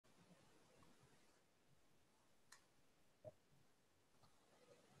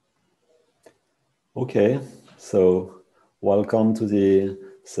Okay, so welcome to the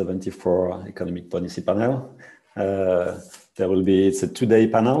 74 Economic Policy Panel. It's a two-day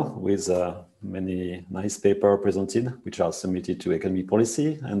panel with many nice papers presented, which are submitted to economic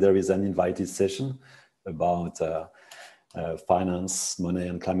policy, and there is an invited session about finance, money,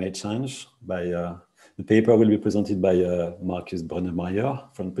 and climate change. The paper will be presented by Markus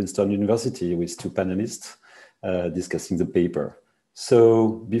Brunnermeier from Princeton University with two panelists discussing the paper. So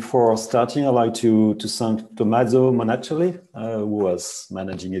before starting, I'd like to thank Tommaso Monaccioli, who was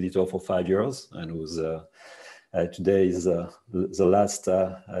managing editor for 5 years and who's today is the last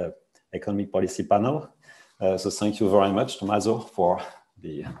economic policy panel. So thank you very much, Tommaso, for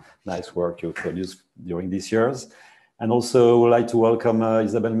the nice work you produced during these years. And also would like to welcome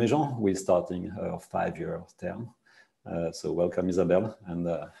Isabelle Méjean, who is starting her 5-year term. So welcome, Isabelle, and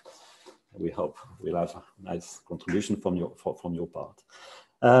we hope we'll have a nice contribution from your part.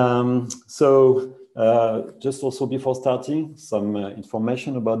 Just also before starting, some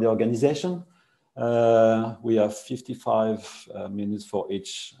information about the organization. We have 55 minutes for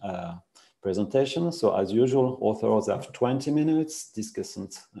each presentation. So as usual, authors have 20 minutes, each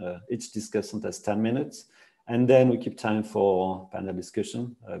discussant has 10 minutes. And then we keep time for panel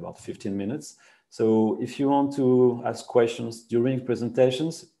discussion, about 15 minutes. So if you want to ask questions during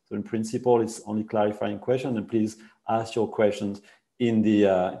presentations, so in principle, it's only clarifying questions, and please ask your questions in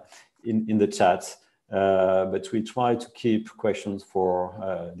the chat. But we try to keep questions for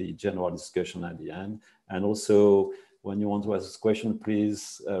the general discussion at the end. And also, when you want to ask a question,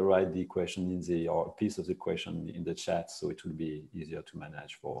 please write the question or a piece of the question in the chat, so it will be easier to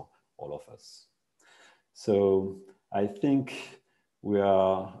manage for all of us. So I think we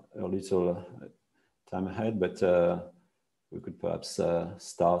are a little time ahead, but we could perhaps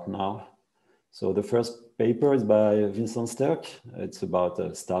start now. So the first paper is by Vincent Sterk. It's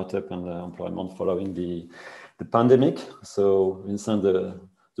about startup and employment following the pandemic. So Vincent,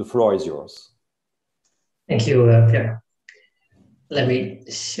 the floor is yours. Thank you, Pierre. Let me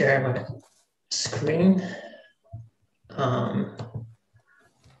share my screen. I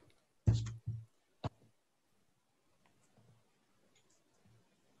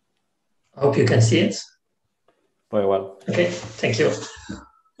hope you can see it. Very well. Okay, thank you.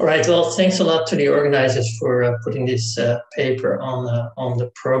 All right, well, thanks a lot to the organizers for putting this paper on the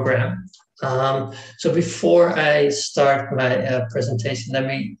program. So before I start my presentation, let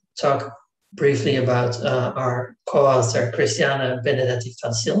me talk briefly about our co-author, Christiane Benedetti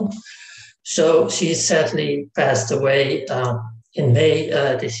Facil. So she sadly passed away in May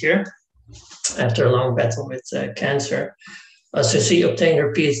this year after a long battle with cancer. So she obtained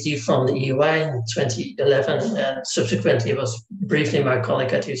her PhD from the EUI in 2011 and subsequently was briefly my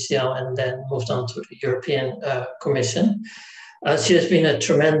colleague at UCL and then moved on to the European Commission. She has been a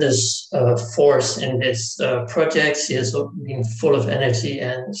tremendous force in this project. She has been full of energy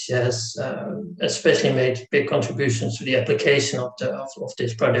and she has especially made big contributions to the application of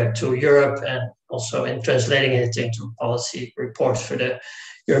this project to Europe and also in translating it into policy reports for the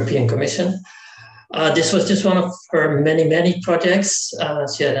European Commission. This was just one of her many projects.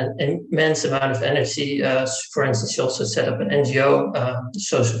 She had an immense amount of energy. For instance, she also set up an NGO,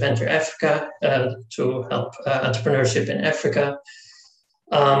 Social Venture Africa, to help entrepreneurship in Africa.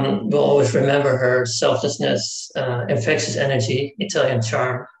 We'll always remember her selflessness, infectious energy, Italian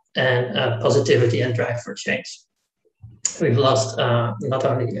charm, and positivity and drive for change. We've lost not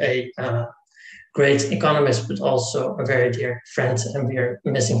only a great economist, but also a very dear friend, and we are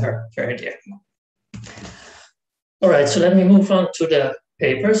missing her very dearly. All right, so let me move on to the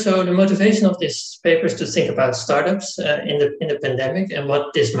paper. So the motivation of this paper is to think about startups in the pandemic and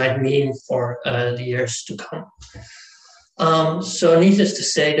what this might mean for the years to come. So needless to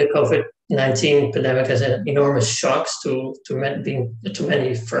say, the COVID-19 pandemic has had enormous shocks to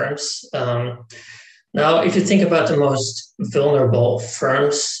many firms. Now, if you think about the most vulnerable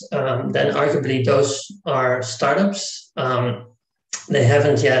firms, then arguably those are startups. They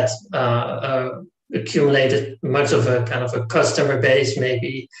haven't yet accumulated much of a kind of a customer base.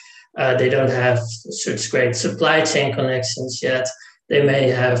 Maybe they don't have such great supply chain connections yet. They may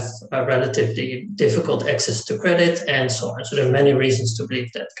have a relatively difficult access to credit and so on. So there are many reasons to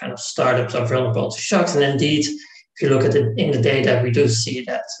believe that kind of startups are vulnerable to shocks. And indeed, if you look at it in the data, we do see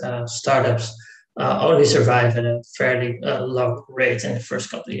that startups only survive at a fairly low rate in the first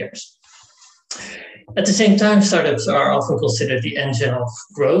couple of years. At the same time, startups are often considered the engine of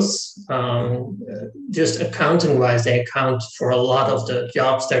growth. Just accounting-wise, they account for a lot of the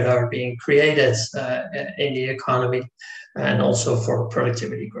jobs that are being created in the economy and also for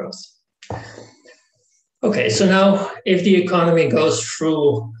productivity growth. Okay, so now if the economy goes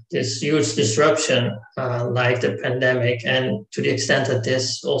through this huge disruption like the pandemic, and to the extent that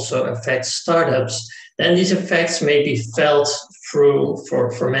this also affects startups, then these effects may be felt through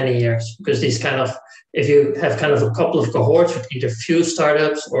for many years, because these kind of, if you have kind of a couple of cohorts with either few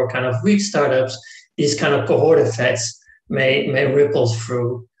startups or kind of weak startups, these kind of cohort effects may ripple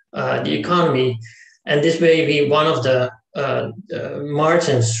through the economy. And this may be one of the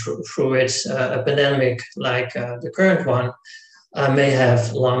margins through which a pandemic like the current one may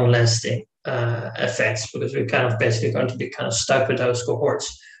have long-lasting effects, because we're kind of basically going to be kind of stuck with those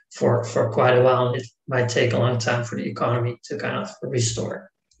cohorts for quite a while, and it might take a long time for the economy to kind of restore.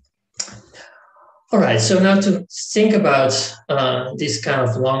 All right, so now to think about these kind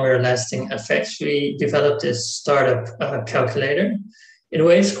of longer-lasting effects, we developed this startup calculator. In a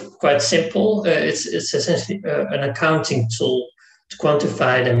way, it's quite simple. It's essentially an accounting tool to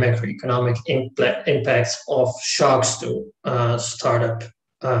quantify the macroeconomic impacts of shocks to startup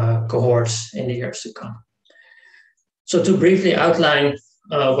cohorts in the years to come. So to briefly outline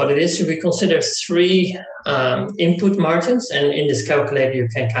what it is, we consider three input margins, and in this calculator you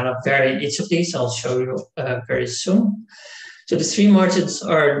can kind of vary each of these. I'll show you very soon. So the three margins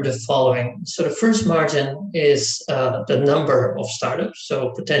are the following. So the first margin is the number of startups.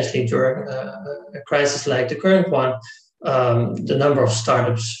 So potentially during a crisis like the current one, the number of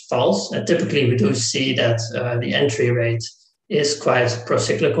startups falls. And typically we do see that the entry rate is quite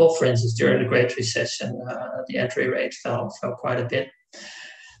procyclical. For instance, during the Great Recession, the entry rate fell quite a bit.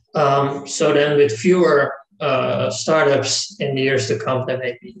 So then with fewer startups in the years to come, there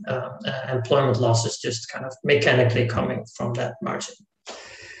may be employment losses just kind of mechanically coming from that margin.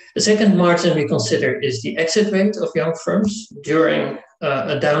 The second margin we consider is the exit rate of young firms. During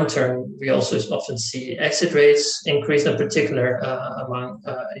a downturn, we also often see exit rates increase, in particular among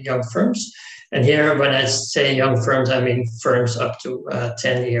young firms. And here, when I say young firms, I mean firms up to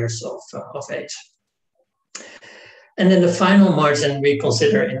 10 years of age. And then the final margin we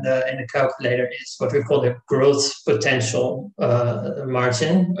consider in the calculator is what we call the growth potential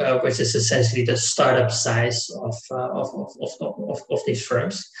margin, which is essentially the startup size of these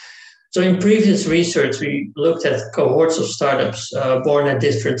firms. So in previous research, we looked at cohorts of startups born at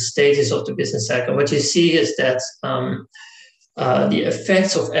different stages of the business cycle. What you see is that the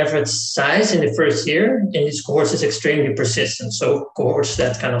effects of average size in the first year in these cohorts is extremely persistent. So cohorts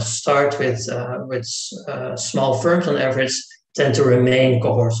that kind of start with small firms on average tend to remain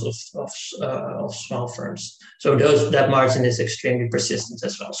cohorts of small firms. So that margin is extremely persistent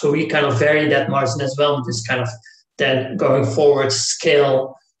as well. So we kind of vary that margin as well, just kind of then going forward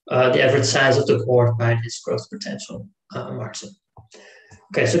scale the average size of the cohort by this growth potential margin.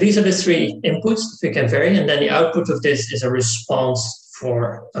 Okay, so these are the three inputs that we can vary, and then the output of this is a response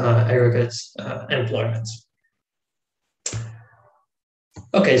for aggregate employment.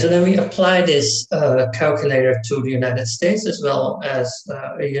 Okay, so then we apply this calculator to the United States as well as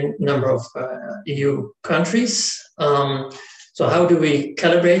a number of EU countries. So how do we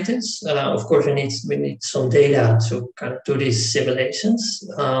calibrate this? Of course, we need some data to kind of do these simulations.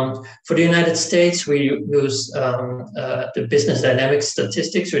 For the United States, we use the Business Dynamics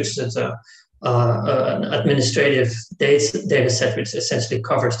Statistics, which is an administrative data set which essentially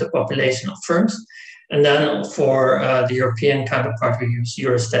covers the population of firms. And then for the European counterpart, we use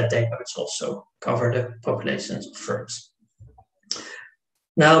Eurostat data, which also cover the populations of firms.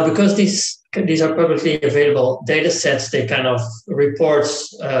 Now, because these are publicly available data sets, they kind of report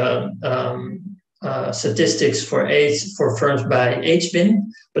statistics for firms by age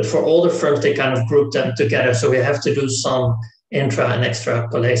bin, but for older firms, they kind of group them together. So we have to do some intra and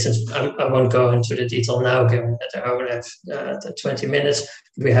extrapolations. I won't go into the detail now, given that I would have 20 minutes.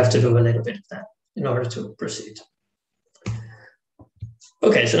 We have to do a little bit of that in order to proceed.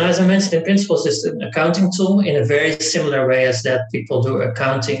 Okay, so as I mentioned, in principle, it's an accounting tool in a very similar way as that people do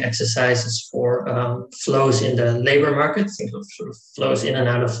accounting exercises for flows in the labor market, think of sort of flows in and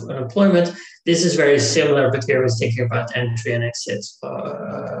out of unemployment. This is very similar, but here we're thinking about entry and exit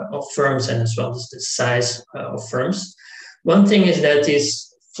of firms and as well as the size of firms. One thing is that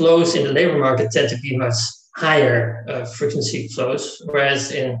these flows in the labor market tend to be much higher frequency flows,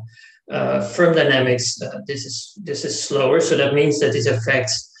 whereas in firm dynamics, this is slower. So that means that these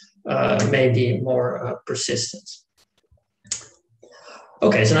effects may be more persistent.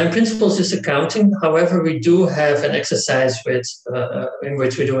 Okay, so now in principle, it's just accounting. However, we do have an exercise in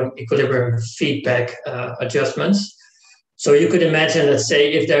which we do an equilibrium feedback adjustments. So you could imagine, let's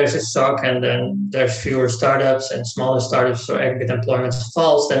say, if there's a shock and then there's fewer startups and smaller startups, so aggregate employment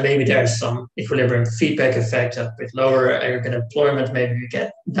falls, then maybe there's some equilibrium feedback effect. With lower aggregate employment, maybe you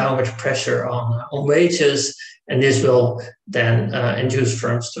get downward pressure on wages, and this will then induce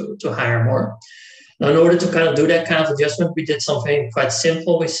firms to hire more. Now, in order to kind of do that kind of adjustment, we did something quite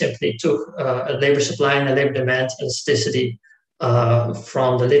simple. We simply took a labor supply and a labor demand elasticity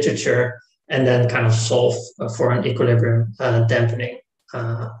from the literature, and then kind of solve for an equilibrium dampening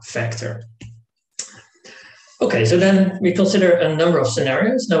factor. Okay, so then we consider a number of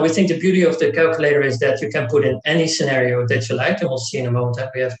scenarios. Now, we think the beauty of the calculator is that you can put in any scenario that you like, and we'll see in a moment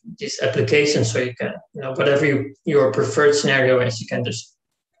that we have these applications, so you can, whatever your preferred scenario is, you can just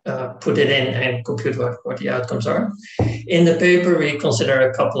put it in and compute what the outcomes are. In the paper, we consider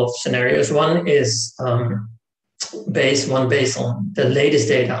a couple of scenarios. One is based on the latest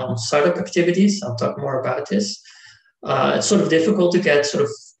data on startup activities. I'll talk more about this. It's sort of difficult to get sort of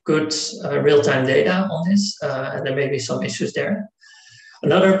good real-time data on this, and there may be some issues there.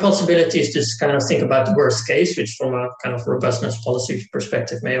 Another possibility is to kind of think about the worst case, which from a kind of robustness policy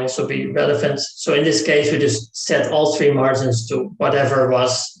perspective may also be relevant. So in this case, we just set all three margins to whatever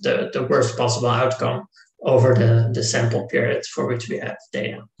was the worst possible outcome over the sample period for which we have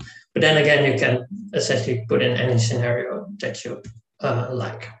data. But then again, you can essentially put in any scenario that you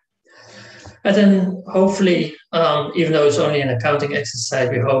like. And then hopefully, even though it's only an accounting exercise,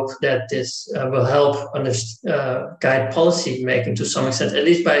 we hope that this will help guide policy making to some extent, at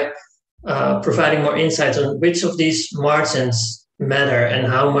least by providing more insights on which of these margins matter and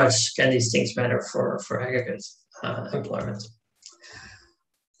how much can these things matter for aggregate employment.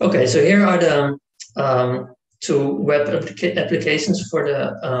 Okay, so here are the two web applications for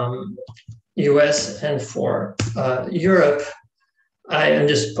the US and for Europe. I am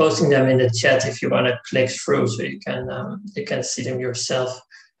just posting them in the chat if you want to click through, so you can see them yourself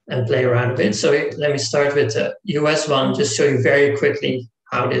and play around a bit. So let me start with the US one, just show you very quickly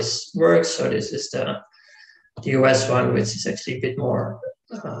how this works. So this is the US one, which is actually a bit more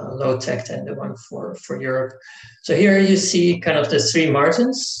low tech than the one for Europe. So here you see kind of the three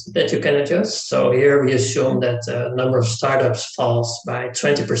margins that you can adjust. So here we assume that the number of startups falls by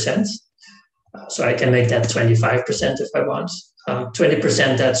 20%. So I can make that 25% if I want.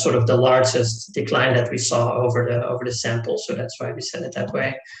 20%, that's sort of the largest decline that we saw over the sample. So that's why we set it that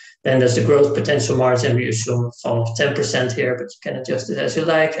way. Then there's the growth potential margin. We assume a fall of 10% here, but you can adjust it as you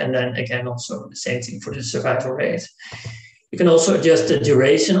like. And then again, also the same thing for the survival rate. You can also adjust the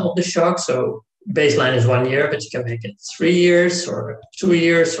duration of the shock. So baseline is 1 year, but you can make it 3 years or 2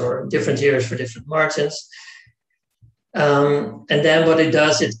 years or different years for different margins. And then what it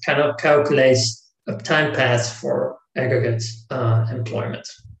does, it kind of calculates a time path for aggregate employment.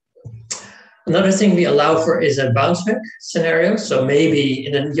 Another thing we allow for is a bounce back scenario. So maybe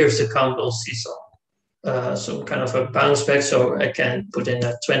in the years to come, we'll see some kind of a bounce back. So I can put in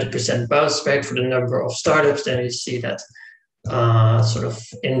a 20% bounce back for the number of startups. Then you see that sort of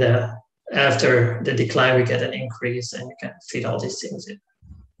after the decline, we get an increase, and you can feed all these things in.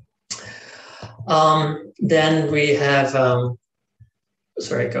 Then we have,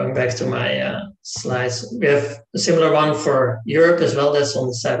 going back to my slides, we have a similar one for Europe as well. That's on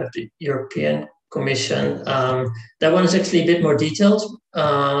the side of the European Commission. That one is actually a bit more detailed.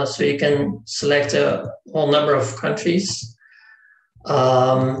 So you can select a whole number of countries.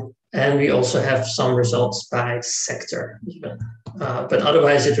 And we also have some results by sector even. But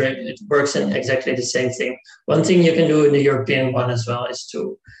otherwise, it works in exactly the same thing. One thing you can do in the European one as well is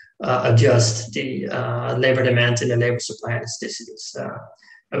to adjust the labor demand and the labor supply elasticities.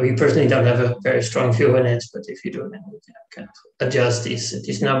 We personally don't have a very strong view on it, but if you do, then we can kind of adjust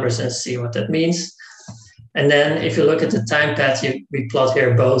these numbers and see what that means. And then if you look at the time path, we plot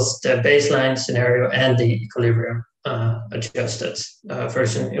here both the baseline scenario and the equilibrium adjusted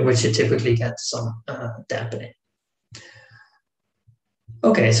version, in which you typically get some dampening.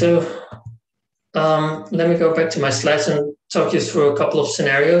 Okay, so let me go back to my slides and talk you through a couple of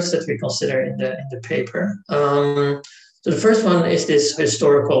scenarios that we consider in the paper. So the first one is this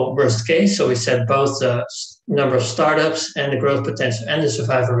historical worst case. So we set both the number of startups and the growth potential and the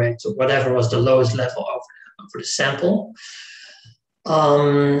survival rate to whatever was the lowest level over the sample.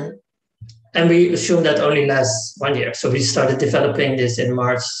 And we assume that only lasts 1 year. So we started developing this in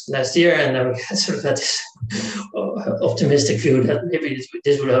March last year, and then we sort of had this optimistic view that maybe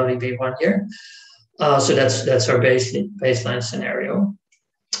this will only be 1 year. So that's our baseline scenario.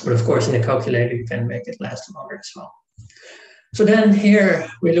 But of course, in the calculator, you can make it last longer as well. So then here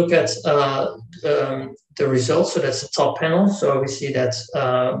we look at the results. So that's the top panel. So we see that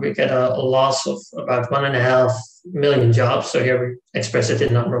we get a loss of about 1.5 million jobs. So here we express it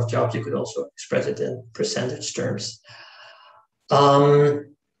in number of jobs. You could also express it in percentage terms.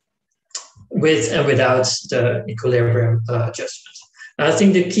 With and without the equilibrium adjustment. Now, I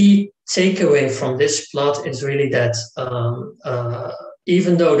think the key takeaway from this plot is really that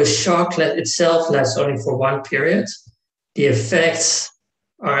even though the shock itself lasts only for one period, the effects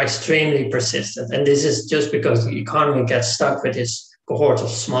are extremely persistent. And this is just because the economy gets stuck with this cohort of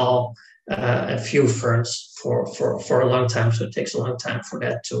small and few firms for a long time. So it takes a long time for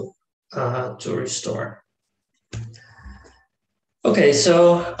that to restore. Okay,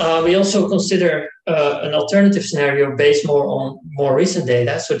 so we also consider an alternative scenario based more on more recent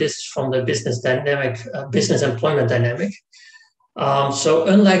data. So this is from the business employment dynamic. So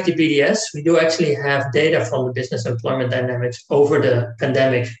unlike the BDS, we do actually have data from the business employment dynamics over the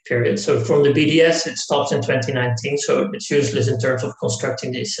pandemic period. So from the BDS, it stops in 2019, so it's useless in terms of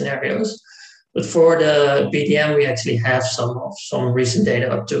constructing these scenarios. But for the BDM, we actually have some recent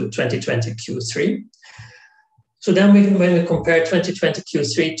data up to 2020 Q3. So then when we compare 2020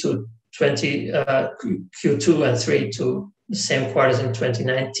 Q3 to Q2 and 3 to the same quarters in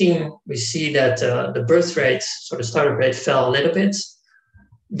 2019, we see that the birth rate, so the startup rate, fell a little bit.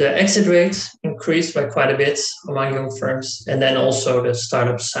 The exit rate increased by quite a bit among young firms, and then also the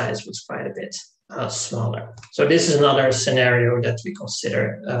startup size was quite a bit smaller. So this is another scenario that we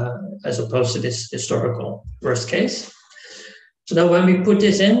consider as opposed to this historical worst case. So then when we put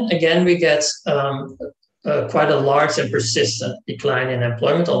this in, again, we get quite a large and persistent decline in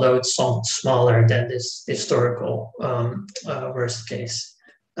employment, although it's somewhat smaller than this historical worst case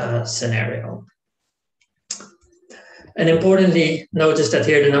scenario. And importantly, notice that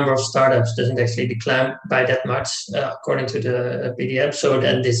here the number of startups doesn't actually decline by that much according to the BDM. So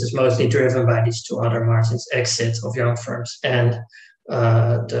then this is mostly driven by these two other margins, exit of young firms and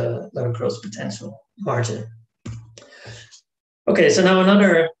the growth potential margin. Okay, so now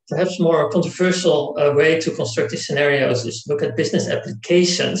another perhaps more controversial way to construct these scenarios is look at business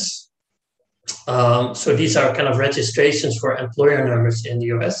applications. So these are kind of registrations for employer numbers in the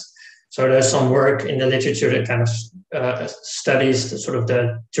US. So there's some work in the literature that kind of studies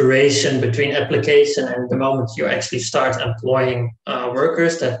the duration between application and the moment you actually start employing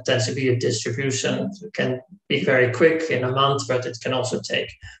workers. That tends to be a distribution. It can be very quick in a month, but it can also take,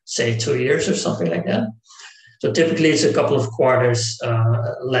 say, 2 years or something like that. So typically it's a couple of quarters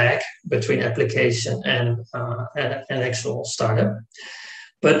lag between application and an actual startup.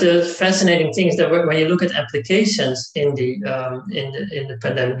 But the fascinating thing is that when you look at applications in the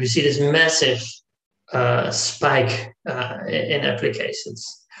pandemic, we see this massive spike in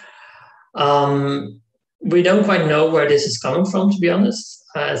applications. We don't quite know where this is coming from, to be honest.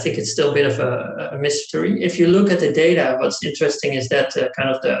 I think it's still a bit of a mystery. If you look at the data, what's interesting is that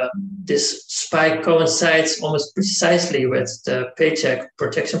this spike coincides almost precisely with the Paycheck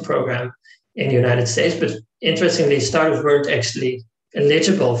Protection Program in the United States. But interestingly, startups weren't actually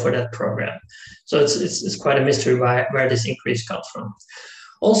eligible for that program. So it's quite a mystery where this increase comes from.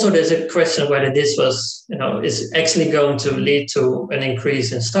 Also, there's a question whether this was, is actually going to lead to an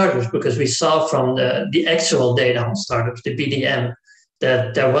increase in startups, because we saw from the actual data on startups, the BDM,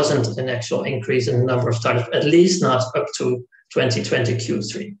 that there wasn't an actual increase in the number of startups, at least not up to 2020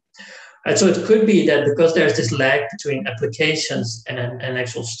 Q3. And so it could be that because there's this lag between applications and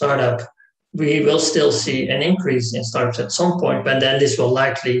actual startup, we will still see an increase in startups at some point, but then this will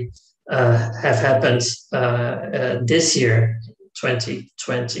likely have happened this year,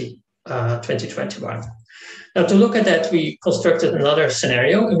 2020, 2021. Now, to look at that, we constructed another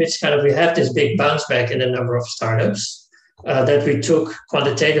scenario in which we have this big bounce back in the number of startups that we took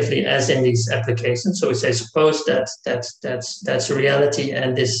quantitatively as in these applications. So we say, suppose that's a reality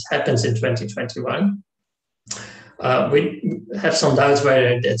and this happens in 2021. We have some doubts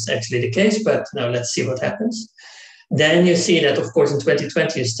whether that's actually the case, but now let's see what happens. Then you see that, of course, in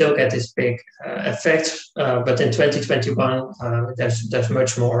 2020, you still get this big effect, but in 2021, there's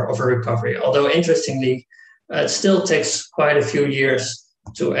much more of a recovery. Although, interestingly, it still takes quite a few years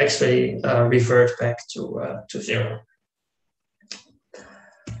to actually revert back to zero.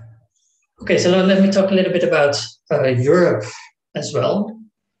 Okay, so now let me talk a little bit about Europe as well.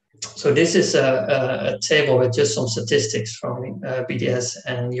 So this is a table with just some statistics from BDS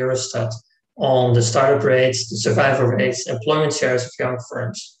and Eurostat on the startup rates, the survival rates, employment shares of young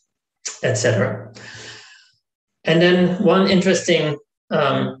firms, etc. And then one interesting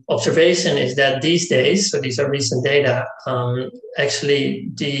observation is that these days, so these are recent data, actually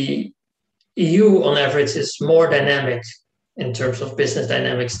the EU on average is more dynamic in terms of business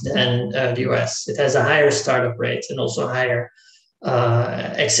dynamics than the US. It has a higher startup rate and also higher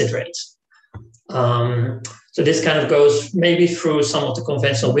exit rates. So this kind of goes maybe through some of the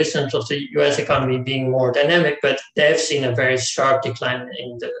conventional wisdoms of the US economy being more dynamic, but they've seen a very sharp decline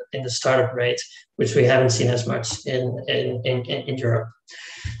in the startup rate, which we haven't seen as much in Europe.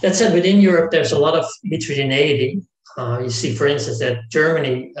 That said, within Europe, there's a lot of heterogeneity. You see, for instance, that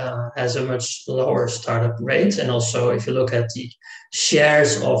Germany has a much lower startup rate, and also if you look at the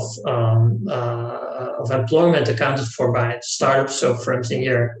shares of employment accounted for by startups, so firms in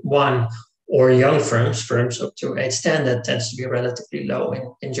year one, or young firms up to age 10, that tends to be relatively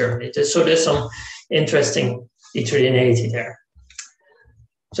low in Germany. So there's some interesting heterogeneity there.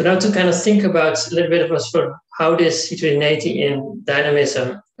 So now to kind of think about a little bit of how this heterogeneity in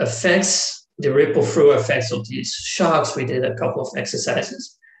dynamism affects the ripple through effects of these shocks, we did a couple of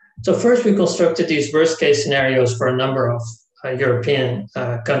exercises. So first we constructed these worst case scenarios for a number of European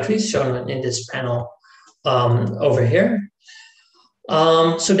countries shown in this panel over here.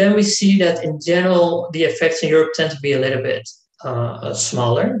 So then we see that in general, the effects in Europe tend to be a little bit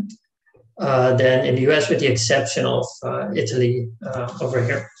smaller than in the US, with the exception of Italy over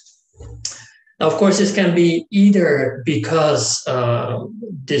here. Now, of course, this can be either because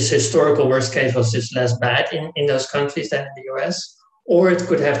this historical worst case was just less bad in those countries than in the US, or it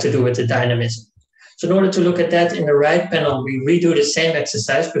could have to do with the dynamism. So in order to look at that in the right panel, we redo the same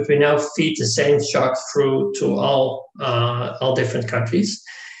exercise, but we now feed the same shock through to all different countries.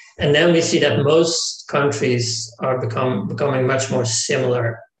 And then we see that most countries are becoming much more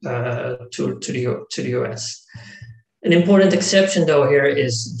similar to the US. An important exception, though, here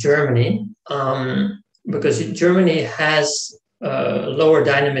is Germany, because Germany has lower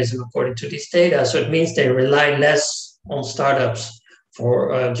dynamism according to these data. So it means they rely less on startups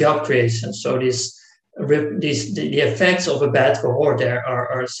for job creation. So the effects of a bad cohort there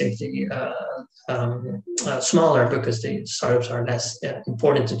are simply smaller because the startups are less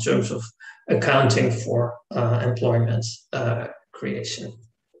important in terms of accounting for employment creation.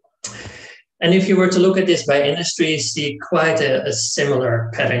 And if you were to look at this by industry, you see quite a similar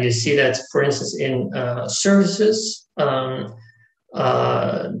pattern. You see that, for instance, in services,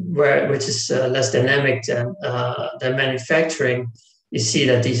 which is less dynamic than manufacturing, you see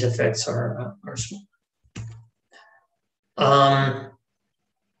that these effects are small.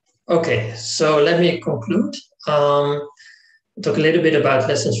 Okay, so let me conclude. Talk a little bit about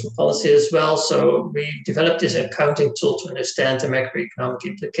lessons for policy as well. So we developed this accounting tool to understand the macroeconomic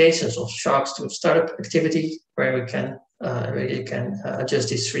implications of shocks to startup activity, where we can really adjust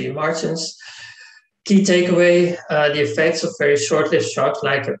these three margins. Key takeaway, the effects of very short-lived shocks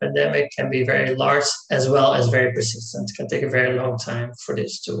like a pandemic can be very large as well as very persistent. It can take a very long time for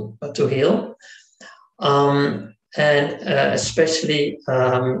this to heal. And especially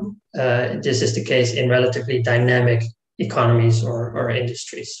this is the case in relatively dynamic economies or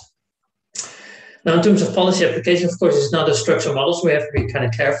industries. Now, in terms of policy application, of course, it's not a structural model, so we have to be kind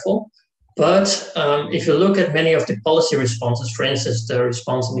of careful. But if you look at many of the policy responses, for instance, the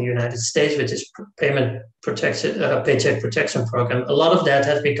response in the United States, which is Paycheck Protection Program, a lot of that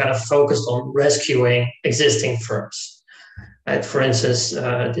has been kind of focused on rescuing existing firms. Right? For instance,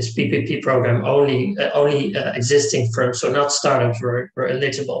 this PPP program, only existing firms, so not startups, were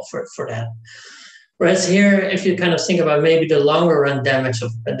eligible for that. Whereas here, if you kind of think about maybe the longer run damage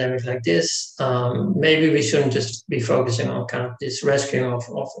of a pandemic like this, maybe we shouldn't just be focusing on kind of this rescuing of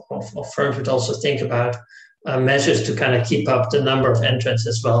firms, but also think about measures to kind of keep up the number of entrants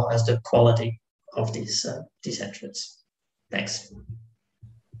as well as the quality of these entrants. Thanks.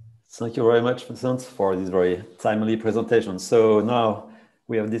 Thank you very much, Vincent, for this very timely presentation. So now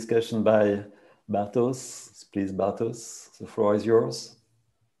we have discussion by Bartosz. Please, Bartosz, the floor is yours.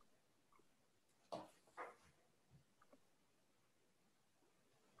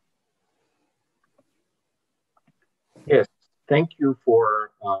 Yes, thank you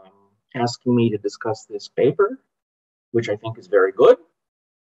for asking me to discuss this paper, which I think is very good.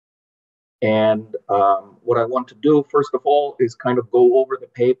 And what I want to do, first of all, is kind of go over the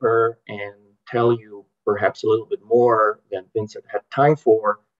paper and tell you perhaps a little bit more than Vincent had time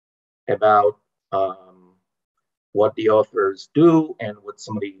for about what the authors do and what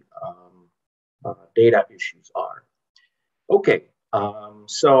some of the data issues are. Okay,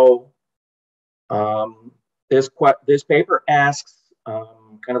 this paper asks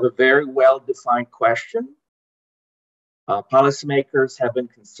kind of a very well-defined question. Policymakers have been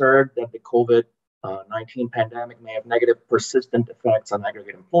concerned that the COVID-19 pandemic may have negative persistent effects on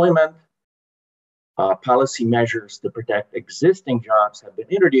aggregate employment. Policy measures to protect existing jobs have been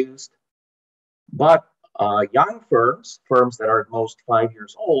introduced, but Young firms that are at most 5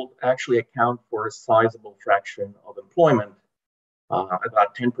 years old, actually account for a sizable fraction of employment,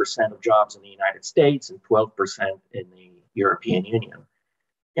 about 10% of jobs in the United States and 12% in the European Union.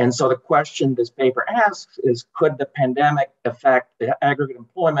 And so the question this paper asks is, could the pandemic affect the aggregate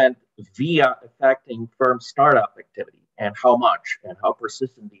employment via affecting firm startup activity, and how much and how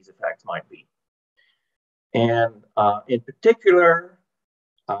persistent these effects might be? And in particular,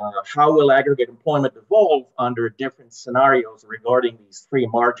 how will aggregate employment evolve under different scenarios regarding these three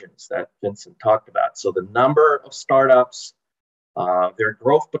margins that Vincent talked about? So the number of startups, their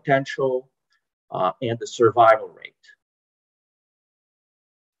growth potential, and the survival rate.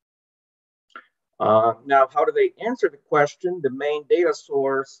 Now, how do they answer the question? The main data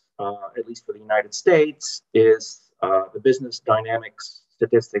source, at least for the United States, is the Business Dynamics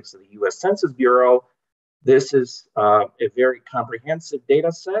Statistics of the US Census Bureau. This is a very comprehensive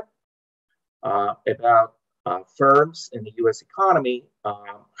data set about firms in the US economy.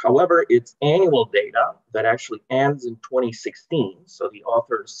 However, it's annual data that actually ends in 2016. So the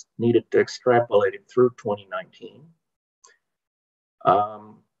authors needed to extrapolate it through 2019.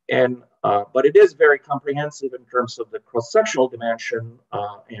 But it is very comprehensive in terms of the cross-sectional dimension.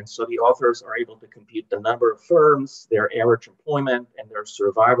 And so the authors are able to compute the number of firms, their average employment, and their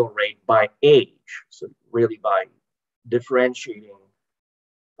survival rate by age. So really by differentiating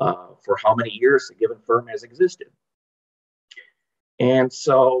for how many years a given firm has existed. And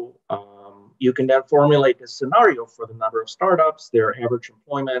so you can then formulate a scenario for the number of startups, their average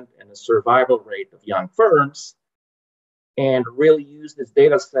employment, and the survival rate of young firms, and really use this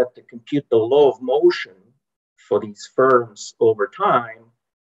data set to compute the law of motion for these firms over time.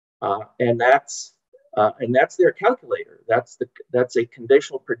 And that's their calculator. That's a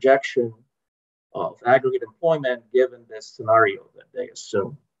conditional projection of aggregate employment given this scenario that they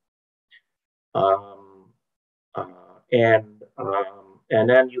assume. And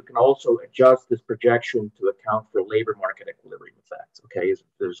then you can also adjust this projection to account for labor market equilibrium effects. Okay,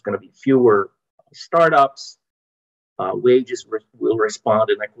 there's going to be fewer startups. Wages will respond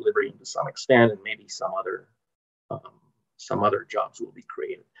in equilibrium to some extent, and maybe some other jobs will be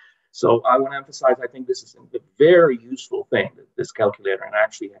created. So I want to emphasize, I think this is a very useful thing, this calculator. And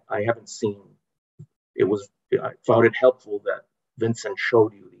actually, I haven't seen, I found it helpful that Vincent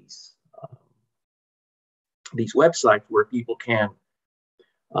showed you these websites where people can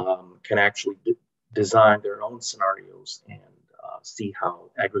actually design their own scenarios and see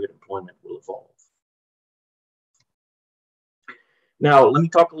how aggregate employment will evolve. Now, let me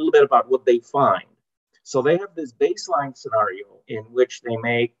talk a little bit about what they find. So they have this baseline scenario in which they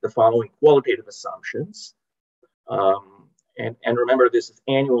make the following qualitative assumptions. And remember, this is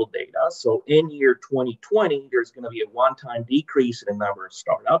annual data. So in year 2020, there's going to be a one-time decrease in the number of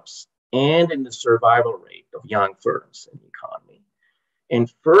startups and in the survival rate of young firms in the economy.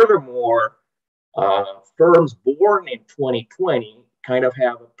 And furthermore, firms born in 2020 kind of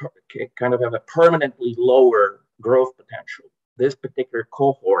have a permanently lower growth potential. This particular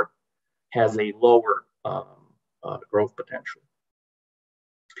cohort has a lower growth potential.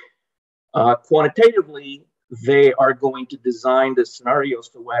 Quantitatively, they are going to design the scenarios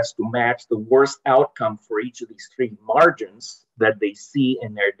so as to match the worst outcome for each of these three margins that they see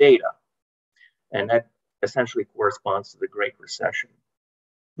in their data. And that essentially corresponds to the Great Recession.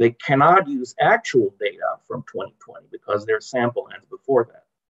 They cannot use actual data from 2020 because their sample ends before that.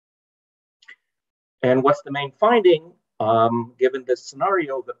 And what's the main finding? Given this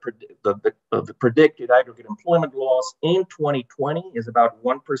scenario, the predicted aggregate employment loss in 2020 is about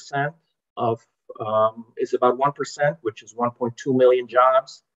 1% which is 1.2 million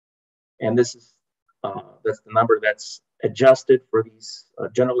jobs, and this is that's the number that's adjusted for these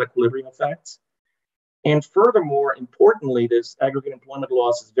general equilibrium effects. And furthermore, importantly, this aggregate employment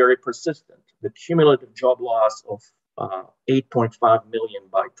loss is very persistent. The cumulative job loss of 8.5 million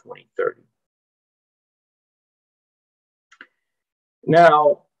by 2030.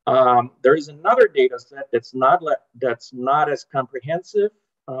 Now, there is another data set that's not as comprehensive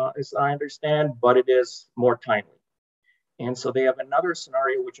as I understand, but it is more timely. And so they have another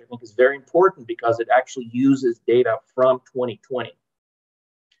scenario, which I think is very important because it actually uses data from 2020.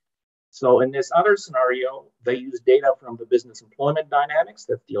 So in this other scenario, they use data from the Business Employment Dynamics,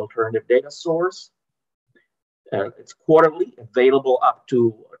 that's the alternative data source. It's quarterly, available up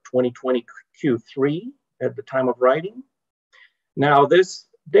to 2020 Q3 at the time of writing. Now, this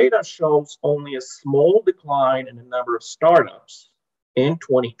data shows only a small decline in the number of startups in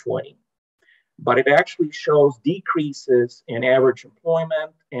 2020, but it actually shows decreases in average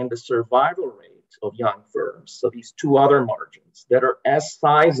employment and the survival rate of young firms, so these two other margins that are as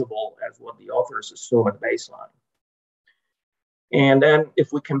sizable as what the authors assume at baseline. And then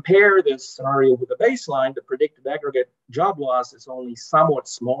if we compare this scenario with the baseline, the predicted aggregate job loss is only somewhat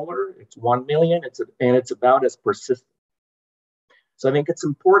smaller. It's 1 million, and it's about as persistent. So I think it's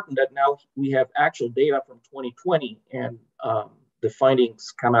important that now we have actual data from 2020 and the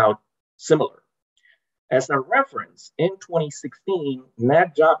findings come out similar. As a reference, in 2016,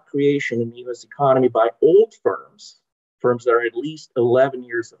 net job creation in the US economy by old firms that are at least 11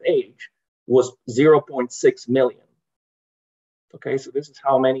 years of age, was 0.6 million. Okay, so this is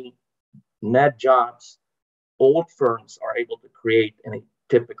how many net jobs old firms are able to create in a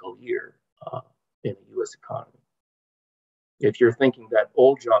typical year in the US economy. If you're thinking that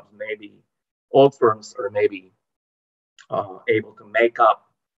old firms are maybe able to make up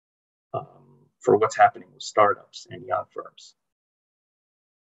for what's happening with startups and young firms.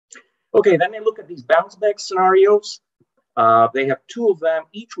 Okay, then they look at these bounce back scenarios. They have two of them,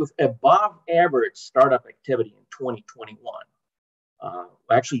 each with above average startup activity in 2021.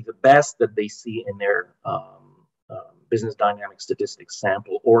 Actually the best that they see in their business dynamic statistics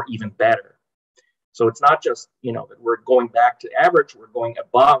sample, or even better. So it's not just, that we're going back to average, we're going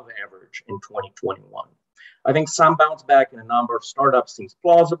above average in 2021. I think some bounce back in a number of startups seems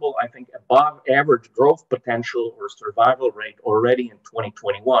plausible. I think above average growth potential or survival rate already in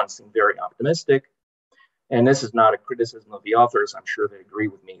 2021 seems very optimistic. And this is not a criticism of the authors. I'm sure they agree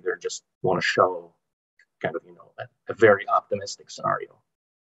with me. They just want to show kind of, a very optimistic scenario.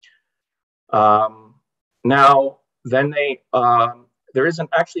 Now, then there isn't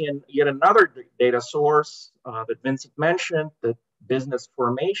actually yet another data source that Vincent mentioned, the business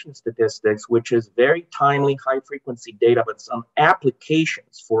formation statistics, which is very timely, high frequency data, but some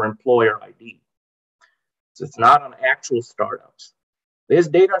applications for employer ID. So it's not on actual startups. This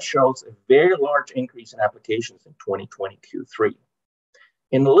data shows a very large increase in applications in 2020 Q3.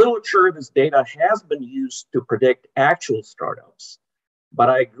 In the literature, this data has been used to predict actual startups, but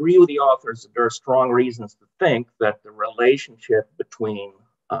I agree with the authors that there are strong reasons to think that the relationship between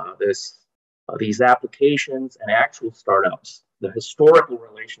these applications and actual startups, the historical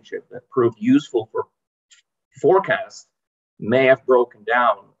relationship that proved useful for forecasts, may have broken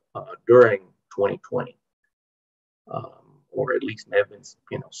down during 2020, or at least may have been,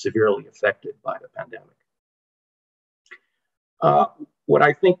 severely affected by the pandemic.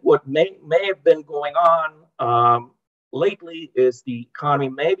 What may have been going on lately is the economy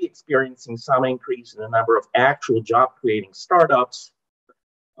may be experiencing some increase in the number of actual job-creating startups,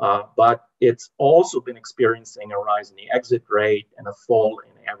 but it's also been experiencing a rise in the exit rate and a fall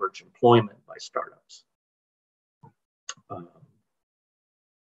in average employment by startups.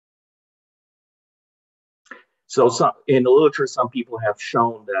 So in the literature, some people have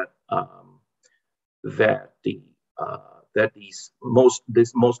shown that this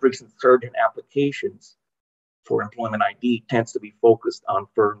most recent surge in applications for employment ID tends to be focused on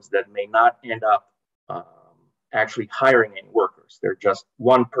firms that may not end up actually hiring any workers. They're just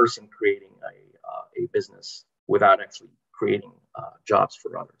one person creating a business without actually creating jobs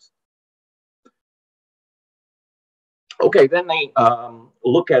for others. Okay, then they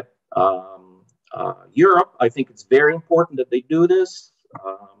look at Europe. I think it's very important that they do this,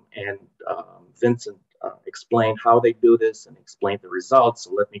 and Vincent explained how they do this and explained the results.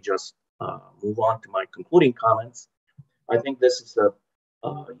 So let me just move on to my concluding comments. I think this is a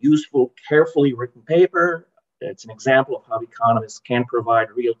useful, carefully written paper. It's an example of how economists can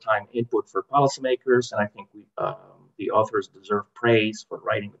provide real-time input for policymakers, and I think the authors deserve praise for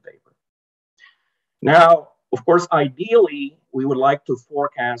writing the paper. Now, of course, ideally, we would like to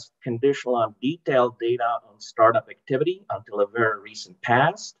forecast conditional on detailed data on startup activity until a very recent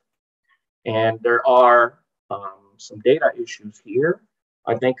past. And there are some data issues here.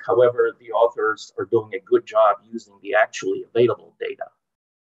 I think, however, the authors are doing a good job using the actually available data.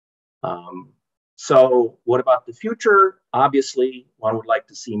 So what about the future? Obviously, one would like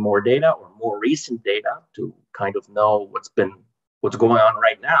to see more data or more recent data to kind of know what's going on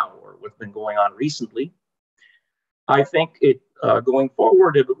right now or what's been going on recently. I think going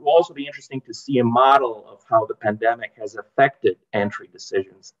forward, it will also be interesting to see a model of how the pandemic has affected entry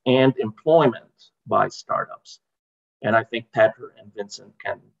decisions and employment by startups. And I think Petr and Vincent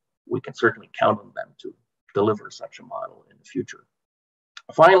we can certainly count on them to deliver such a model in the future.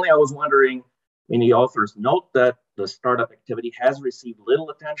 Finally, I was wondering, the authors note that the startup activity has received little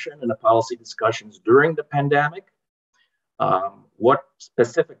attention in the policy discussions during the pandemic. What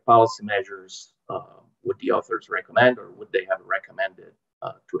specific policy measures would the authors recommend, or would they have recommended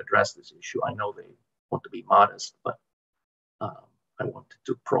to address this issue? I know they want to be modest, but I wanted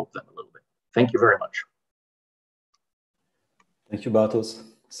to probe them a little bit. Thank you very much. Thank you, Bartosz.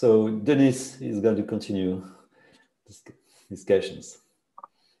 So Denis is going to continue discussions.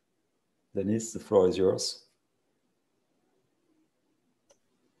 Denis, the floor is yours.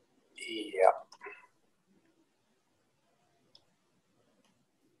 Yeah.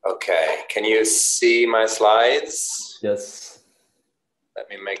 Okay, can you see my slides? Yes. Let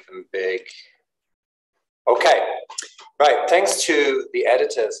me make them big. Okay, right. Thanks to the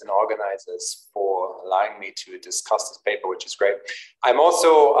editors and organizers for allowing me to discuss this paper, which is great. I'm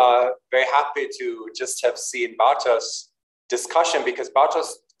also very happy to just have seen Bartosz' discussion, because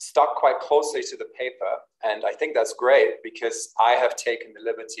Bartosz stuck quite closely to the paper. And I think that's great, because I have taken the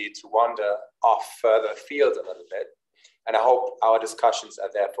liberty to wander off further afield a little bit. And I hope our discussions are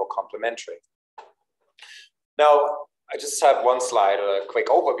therefore complementary. Now, I just have one slide, a quick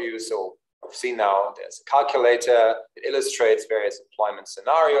overview. So I've seen now there's a calculator. It illustrates various employment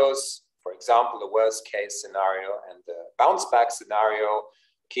scenarios. For example, the worst case scenario and the bounce back scenario.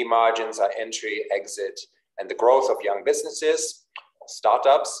 Key margins are entry, exit, and the growth of young businesses,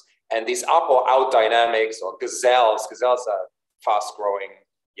 startups. And these up or out dynamics, or gazelles are fast growing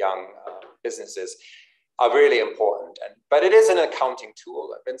young businesses, are really important. But it is an accounting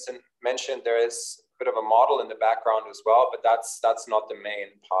tool. Vincent mentioned there is a bit of a model in the background as well, but that's not the main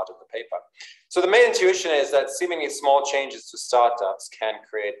part of the paper. So the main intuition is that seemingly small changes to startups can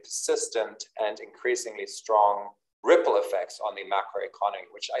create persistent and increasingly strong ripple effects on the macroeconomy,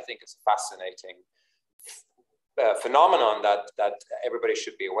 which I think is a fascinating phenomenon that everybody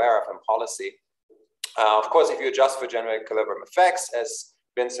should be aware of in policy. Of course, if you adjust for general equilibrium effects, as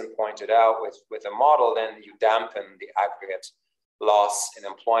Vincent pointed out with a model, then you dampen the aggregate loss in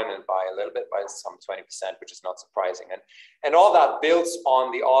employment by a little bit, by some 20%, which is not surprising. And all that builds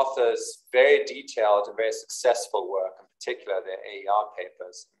on the author's very detailed and very successful work, in particular the AER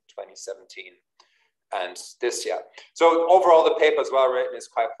papers in 2017 and this year. So overall, the paper is well written, it's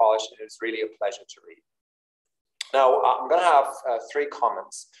quite polished, and it's really a pleasure to read. Now, I'm going to have 3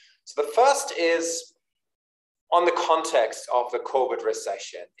 comments. So the first is on the context of the COVID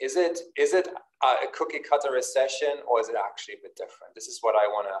recession. Is it a cookie cutter recession, or is it actually a bit different? This is what I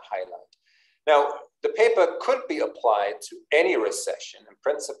want to highlight. Now, the paper could be applied to any recession in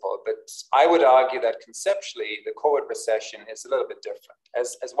principle, but I would argue that conceptually, the COVID recession is a little bit different.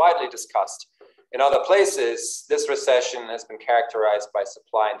 As widely discussed in other places, this recession has been characterized by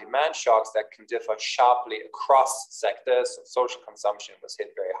supply and demand shocks that can differ sharply across sectors. So social consumption was hit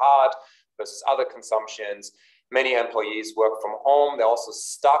very hard versus other consumptions. Many employees work from home. They're also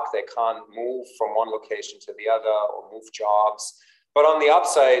stuck. They can't move from one location to the other or move jobs. But on the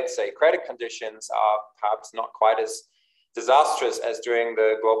upside, say, credit conditions are perhaps not quite as disastrous as during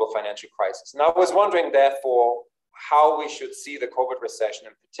the global financial crisis. And I was wondering, therefore, how we should see the COVID recession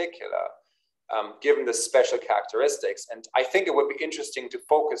in particular, given the special characteristics. And I think it would be interesting to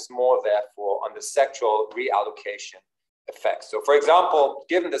focus more, therefore, on the sectoral reallocation effects. So, for example,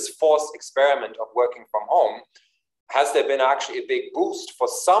 given this forced experiment of working from home, has there been actually a big boost for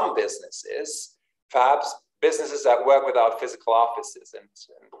some businesses, perhaps businesses that work without physical offices? And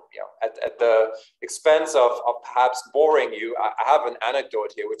you know, at the expense of perhaps boring you, I have an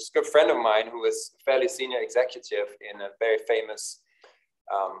anecdote here, which is a good friend of mine who is a fairly senior executive in a very famous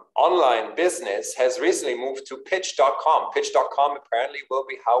online business, has recently moved to pitch.com. Pitch.com apparently will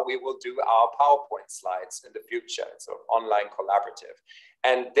be how we will do our PowerPoint slides in the future. It's an online collaborative.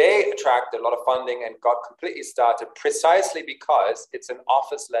 And they attracted a lot of funding and got completely started precisely because it's an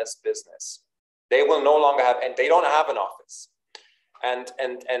office-less business. They will no longer have, and they don't have an office. And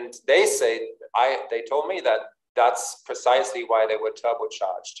they say, they told me that that's precisely why they were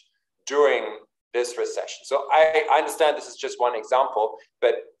turbocharged during this recession. So I understand this is just one example,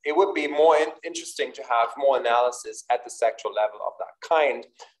 but it would be more interesting to have more analysis at the sectoral level of that kind.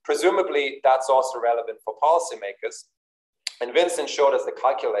 Presumably, that's also relevant for policymakers. And Vincent showed us the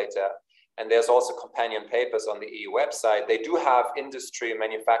calculator, and there's also companion papers on the EU website. They do have industry,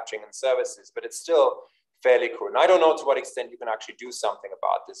 manufacturing, and services, but it's still fairly crude. And I don't know to what extent you can actually do something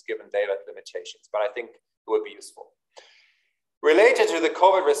about this given data limitations, but I think it would be useful. Related to the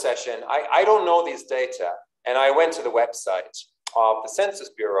COVID recession, I don't know these data, and I went to the website of the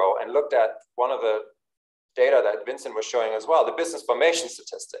Census Bureau and looked at one of the data that Vincent was showing as well, the business formation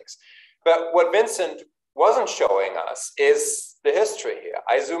statistics. But what Vincent wasn't showing us is the history here.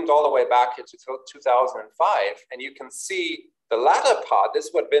 I zoomed all the way back to 2005, and you can see the latter part. This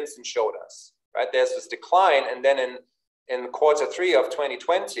is what Vincent showed us, right? There's this decline, and then in quarter 3 of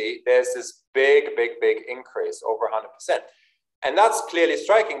 2020, there's this big increase, over 100%. And that's clearly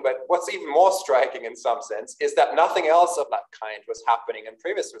striking, but what's even more striking in some sense is that nothing else of that kind was happening in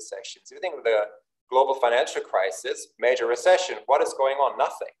previous recessions. If you think of the global financial crisis, major recession, what is going on?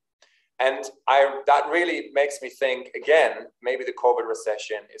 Nothing. And that really makes me think, again, maybe the COVID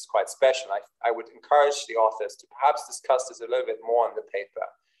recession is quite special. I would encourage the authors to perhaps discuss this a little bit more in the paper.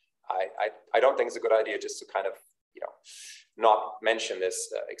 I don't think it's a good idea just to kind of, not mention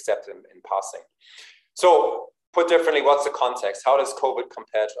this except in passing. So put differently, what's the context? How does COVID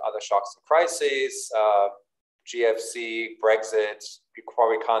compare to other shocks and crises? GFC, Brexit, we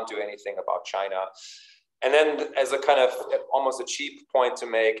probably can't do anything about China. And then as a kind of almost a cheap point to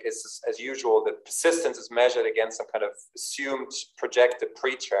make is, as usual, the persistence is measured against some kind of assumed projected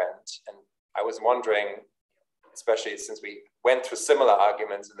pre-trend. And I was wondering, especially since we went through similar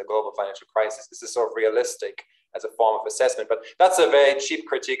arguments in the global financial crisis, this is sort of realistic as a form of assessment, but that's a very cheap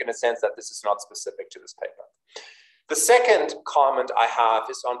critique in the sense that this is not specific to this paper. The second comment I have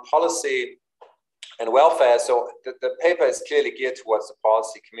is on policy and welfare. So the paper is clearly geared towards the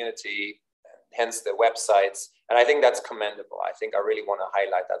policy community, hence the websites. And I think that's commendable. I think I really want to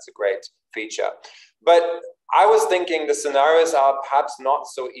highlight that's a great feature. But I was thinking the scenarios are perhaps not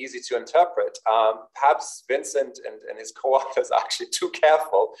so easy to interpret. Perhaps Vincent and his co-authors are actually too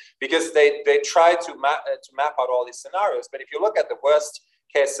careful because they try to map out all these scenarios. But if you look at the worst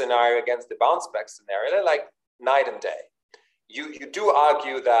case scenario against the bounce back scenario, they're like night and day. You do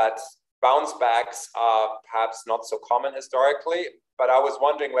argue that bounce backs are perhaps not so common historically, but I was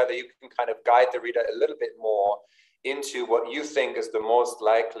wondering whether you can kind of guide the reader a little bit more into what you think is the most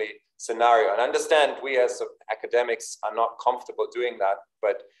likely scenario. And understand we as academics are not comfortable doing that,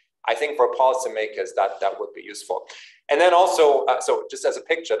 but I think for policymakers that would be useful. And then also, so just as a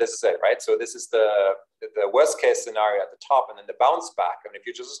picture, this is it, right? So this is the worst case scenario at the top, and then the bounce back. And if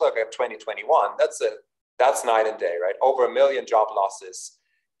you just look at 2021, that's night and day, right? Over 1 million job losses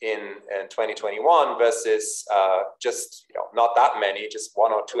in 2021 versus just not that many, just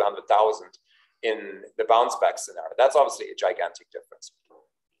 100,000 or 200,000 in the bounce back scenario. That's obviously a gigantic difference.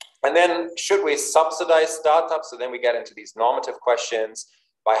 And then should we subsidize startups? So then we get into these normative questions.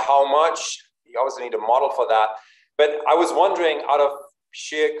 By how much? You obviously need a model for that. But I was wondering, out of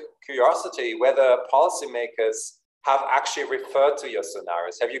sheer curiosity, whether policymakers have actually referred to your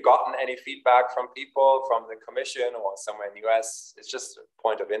scenarios. Have you gotten any feedback from people from the commission or somewhere in the US? It's just a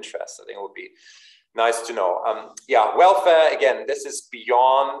point of interest. I think it would be nice to know. Yeah, welfare, again, this is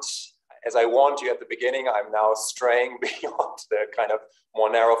beyond, as I warned you at the beginning, I'm now straying beyond the kind of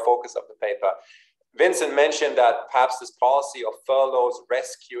more narrow focus of the paper. Vincent mentioned that perhaps this policy of furloughs,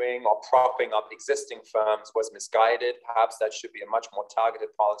 rescuing or propping up existing firms was misguided. Perhaps that should be a much more targeted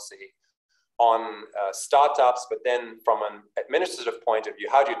policy on startups, but then from an administrative point of view,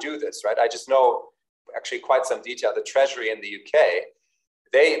 how do you do this, right? I just know actually quite some detail. The Treasury in the UK,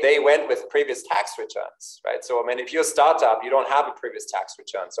 they went with previous tax returns, right? So, I mean, if you're a startup, you don't have a previous tax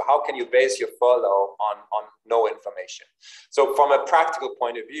return. So how can you base your furlough on no information? So from a practical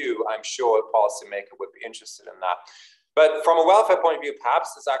point of view, I'm sure a policymaker would be interested in that. But from a welfare point of view,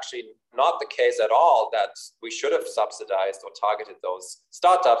 perhaps it's actually not the case at all that we should have subsidized or targeted those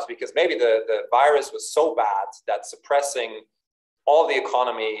startups, because maybe the virus was so bad that suppressing all the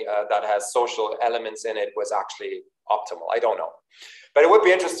economy that has social elements in it was actually optimal. I don't know. But it would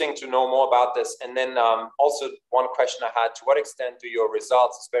be interesting to know more about this. And then also one question I had, to what extent do your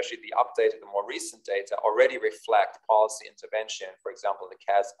results, especially the updated and more recent data, already reflect policy intervention, for example, the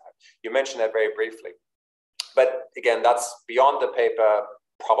CARES Act? You mentioned that very briefly. But again, that's beyond the paper,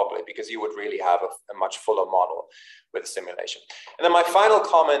 probably, because you would really have a much fuller model with a simulation. And then my final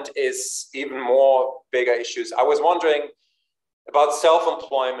comment is even more bigger issues. I was wondering about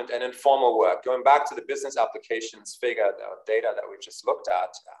self-employment and informal work. Going back to the business applications figure, the data that we just looked at,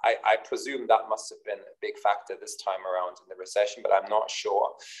 I presume that must have been a big factor this time around in the recession, but I'm not sure.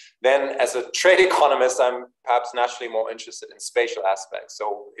 Then as a trade economist, I'm perhaps naturally more interested in spatial aspects.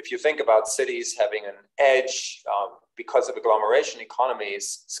 So if you think about cities having an edge because of agglomeration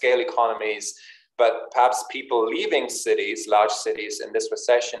economies, scale economies, but perhaps people leaving cities, large cities in this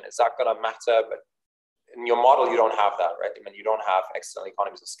recession, is that going to matter? But in your model, you don't have that, right? I mean, you don't have external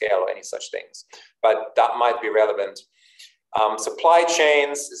economies of scale or any such things, but that might be relevant. Supply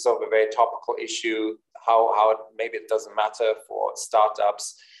chains is sort of a very topical issue, how maybe it doesn't matter for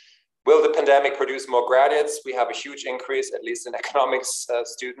startups. Will the pandemic produce more graduates? We have a huge increase, at least in economics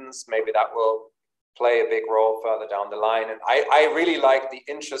students. Maybe that will play a big role further down the line. And I really like the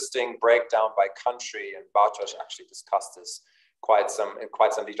interesting breakdown by country, and Bartosz actually discussed this in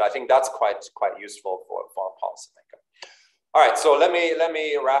quite some detail. I think that's quite useful for a policymaker. All right, so let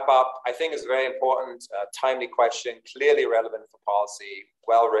me wrap up. I think it's a very important, timely question, clearly relevant for policy,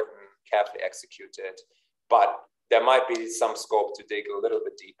 well written, carefully executed, but there might be some scope to dig a little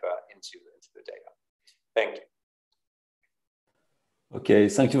bit deeper into the data. Thank you. Okay,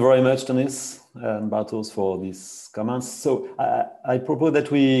 thank you very much, Dennis and Bartosz, for these comments. So I propose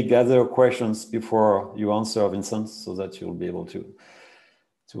that we gather questions before you answer, Vincent, so that you'll be able to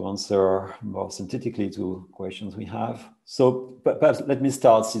answer more synthetically to questions we have. So perhaps let me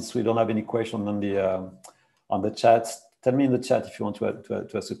start, since we don't have any question on the chat. Tell me in the chat if you want to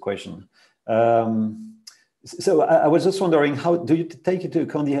ask a question. So I was just wondering, how do you take into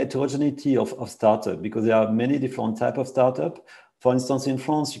account the heterogeneity of startup? Because there are many different types of startup. For instance, in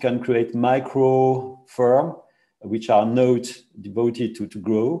France, you can create micro firms, which are not devoted to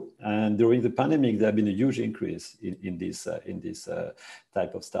grow. And during the pandemic, there have been a huge increase in this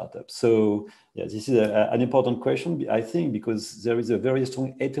type of startup. So yeah, this is an important question, I think, because there is a very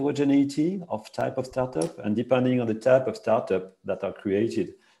strong heterogeneity of type of startup. And depending on the type of startup that are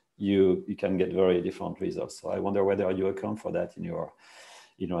created, you can get very different results. So I wonder whether you account for that in your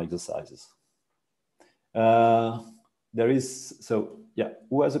exercises. There is, so yeah,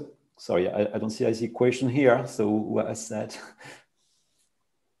 who has a, sorry, I don't see, I see a question here. So who has that?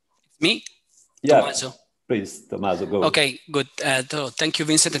 Me? Yeah, Tommaso. Please, Tommaso, go. Okay, good. Thank you,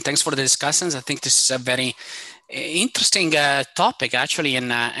 Vincent, and thanks for the discussions. I think this is a very interesting topic, actually,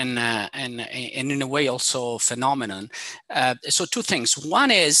 and in a way also phenomenon. So two things.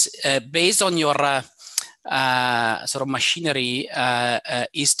 One is based on your sort of machinery,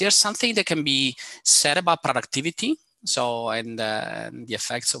 is there something that can be said about productivity? So, and the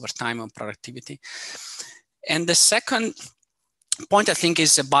effects over time on productivity. And the second point, I think,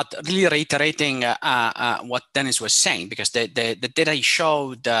 is about really reiterating what Dennis was saying, because the data he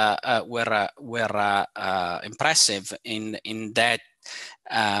showed were impressive in that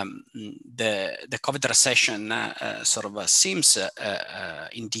the COVID recession sort of seems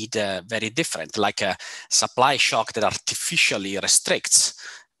indeed very different, like a supply shock that artificially restricts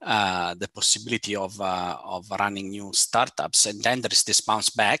the possibility of running new startups, and then there is this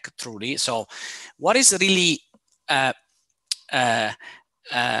bounce back truly. So what is really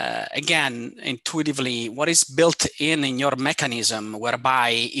again, intuitively, what is built in your mechanism,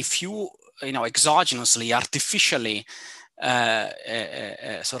 whereby if you exogenously, artificially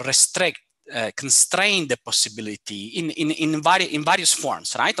so restrict, constrain the possibility in various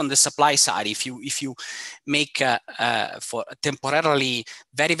forms, right? On the supply side, if you make for temporarily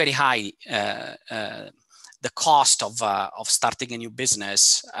very high the cost of starting a new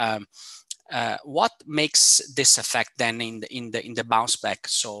business, what makes this effect then in the bounce back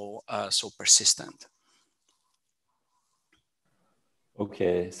so persistent?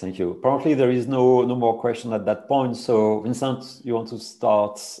 Okay, thank you. Apparently there is no more question at that point. So Vincent, you want to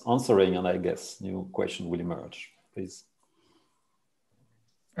start answering, and I guess new question will emerge, please.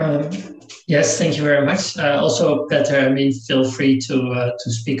 Yes, thank you very much. Also, Peter, I mean, feel free to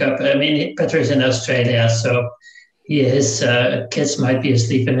speak up. I mean, Peter is in Australia, so his kids might be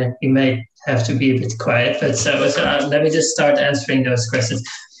asleep, and he may have to be a bit quiet. But so let me just start answering those questions.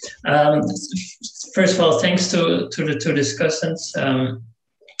 First of all, thanks to the two discussants.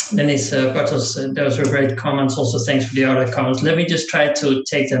 Dennis, Bartosz, those were great comments. Also, thanks for the other comments. Let me just try to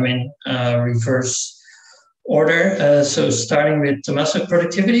take them in reverse order. So starting with Tommaso,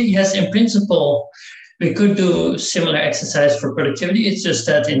 productivity. Yes, in principle, we could do similar exercise for productivity. It's just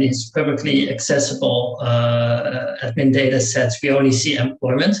that in these publicly accessible admin data sets, we only see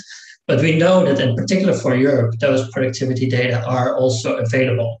employment. But we know that in particular for Europe, those productivity data are also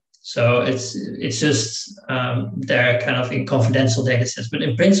available. So it's just they're kind of in confidential data sets. But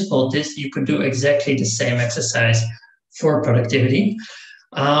in principle, you could do exactly the same exercise for productivity.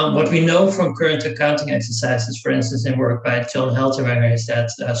 What we know from current accounting exercises, for instance, in work by John Halterwanger, is that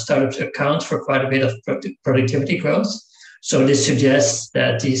startups account for quite a bit of productivity growth. So this suggests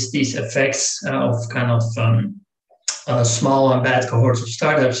that these effects of kind of small and bad cohorts of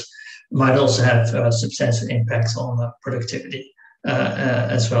startups might also have substantial impacts on productivity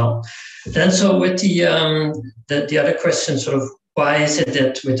as well. Then, so with the other question, sort of, why is it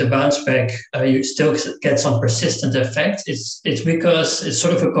that with the bounce back you still get some persistent effect? It's because it's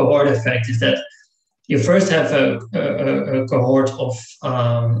sort of a cohort effect. Is that you first have a cohort of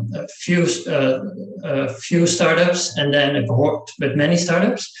a few startups, and then a cohort with many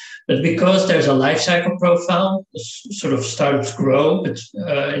startups. But because there's a life cycle profile, sort of startups grow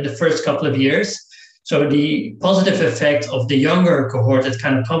in the first couple of years. So the positive effect of the younger cohort that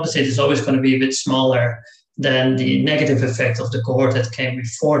kind of compensates is always going to be a bit smaller than the negative effect of the cohort that came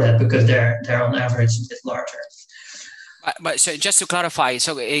before that, because they're on average a bit larger. But so just to clarify,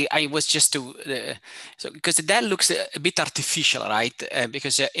 so I was just to, so because that looks a bit artificial, right?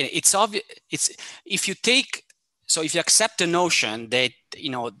 Because it's obvious. It's if you take, so if you accept the notion that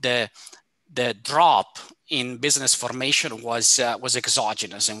the drop in business formation was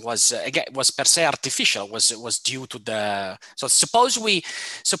exogenous and was per se artificial, was due to the, so suppose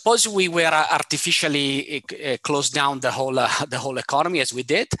we were artificially closed down the whole economy as we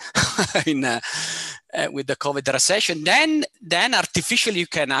did in with the COVID recession, then artificially you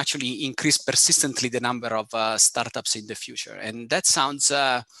can actually increase persistently the number of startups in the future, and that sounds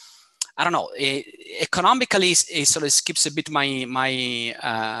I don't know, economically it sort of skips a bit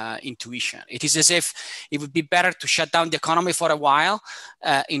my intuition. It is as if it would be better to shut down the economy for a while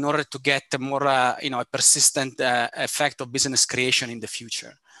in order to get a more a persistent effect of business creation in the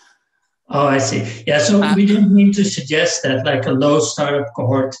future. Oh, I see. Yeah, so we didn't mean to suggest that like a low startup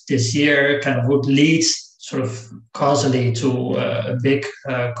cohort this year kind of would lead sort of causally to a big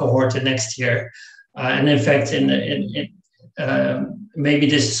cohort the next year. And in fact, maybe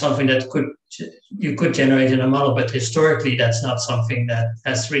this is something that you could generate in a model, but historically that's not something that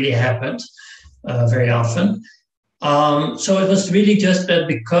has really happened very often. So it was really just that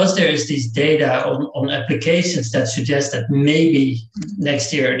because there is this data on applications that suggest that maybe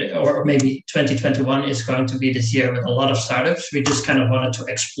next year or maybe 2021 is going to be this year with a lot of startups, we just kind of wanted to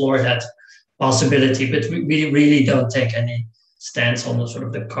explore that possibility, but we really don't take any stance on the sort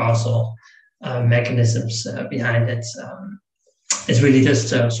of the causal mechanisms behind it. It's really just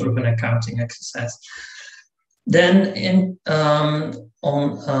sort of an accounting exercise. Then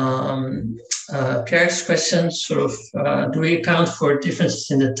on Pierre's question, sort of, do we account for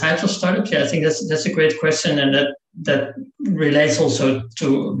differences in the types of startups? Yeah, I think that's a great question, and that relates also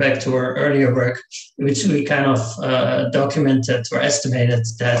back to our earlier work, which we kind of documented or estimated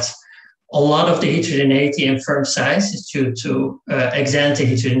that a lot of the heterogeneity in firm size is due to ex-ante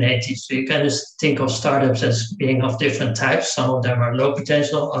heterogeneity. So you can just think of startups as being of different types. Some of them are low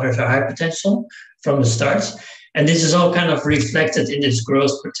potential, others are high potential from the start. And this is all kind of reflected in this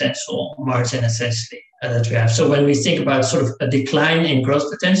growth potential margin, essentially, that we have. So when we think about sort of a decline in growth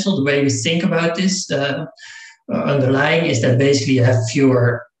potential, the way we think about this underlying is that basically you have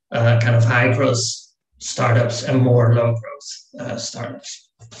fewer kind of high growth startups and more low growth startups.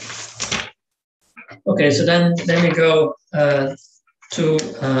 Okay, so then we go to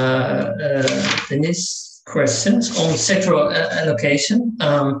Denis' questions on sectoral allocation.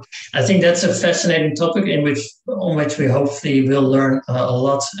 I think that's a fascinating topic on which we hopefully will learn a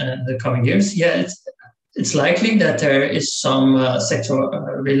lot in the coming years. Yeah, it's likely that there is some sectoral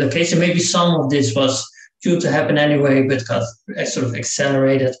relocation. Maybe some of this was due to happen anyway, but got sort of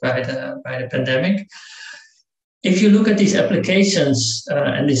accelerated by the pandemic. If you look at these applications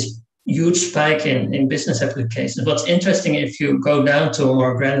and this huge spike in business applications, what's interesting, if you go down to a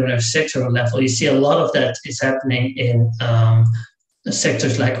more granular sectoral level, you see a lot of that is happening in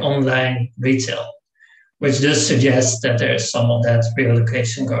sectors like online retail, which does suggest that there's some of that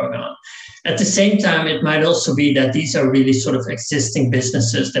relocation going on. At the same time, it might also be that these are really sort of existing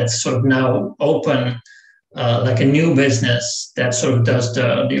businesses that sort of now open like a new business that sort of does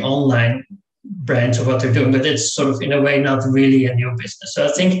the online branch of what they're doing, but it's sort of in a way not really a new business. So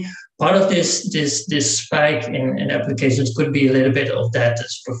I think part of this spike in applications could be a little bit of that,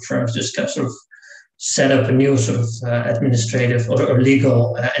 as firms just kind of sort of set up a new sort of administrative or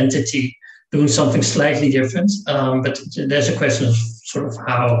legal entity doing something slightly different. But there's a question of sort of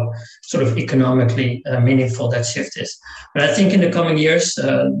how sort of economically meaningful that shift is. But I think in the coming years,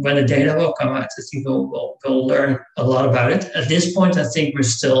 when the data will come out, I think we'll learn a lot about it. At this point, I think we're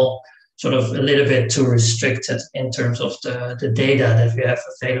still sort of a little bit too restricted in terms of the data that we have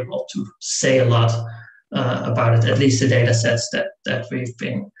available to say a lot about it, at least the data sets that we've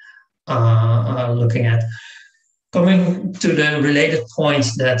been looking at. Coming to the related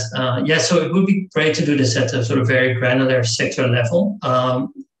points that, so it would be great to do this at a sort of very granular sector level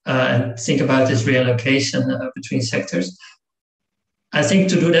and think about this reallocation between sectors. I think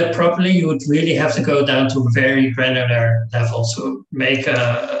to do that properly, you would really have to go down to very granular levels to make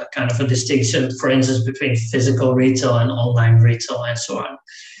a kind of a distinction, for instance, between physical retail and online retail and so on.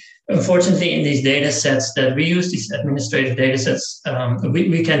 Unfortunately, in these data sets that we use, these administrative data sets,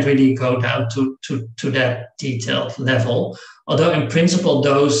 we can't really go down to that detailed level. Although in principle,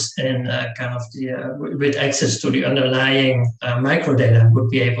 those in kind of with access to the underlying microdata would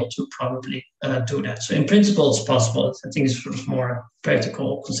be able to probably do that. So in principle, it's possible. I think it's sort of more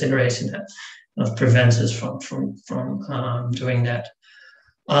practical consideration that prevents us from doing that.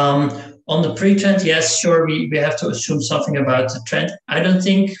 On the pre-trend, yes, sure, we have to assume something about the trend. I don't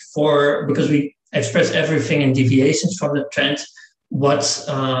think because we express everything in deviations from the trend,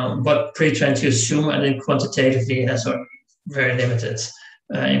 what pre-trend you assume, and then quantitatively has very limited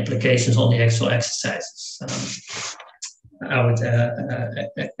implications on the actual exercises. I would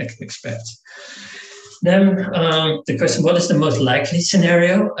expect. Then the question, what is the most likely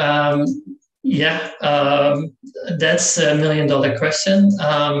scenario? That's $1 million question.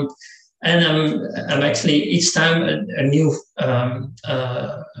 And I'm actually each time a new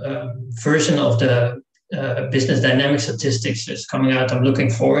version of the business dynamic statistics is coming out. I'm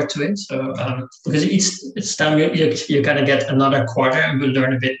looking forward to it. So because each time you kind of get another quarter and we'll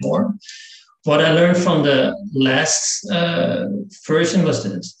learn a bit more. What I learned from the last version was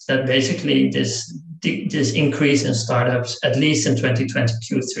that basically this increase in startups, at least in 2020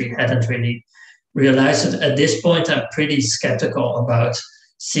 Q3, hadn't really realized it. At this point, I'm pretty skeptical about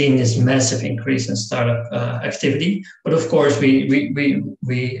seeing this massive increase in startup activity. But of course, we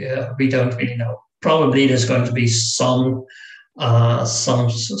don't really know. Probably there's going to be some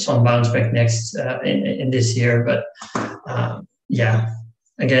bounce back next in this year, but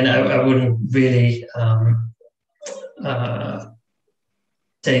again, I wouldn't really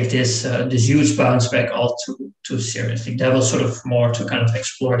take this huge bounce back all too seriously. That was sort of more to kind of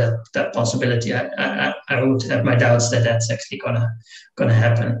explore that possibility. I would have my doubts that that's actually gonna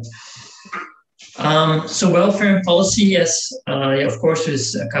happen. So welfare and policy, yes, of course,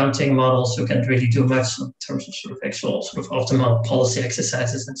 there's accounting models who can't really do much in terms of sort of actual sort of optimal policy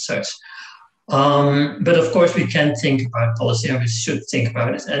exercises and such. But of course, we can think about policy and we should think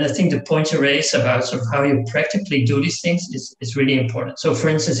about it. And I think the point you raise about sort of how you practically do these things is really important. So for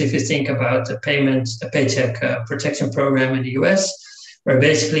instance, if you think about the Paycheck Protection Program in the US, where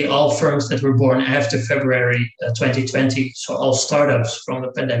basically all firms that were born after February 2020, so all startups from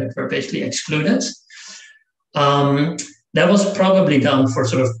the pandemic were basically excluded. That was probably done for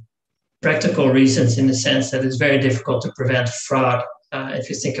sort of practical reasons in the sense that it's very difficult to prevent fraud. If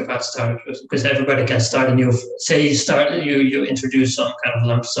you think about startups, because everybody can start a new, say you introduce some kind of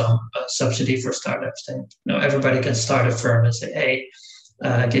lump sum subsidy for startups, then everybody can start a firm and say, hey,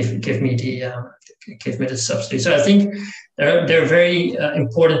 give me the subsidy. So I think there are very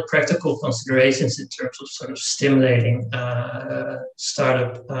important practical considerations in terms of sort of stimulating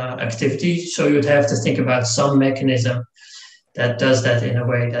startup activity. So you would have to think about some mechanism that does that in a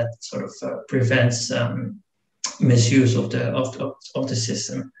way that sort of prevents misuse of the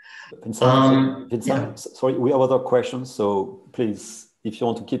system. Vincent, sorry, we have other questions, so please, if you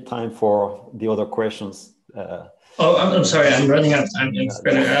want to keep time for the other questions. I'm sorry, I'm running out of time.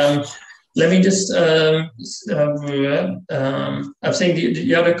 Let me just, I think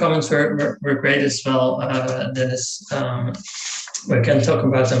the other comments were great as well, Dennis. We can talk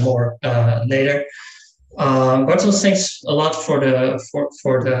about them more later. Bartels, thanks a lot for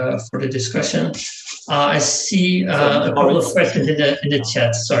the discussion. I see a couple of questions in the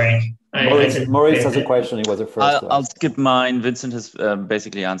chat. Sorry, Maurice has a question. He was the first. I'll skip mine. Vincent has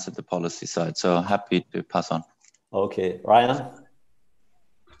basically answered the policy side, so happy to pass on. Okay, Ryan.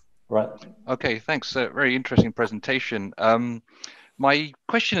 Right. Okay, thanks. Very interesting presentation. My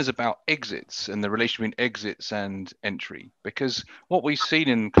question is about exits and the relation between exits and entry, because what we've seen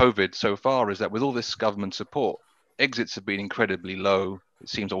in COVID so far is that with all this government support, exits have been incredibly low. It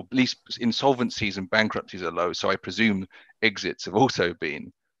seems, or at least insolvencies and bankruptcies are low. So I presume exits have also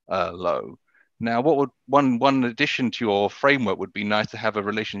been low. Now, what would one addition to your framework would be nice to have a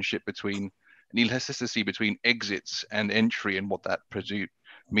relationship between an elasticity between exits and entry and what that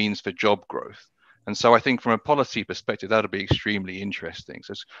means for job growth. And so I think from a policy perspective, that would be extremely interesting.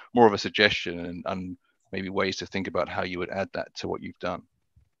 So it's more of a suggestion and maybe ways to think about how you would add that to what you've done.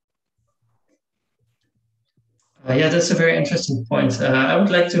 Yeah, that's a very interesting point. I would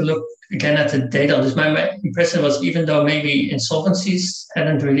like to look again at the data on this. My impression was even though maybe insolvencies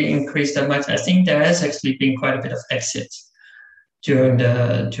hadn't really increased that much, I think there has actually been quite a bit of exit during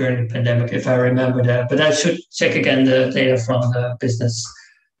the pandemic, if I remember that. But I should check again the data from the business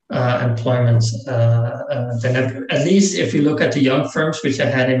employment. Then at least if you look at the young firms, which I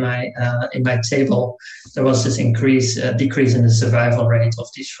had in my table, there was this decrease in the survival rate of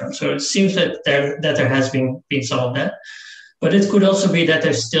these firms. So it seems that there has been some of that, but it could also be that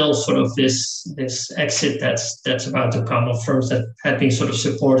there's still sort of this exit that's about to come of firms that had been sort of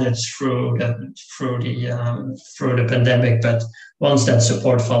supported through the pandemic, but once that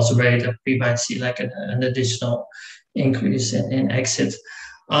support falls away, that we might see like an additional increase in exit.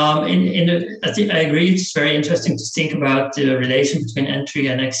 I think I agree. It's very interesting to think about the relation between entry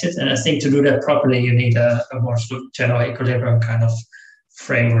and exit, and I think to do that properly, you need a more sort of general equilibrium kind of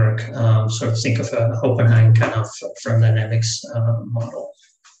framework. Sort of think of an Oppenheim kind of firm dynamics model.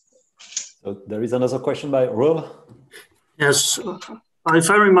 So there is another question by Rob. Yes, I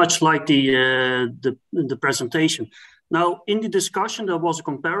very much like the presentation. Now, in the discussion, there was a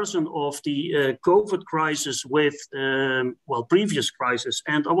comparison of the COVID crisis with previous crisis,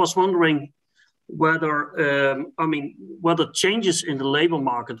 and I was wondering whether whether changes in the labor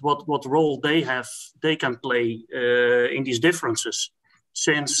market, what role they can play in these differences.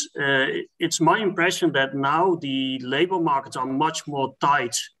 Since it's my impression that now the labor markets are much more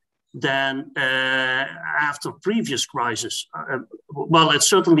tight than after previous crises. Well, it's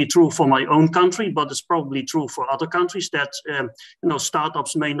certainly true for my own country, but it's probably true for other countries that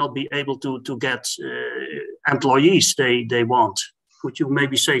startups may not be able to get employees they want. Could you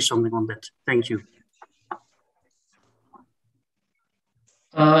maybe say something on that? Thank you.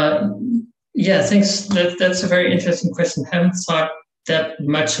 Yeah, thanks. That's a very interesting question. I haven't thought that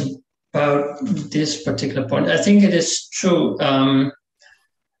much about this particular point. I think it is true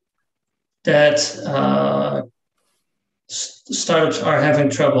that startups are having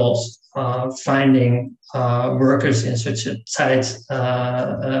troubles finding workers in such a tight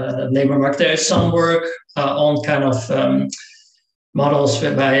labor market. There is some work on kind of models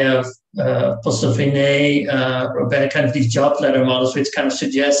by Apostel Vinet, or by kind of these job ladder models, which kind of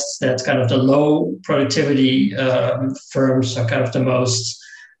suggests that kind of the low productivity firms are kind of the most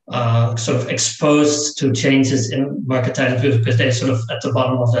sort of exposed to changes in market tightness because they're sort of at the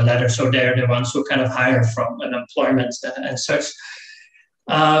bottom of the ladder. So they're the ones who kind of hire from unemployment and such.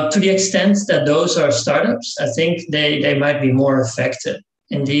 To the extent that those are startups, I think they might be more affected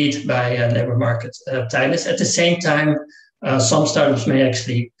indeed by labor market tightness. At the same time, some startups may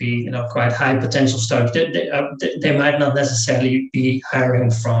actually be, quite high potential startups. They might not necessarily be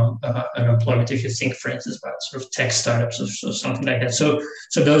hiring from unemployment. If you think, for instance, about sort of tech startups or something like that. So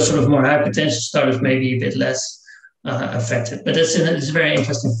those sort of more high potential startups may be a bit less affected. But it's a very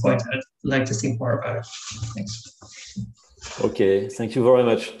interesting point. I'd like to think more about it. Thanks. Okay, thank you very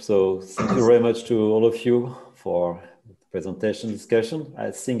much. So thank you very much to all of you for the presentation discussion.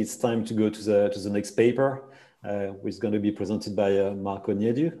 I think it's time to go to the next paper, which is going to be presented by Marco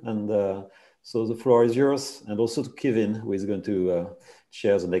Niedu. And so the floor is yours, and also to Kevin, who is going to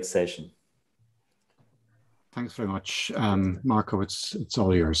chair the next session. Thanks very much. Marco, it's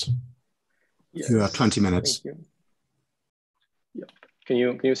all yours. Yes. You have 20 minutes. Thank you. Yeah. Can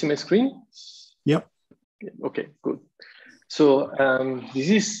you see my screen? Yep. Okay, good. So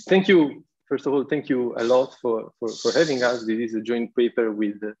thank you. First of all, thank you a lot for having us. This is a joint paper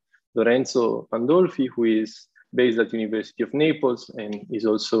with Lorenzo Pandolfi, who is based at University of Naples and is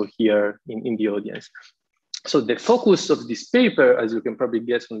also here in the audience. So the focus of this paper, as you can probably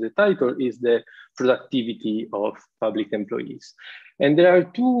guess from the title, is the productivity of public employees. And there are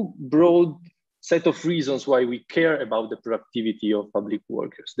two broad set of reasons why we care about the productivity of public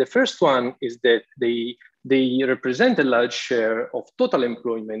workers. The first one is that they represent a large share of total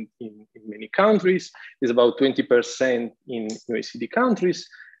employment in many countries. It's about 20% in OECD countries.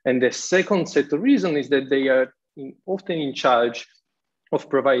 And the second set of reasons is that they are often in charge of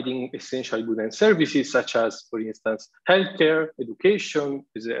providing essential goods and services, such as, for instance, healthcare, education,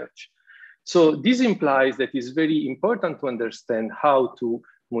 research. So this implies that it's very important to understand how to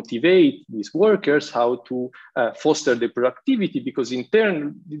motivate these workers, how to foster the productivity, because in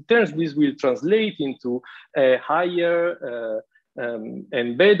turn, this will translate into a higher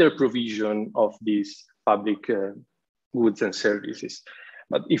and better provision of these public goods and services.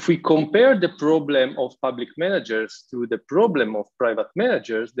 But if we compare the problem of public managers to the problem of private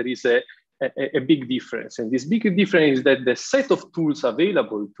managers, there is a big difference. And this big difference is that the set of tools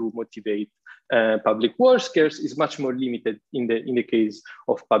available to motivate public workers is much more limited in the case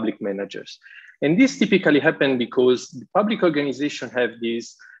of public managers. And this typically happens because the public organizations have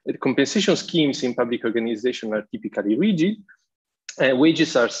these compensation schemes in public organizations are typically rigid.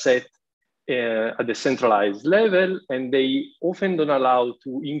 Wages are set at the centralized level, and they often don't allow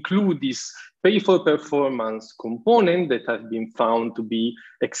to include this pay for performance component that has been found to be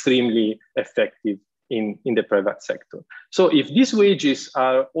extremely effective in the private sector. So if these wages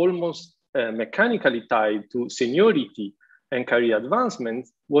are almost mechanically tied to seniority and career advancement,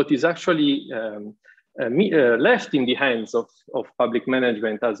 what is actually left in the hands of public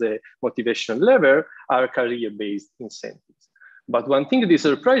management as a motivational lever are career-based incentives. But one thing that is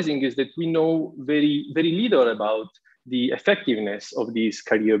surprising is that we know very, very little about the effectiveness of these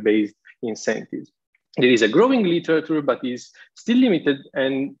career-based incentives. There is a growing literature, but is still limited.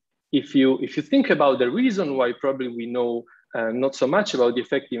 And if you think about the reason why probably we know not so much about the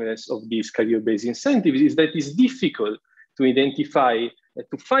effectiveness of these career-based incentives, is that it's difficult to identify,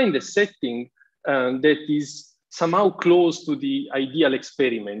 to find a setting that is somehow close to the ideal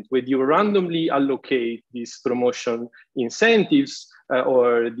experiment where you randomly allocate these promotion incentives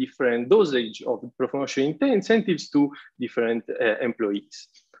or different dosage of promotion incentives to different employees.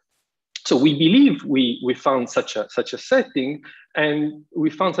 So we believe we found such a setting, and we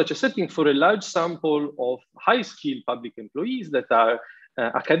found such a setting for a large sample of high-skilled public employees that are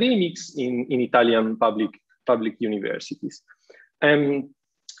academics in Italian public universities.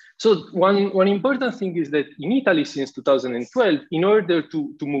 So one important thing is that in Italy since 2012, in order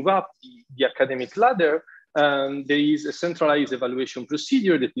to move up the academic ladder, there is a centralized evaluation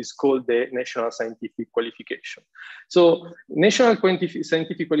procedure that is called the National Scientific Qualification. So National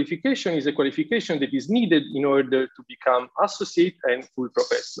Scientific Qualification is a qualification that is needed in order to become associate and full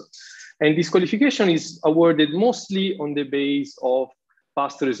professor. And this qualification is awarded mostly on the base of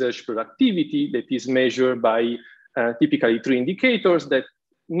past research productivity that is measured by typically 3 indicators that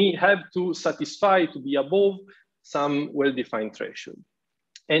have to satisfy to be above some well-defined threshold.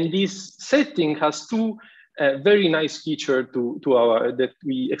 And this setting has 2 very nice features that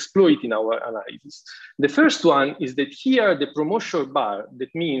we exploit in our analysis. The first one is that here the promotion bar,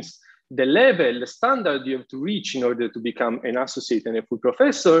 that means the level, the standard you have to reach in order to become an associate and a full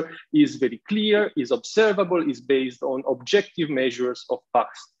professor, is very clear, is observable, is based on objective measures of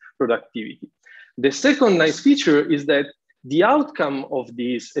past productivity. The second nice feature is that the outcome of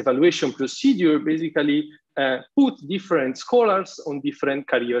this evaluation procedure basically put different scholars on different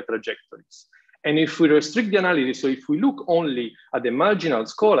career trajectories. And if we restrict the analysis, so if we look only at the marginal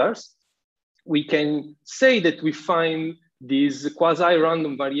scholars, we can say that we find this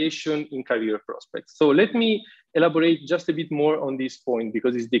quasi-random variation in career prospects. So let me elaborate just a bit more on this point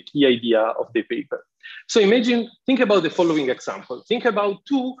because it's the key idea of the paper. So think about the following example. Think about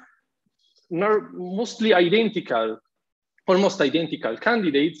 2 almost identical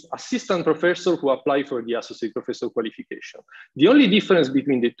candidates, assistant professor who apply for the associate professor qualification. The only difference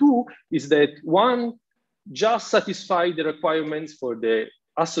between the 2 is that one just satisfied the requirements for the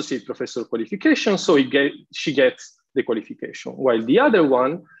associate professor qualification, so she gets the qualification, while the other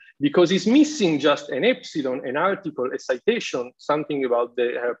one, because it's missing just an epsilon, an article, a citation, something about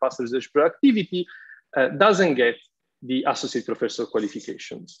her past research productivity, doesn't get the associate professor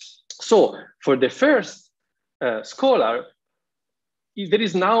qualification. So for the first scholar, there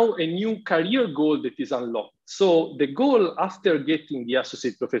is now a new career goal that is unlocked. So the goal after getting the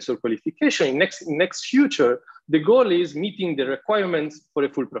associate professor qualification in next future, the goal is meeting the requirements for a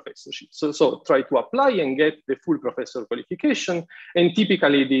full professorship. So try to apply and get the full professor qualification. And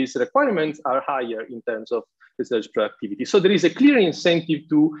typically these requirements are higher in terms of research productivity. So there is a clear incentive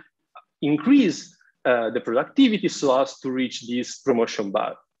to increase the productivity so as to reach this promotion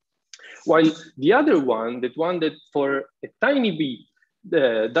bar. While the other one, that for a tiny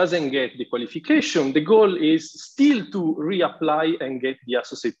bit doesn't get the qualification, the goal is still to reapply and get the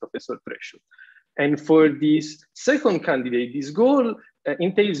associate professor threshold. And for this second candidate, this goal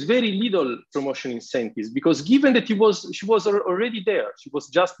entails very little promotion incentives because given that she was already there, she was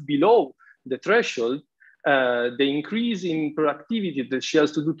just below the threshold, the increase in productivity that she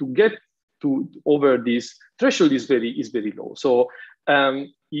has to do to get over this threshold is very low. So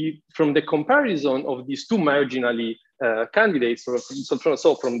from the comparison of these 2 marginally candidates,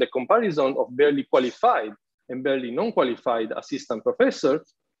 so from the comparison of barely qualified and barely non-qualified assistant professor,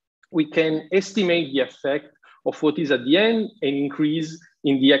 we can estimate the effect of what is at the end an increase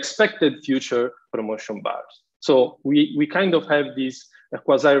in the expected future promotion bars. So we kind of have this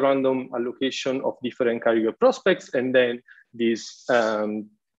quasi-random allocation of different career prospects and then this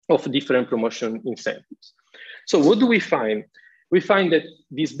of different promotion incentives. So what do we find? We find that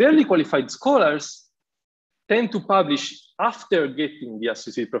these barely qualified scholars tend to publish after getting the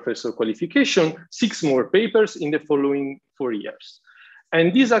associate professor qualification 6 more papers in the following 4 years.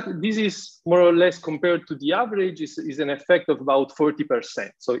 And this is more or less compared to the average is an effect of about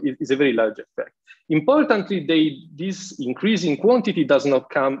 40%. So it is a very large effect. Importantly, this increase in quantity does not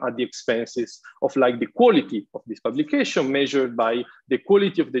come at the expenses of the quality of this publication measured by the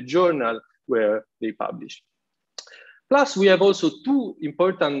quality of the journal where they publish. Plus, we have also 2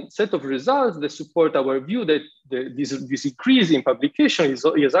 important set of results that support our view that this increase in publication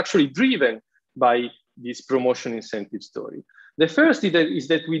is actually driven by this promotion incentive story. The first is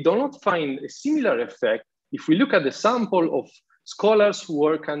that we do not find a similar effect if we look at the sample of scholars who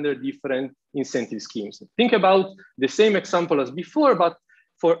work under different incentive schemes. Think about the same example as before, but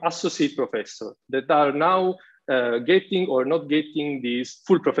for associate professors that are now getting or not getting this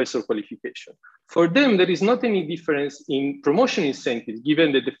full professor qualification. For them, there is not any difference in promotion incentives,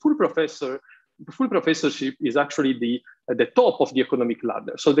 given that the full professorship is actually the top of the economic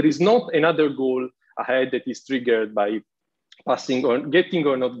ladder. So there is not another goal ahead that is triggered by passing or getting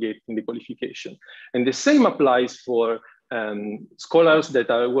or not getting the qualification. And the same applies for scholars that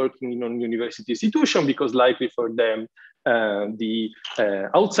are working in a university institution, because likely for them, the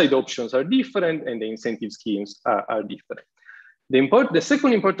outside options are different and the incentive schemes are different. The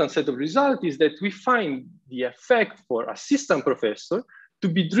second important set of results is that we find the effect for assistant professor to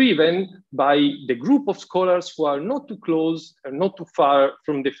be driven by the group of scholars who are not too close and not too far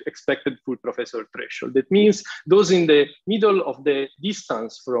from the expected full professor threshold. That means those in the middle of the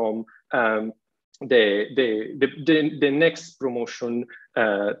distance from the next promotion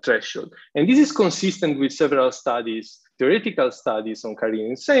threshold. And this is consistent with several studies, theoretical studies on career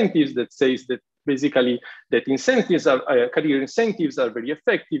incentives, that says that basically that career incentives are very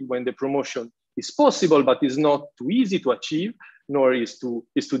effective when the promotion is possible, but is not too easy to achieve, nor is too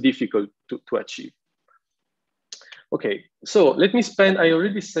difficult to achieve. Okay, so let me I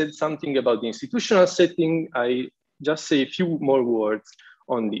already said something about the institutional setting. I just say a few more words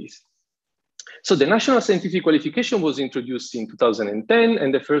on this. So the National Scientific Qualification was introduced in 2010,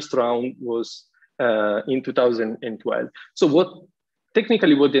 and the first round was in 2012. So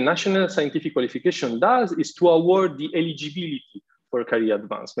technically what the National Scientific Qualification does is to award the eligibility for career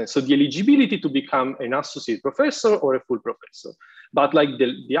advancement. So the eligibility to become an associate professor or a full professor. But like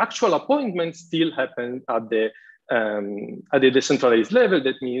the actual appointment still happen at the decentralized level.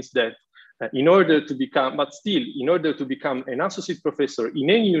 That means that in order to become an associate professor in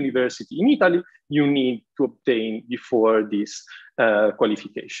any university in Italy, you need to obtain before this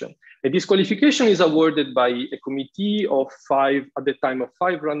qualification. And this qualification is awarded by a committee of five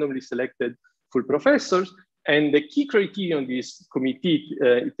randomly selected full professors. And the key criterion this committee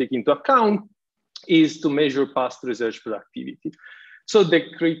take into account is to measure past research productivity. So the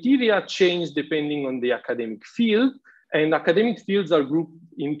criteria change depending on the academic field, and academic fields are grouped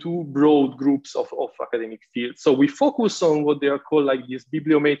into broad groups of academic fields. So we focus on what they are called like these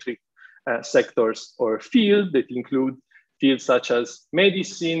bibliometric sectors or fields that include fields such as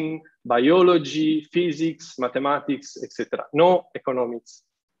medicine, biology, physics, mathematics, etc. No economics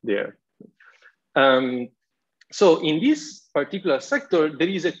there. So in this particular sector, there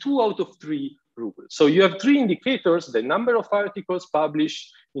is a 2 out of 3 rule. So you have 3 indicators: the number of articles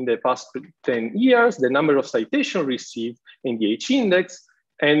published in the past 10 years, the number of citations received, and the H-index.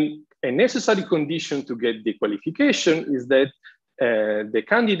 And a necessary condition to get the qualification is that the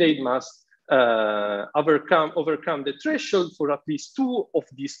candidate must overcome the threshold for at least 2 of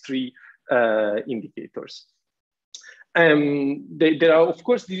these 3 indicators. There are, of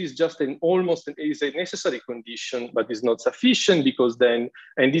course, this is just is a necessary condition, but is not sufficient, because then,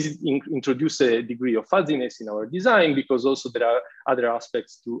 and this introduces a degree of fuzziness in our design, because also there are other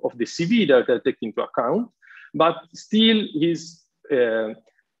aspects of the CV that are taken into account, but still is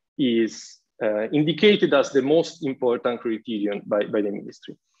indicated as the most important criterion by the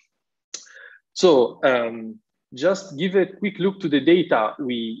ministry. So just give a quick look to the data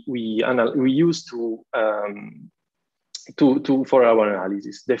we use for our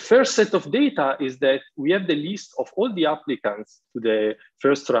analysis. The first set of data is that we have the list of all the applicants to the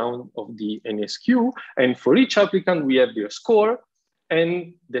first round of the NSQ, and for each applicant we have their score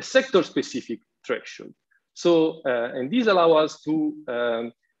and the sector-specific threshold. So, and these allow us to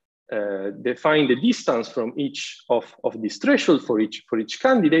define the distance from each of these thresholds for each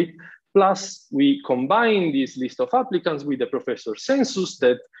candidate. Plus, we combine this list of applicants with the professor census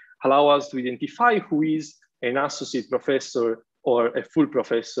that allow us to identify who is an associate professor or a full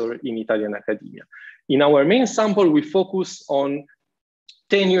professor in Italian academia. In our main sample, we focus on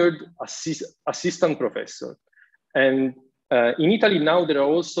tenured assistant professor. And in Italy now, there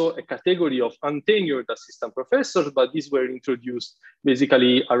are also a category of untenured assistant professors, but these were introduced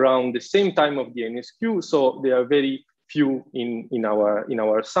basically around the same time of the NSQ. So they are very few in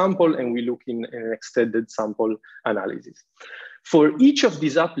our sample, and we look in an extended sample analysis. For each of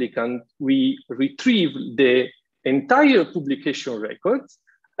these applicants, we retrieve the entire publication records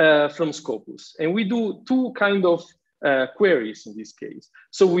from Scopus. And we do 2 kind of queries in this case.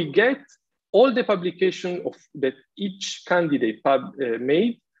 So we get all the publication that each candidate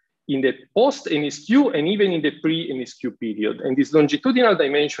made in the post-NSQ and even in the pre-NSQ period. And this longitudinal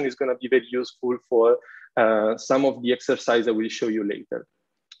dimension is going to be very useful for some of the exercise I will show you later.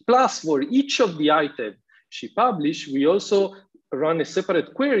 Plus, for each of the items she published, we also run a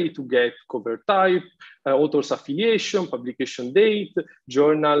separate query to get cover type, author's affiliation, publication date,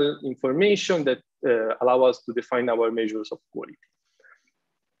 journal information that allow us to define our measures of quality.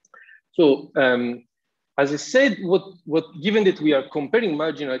 So, as I said, given that we are comparing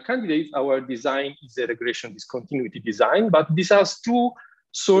marginal candidates, our design is a regression discontinuity design, but this has 2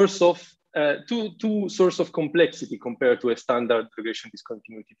 sources of two sources of complexity compared to a standard regression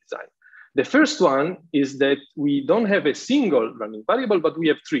discontinuity design. The first one is that we don't have a single running variable, but we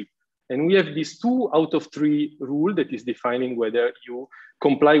have three. And we have this 2 out of 3 rule that is defining whether you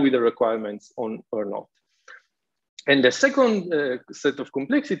comply with the requirements or not. And the second set of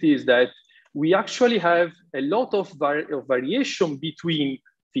complexity is that we actually have a lot of variation between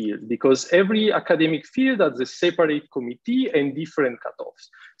fields, because every academic field has a separate committee and different cutoffs.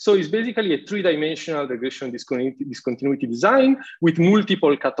 So it's basically a 3-dimensional regression discontinuity design with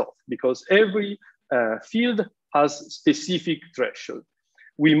multiple cutoffs, because every field has specific threshold.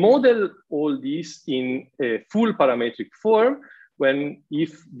 We model all this in a full parametric form when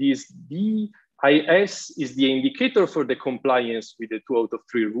if this DIS is the indicator for the compliance with the 2 out of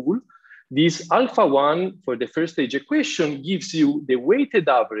 3 rule, this alpha 1 for the first stage equation gives you the weighted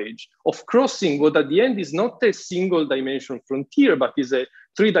average of crossing what at the end is not a single dimension frontier, but is a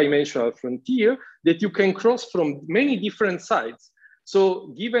 3-dimensional frontier that you can cross from many different sides.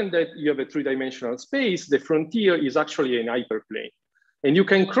 So given that you have a 3-dimensional space, the frontier is actually an hyperplane. And you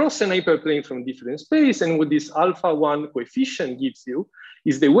can cross an hyperplane from different space, and what this alpha 1 coefficient gives you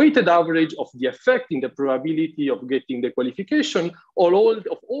is the weighted average of the effect in the probability of getting the qualification of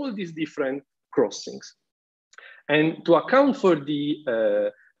all these different crossings. And to account for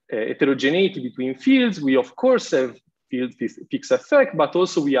the heterogeneity between fields, we of course have field fixed effect, but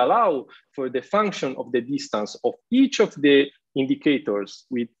also we allow for the function of the distance of each of the indicators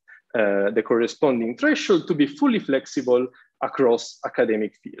with the corresponding threshold to be fully flexible across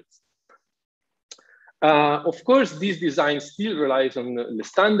academic fields. Of course, this design still relies on the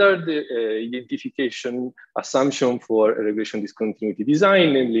standard identification assumption for a regression discontinuity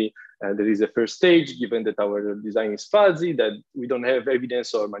design, namely there is a first stage, given that our design is fuzzy, that we don't have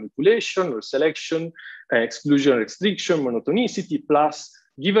evidence of manipulation or selection, exclusion, restriction, monotonicity, plus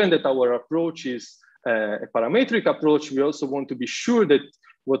given that our approach is a parametric approach, we also want to be sure that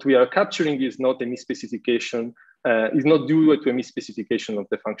what we are capturing is not a misspecification, is not due to a misspecification of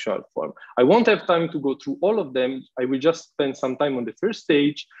the functional form. I won't have time to go through all of them. I will just spend some time on the first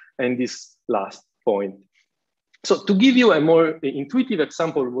stage and this last point. So to give you a more intuitive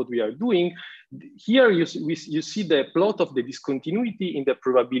example of what we are doing, here you see the plot of the discontinuity in the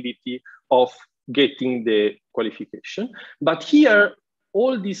probability of getting the qualification. But here,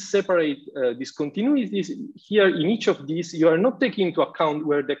 all these separate discontinuities here in each of these, you are not taking into account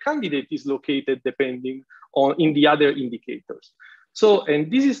where the candidate is located depending on in the other indicators. So, and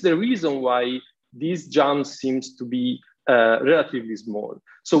this is the reason why these jumps seems to be relatively small.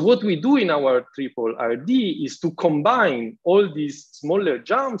 So what we do in our triple RD is to combine all these smaller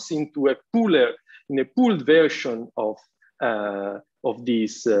jumps into a pooled version of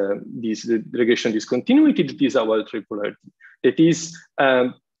this regression discontinuity that is our triple RD. That is,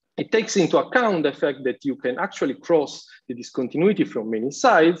 it takes into account the fact that you can actually cross the discontinuity from many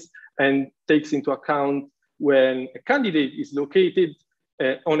sides, and takes into account when a candidate is located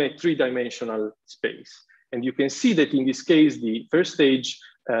on a 3-dimensional space. And you can see that in this case, the first stage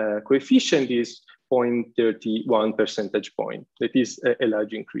coefficient is 0.31 percentage point. That is a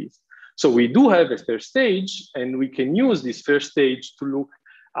large increase. So we do have a first stage, and we can use this first stage to look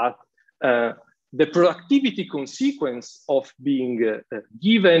at the productivity consequence of being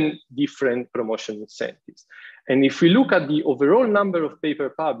given different promotion incentives. And if we look at the overall number of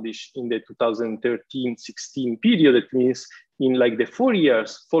papers published in the 2013-16 period, that means in like the 4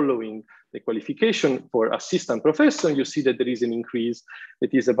 years following the qualification for assistant professor, you see that there is an increase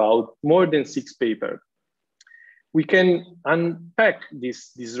that is about more than 6 papers. We can unpack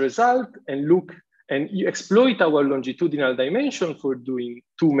this result and look and exploit our longitudinal dimension for doing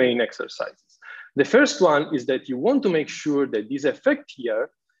 2 main exercises. The first one is that you want to make sure that this effect here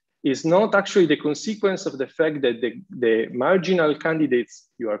is not actually the consequence of the fact that the marginal candidates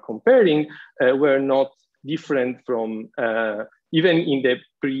you are comparing were not different from even in the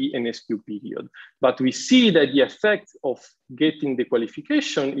pre-NSQ period. But we see that the effect of getting the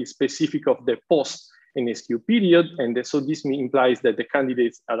qualification is specific of the post-NSQ period. And so this implies that the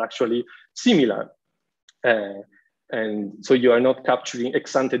candidates are actually similar. And so you are not capturing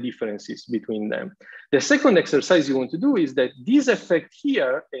ex-ante differences between them. The second exercise you want to do is that this effect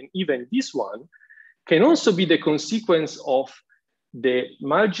here, and even this one, can also be the consequence of the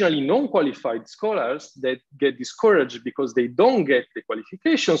marginally non-qualified scholars that get discouraged because they don't get the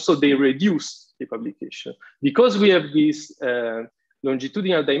qualification, so they reduce the publication. Because we have this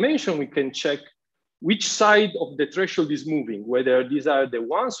longitudinal dimension, we can check which side of the threshold is moving, whether these are the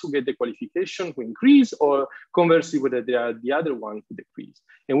ones who get the qualification who increase, or conversely, whether they are the other ones who decrease.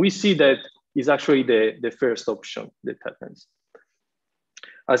 And we see that is actually the first option that happens.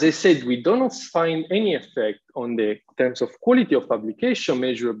 as I said, we do not find any effect on the terms of quality of publication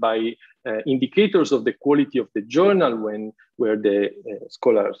measured by indicators of the quality of the journal where the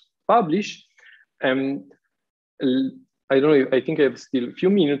scholars publish. I don't know, I think I have still a few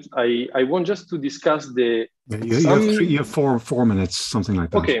minutes. I want just to discuss the... You have four minutes, something like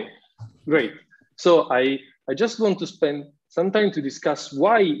that. Okay, great. So I just want to spend some time to discuss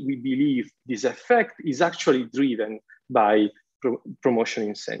why we believe this effect is actually driven by promotion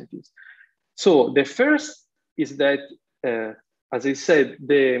incentives. So the first is that, as I said,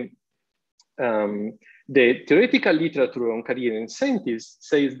 the theoretical literature on career incentives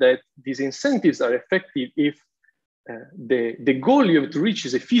says that these incentives are effective if the goal you have to reach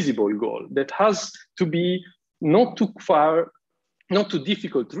is a feasible goal that has to be not too far, not too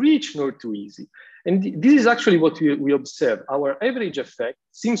difficult to reach, nor too easy. And this is actually what we observe. Our average effect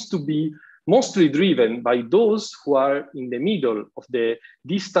seems to be mostly driven by those who are in the middle of the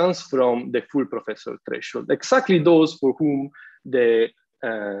distance from the full professor threshold, exactly those for whom the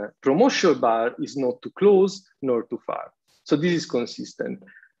promotion bar is not too close nor too far. So this is consistent.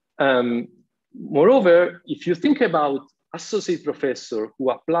 Moreover, if you think about associate professor who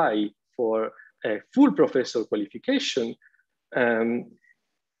apply for a full professor qualification,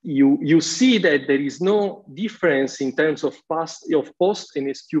 you see that there is no difference in terms of post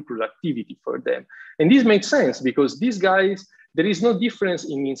and SQ productivity for them. And this makes sense because these guys, there is no difference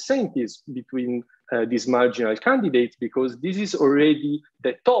in incentives between these marginal candidates because this is already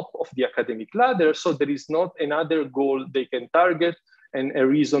the top of the academic ladder. So there is not another goal they can target and a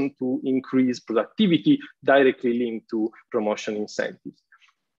reason to increase productivity directly linked to promotion incentives.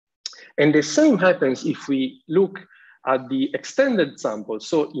 And the same happens if we look at the extended sample.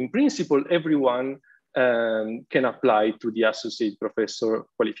 So in principle, everyone can apply to the associate professor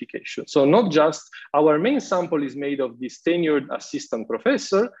qualification. So not just, our main sample is made of this tenured assistant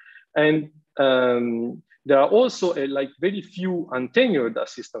professor, and there are also very few untenured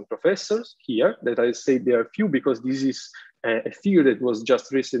assistant professors here, that I say there are few because this is a figure that was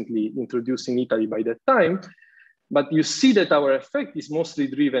just recently introduced in Italy by that time. But you see that our effect is mostly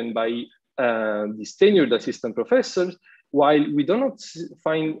driven by these tenured assistant professors, while we do not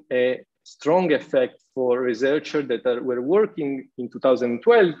find a strong effect for researchers that were working in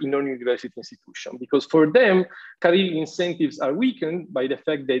 2012 in non-university institutions, because for them, career incentives are weakened by the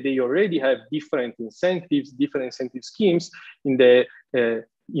fact that they already have different incentive schemes in the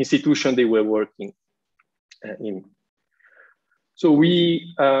institution they were working in. So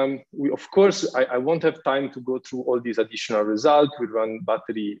we of course, I won't have time to go through all these additional results. We run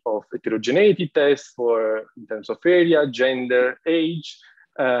battery of heterogeneity tests in terms of area, gender, age.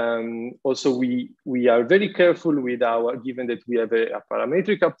 Also, we are very careful with given that we have a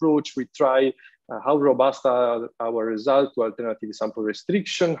parametric approach, we try how robust are our results to alternative sample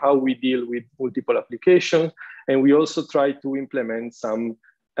restriction, how we deal with multiple applications. And we also try to implement some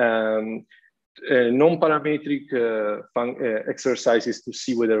non-parametric exercises to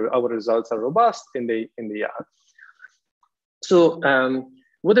see whether our results are robust, and they are. So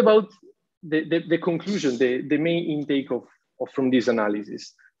what about the conclusion, the main intake from this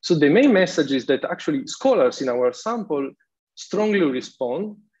analysis? So the main message is that actually scholars in our sample strongly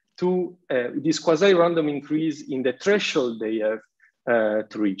respond to this quasi-random increase in the threshold they have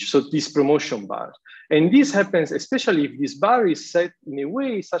to reach, so this promotion bar. And this happens especially if this bar is set in a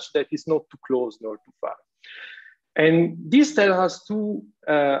way such that it's not too close nor too far. And this has two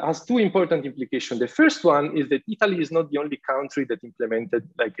important implications. The first one is that Italy is not the only country that implemented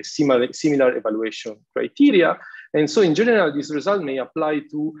like a similar evaluation criteria. And so in general, this result may apply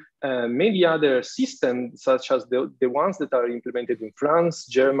to many other systems, such as the ones that are implemented in France,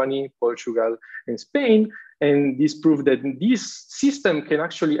 Germany, Portugal, and Spain. And this proves that this system can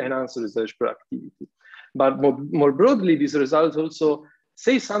actually enhance research productivity. But more broadly, these results also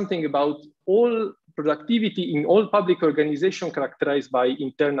say something about all productivity in all public organizations characterized by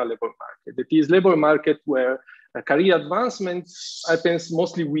internal labor market. That is labor market where career advancement happens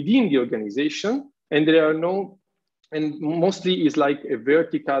mostly within the organization, and there are no, and mostly is like a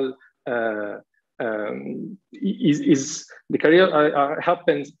vertical, the career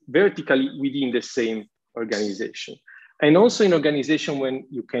happens vertically within the same organization. And also in organization when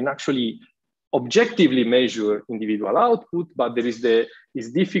you can actually objectively measure individual output, but there is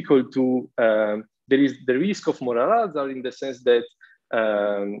it's difficult to, there is the risk of moral hazard in the sense that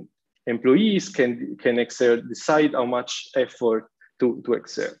employees can decide how much effort to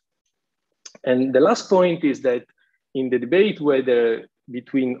exert. And the last point is that in the debate whether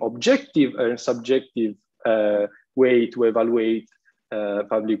between objective and subjective way to evaluate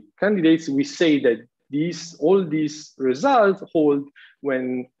public candidates, we say that all these results hold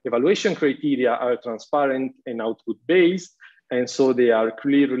when evaluation criteria are transparent and output-based, and so they are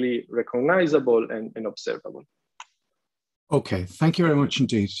clearly recognizable and observable. Okay, thank you very much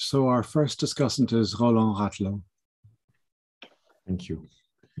indeed. So our first discussant is Roland Ratelot. Thank you.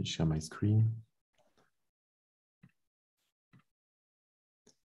 Let me share my screen.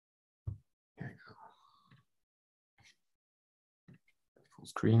 Here we go. Full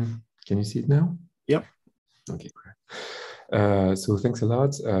screen. Can you see it now? Yep. Okay, great. So thanks a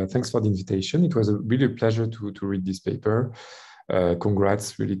lot. Thanks for the invitation. It was really a pleasure to read this paper.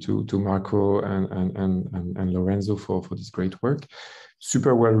 Congrats really to Marco and Lorenzo for this great work.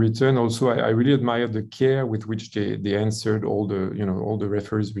 Super well written. Also, I really admire the care with which they answered all the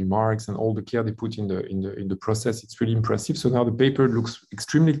referees' remarks and all the care they put in the process. It's really impressive. So now the paper looks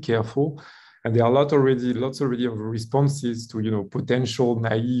extremely careful, and there are lots already of responses to potential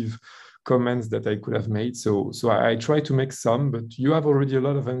naive comments that I could have made. So I try to make some, but you have already a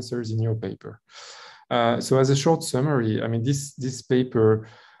lot of answers in your paper. So as a short summary, I mean, this paper,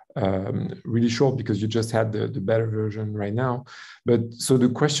 really short because you just had the better version right now. But so the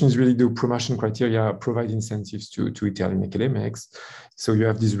question is really, do promotion criteria provide incentives to Italian academics? So you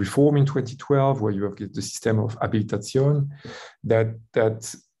have this reform in 2012 where you have the system of habilitazione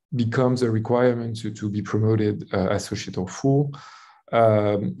that becomes a requirement to be promoted associate or full.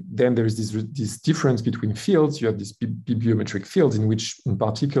 Then there is this difference between fields. You have these bibliometric fields in which, in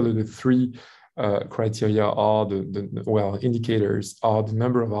particular, the three criteria are indicators are the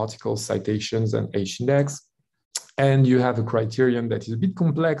number of articles, citations, and H-index. And you have a criterion that is a bit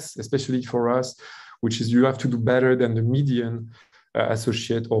complex, especially for us, which is you have to do better than the median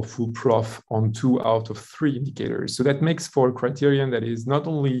associate or full prof on 2 out of 3 indicators. So that makes for a criterion that is not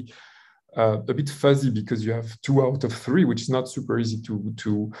only a bit fuzzy because you have 2 out of 3, which is not super easy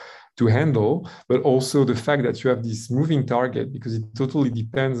to handle, but also the fact that you have this moving target because it totally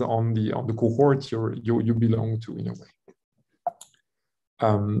depends on the cohort you belong to in a way.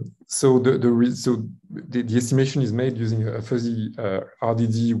 So the estimation is made using a fuzzy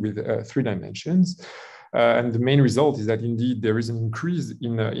RDD with 3 dimensions. And the main result is that indeed there is an increase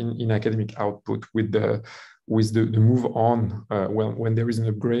in academic output with the move on when there is an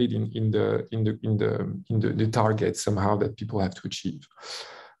upgrade in the target somehow that people have to achieve.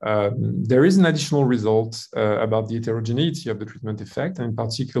 There is an additional result about the heterogeneity of the treatment effect, and in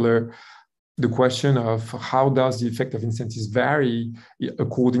particular, the question of how does the effect of incentives vary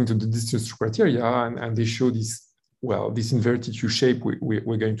according to the distance criteria, and they show this inverted U shape.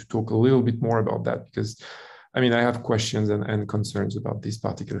 We're going to talk a little bit more about that because, I mean, I have questions and concerns about this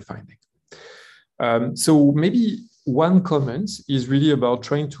particular finding. So maybe one comment is really about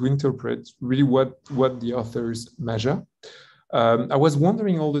trying to interpret really what the authors measure. I was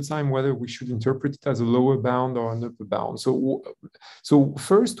wondering all the time whether we should interpret it as a lower bound or an upper bound. So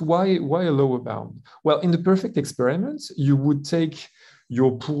first, why a lower bound? Well, in the perfect experiment, you would take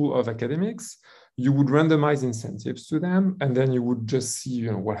your pool of academics, you would randomize incentives to them, and then you would just see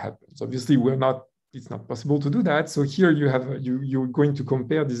what happens. Obviously, it's not possible to do that. So here you're going to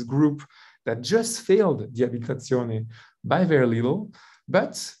compare this group that just failed the habilitazione by very little,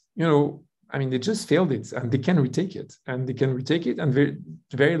 but I mean, they just failed it and they can retake it, and very,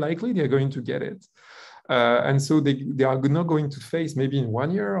 very likely they're going to get it. And so they are not going to face, maybe in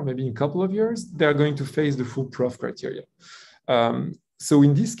 1 year or maybe in a couple of years, they're going to face the full prof criteria. So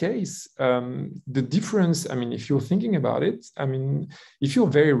in this case, the difference, I mean, if you're thinking about it, I mean, if you're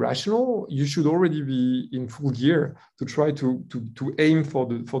very rational, you should already be in full gear to try to aim for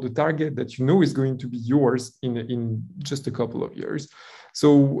the target that is going to be yours in just a couple of years.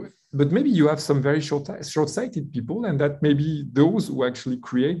 So, but maybe you have some very short-sighted people, and that may be those who actually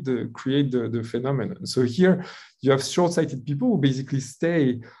create the phenomenon. So here you have short-sighted people who basically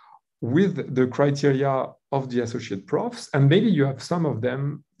stay with the criteria of the associate profs, and maybe you have some of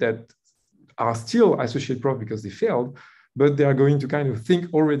them that are still associate prof because they failed, but they are going to kind of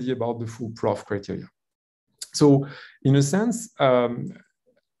think already about the full prof criteria. So in a sense,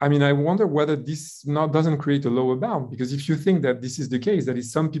 I mean, I wonder whether this doesn't create a lower bound, because if you think that this is the case, that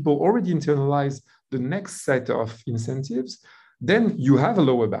is some people already internalize the next set of incentives, then you have a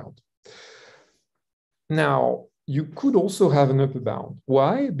lower bound. Now, you could also have an upper bound.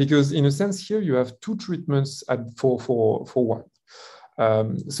 Why? Because in a sense here you have 2 treatments for one.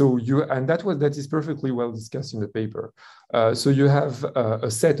 That is perfectly well discussed in the paper. So you have a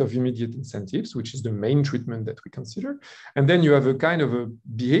set of immediate incentives, which is the main treatment that we consider. And then you have a kind of a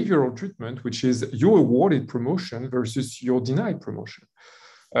behavioral treatment, which is your awarded promotion versus your denied promotion.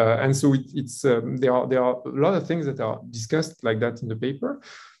 And so there are a lot of things that are discussed like that in the paper.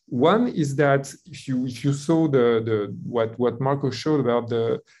 One is that if you saw what Marco showed about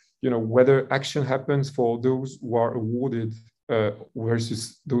the, whether action happens for those who are awarded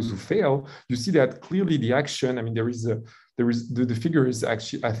versus those who fail, you see that clearly the action, I mean, the figure is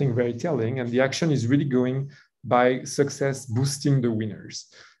actually, I think, very telling, and the action is really going by success boosting the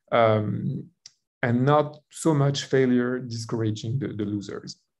winners, and not so much failure discouraging the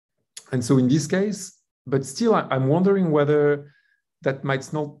losers. And so in this case, but still, I'm wondering whether that might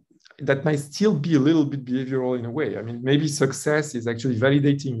still be a little bit behavioral in a way. I mean, maybe success is actually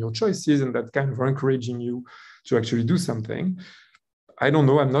validating your choices and that kind of encouraging you to actually do something. I don't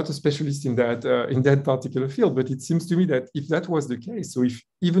know, I'm not a specialist in that particular field, but it seems to me that if that was the case, so if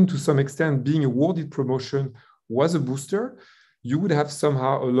even to some extent being awarded promotion was a booster, you would have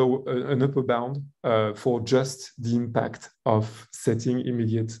somehow an upper bound for just the impact of setting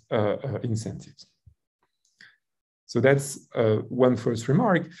immediate incentives. So that's one first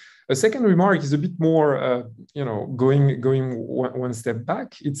remark. A second remark is a bit more, going one step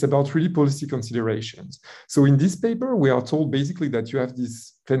back. It's about really policy considerations. So in this paper, we are told basically that you have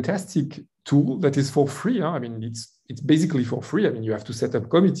this fantastic tool that is for free. Huh? I mean, it's basically for free. I mean, you have to set up a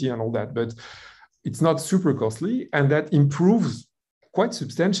committee and all that, but it's not super costly, and that improves quite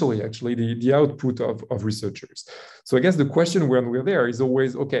substantially, actually, the output of researchers. So I guess the question when we're there is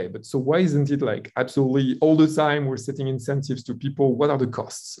always, okay, but so why isn't it like absolutely all the time we're setting incentives to people? What are the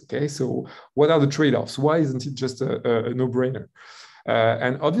costs? Okay, so what are the trade-offs? Why isn't it just a no-brainer?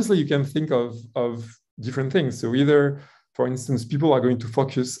 And obviously you can think of different things. So either, for instance, people are going to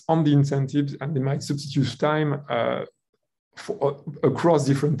focus on the incentives and they might substitute time across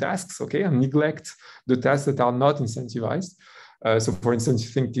different tasks, okay, and neglect the tasks that are not incentivized. So for instance, you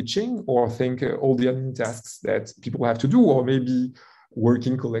think teaching or think all the admin tasks that people have to do, or maybe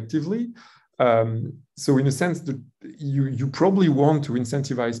working collectively. So in a sense, you probably want to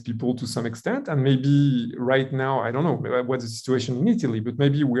incentivize people to some extent, and maybe right now, I don't know what's the situation in Italy, but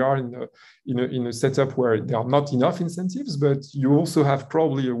maybe we are in a setup where there are not enough incentives, but you also have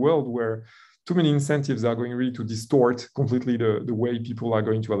probably a world where too many incentives are going really to distort completely the way people are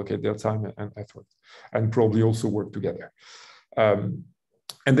going to allocate their time and effort, and probably also work together.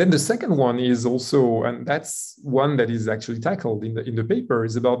 And then the second one is also, and that's one that is actually tackled in the paper,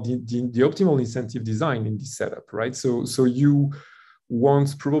 is about the optimal incentive design in this setup, right? So you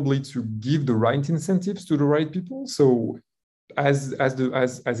want probably to give the right incentives to the right people. So as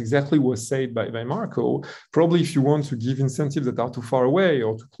exactly was said by Marco, probably if you want to give incentives that are too far away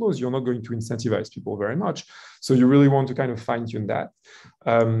or too close, you're not going to incentivize people very much. So you really want to kind of fine tune that,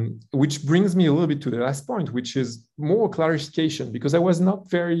 which brings me a little bit to the last point, which is more clarification, because I was not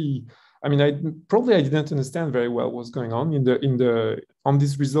very, I mean, I didn't understand very well what's going on on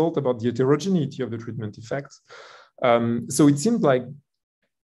this result about the heterogeneity of the treatment effects. So it seemed like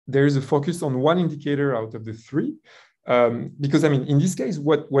there is a focus on one indicator out of the three. Because I mean, in this case,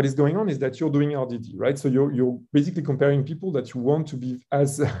 what is going on is that you're doing RDD, right? So you're basically comparing people that you want to be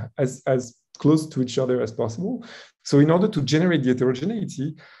as close to each other as possible. So in order to generate the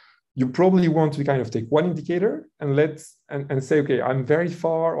heterogeneity, you probably want to kind of take one indicator and say, okay, I'm very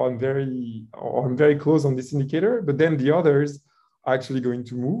far, or I'm very close on this indicator, but then the others are actually going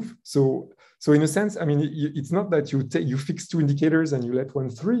to move. So in a sense, I mean, it's not that you fix two indicators and you let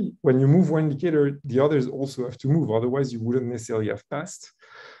one free. When you move one indicator, the others also have to move. Otherwise, you wouldn't necessarily have passed.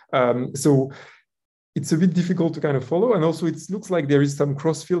 So it's a bit difficult to kind of follow. And also, it looks like there is some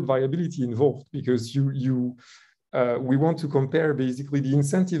cross-field variability involved, because we want to compare basically the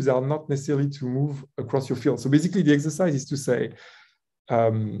incentives are not necessarily to move across your field. So basically, the exercise is to say,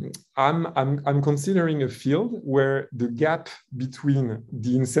 I'm considering a field where the gap between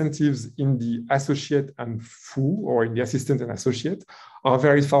the incentives in the associate and full, or in the assistant and associate, are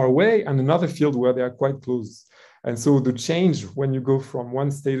very far away, and another field where they are quite close. And so the change when you go from one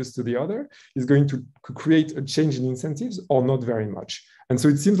status to the other is going to create a change in incentives, or not very much. And so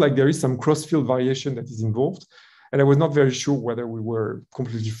it seems like there is some cross-field variation that is involved. And I was not very sure whether we were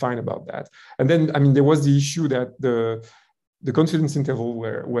completely fine about that. And then, I mean, there was the issue that the confidence interval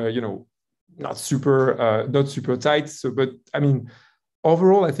were not super tight. So, but I mean,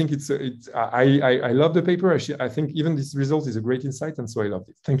 overall, I think I love the paper. I think even this result is a great insight, and so I loved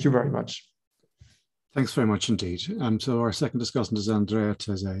it. Thank you very much. Thanks very much indeed. So our second discussant is Andrea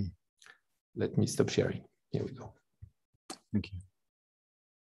Tese. Let me stop sharing. Here we go. Thank you.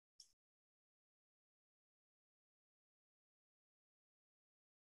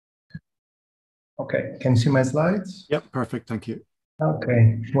 Okay, can you see my slides? Yep, perfect, thank you.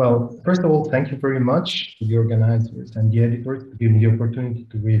 Okay, well, first of all, thank you very much to the organizers and the editors for giving me the opportunity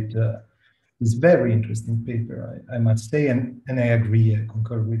to read this very interesting paper, I must say, and I agree, I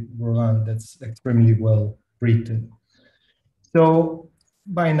concur with Roland, that's extremely well written. So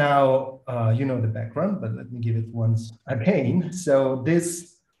by now, you know the background, but let me give it once again. So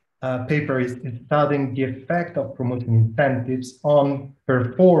this paper is studying the effect of promoting incentives on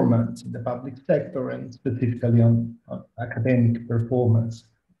performance in the public sector and specifically on academic performance.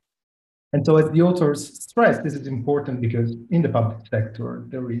 And so as the authors stress, this is important because in the public sector,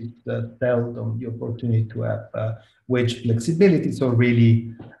 there is seldom the opportunity to have wage flexibility, so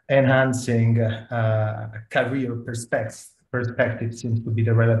really enhancing career perspective seems to be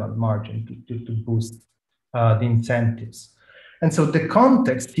the relevant margin to boost the incentives. And so the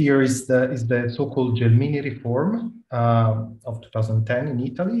context here is the so-called Gelmini reform of 2010 in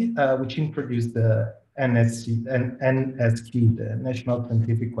Italy, which introduced the NSQ, the National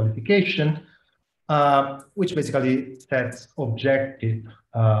Scientific Qualification, which basically sets objective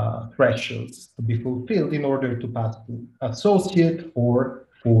thresholds to be fulfilled in order to pass to associate or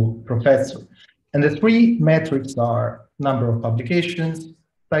full professor. And the three metrics are number of publications,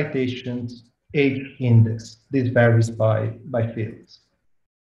 citations, age index. This varies by fields.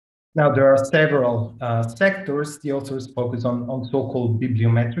 Now, there are several sectors. The authors focus on so-called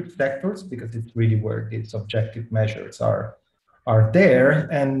bibliometric sectors because it's really where these objective measures are there.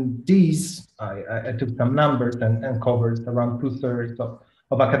 And these, I took some numbers and covered around 2/3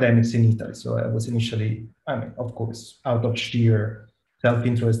 of academics in Italy. So I was initially, of course, out of sheer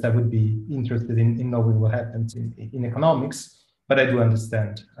self-interest, I would be interested in knowing what happens in economics, but I do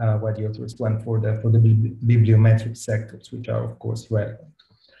understand why the authors went for the bibliometric sectors, which are, of course, relevant.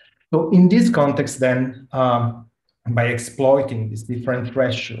 So in this context, then, by exploiting these different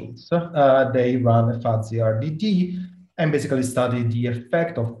thresholds, they run a fuzzy RDD and basically study the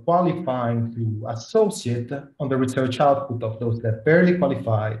effect of qualifying to associate on the research output of those that barely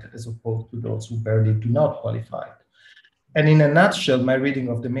qualified as opposed to those who barely do not qualify. And in a nutshell, my reading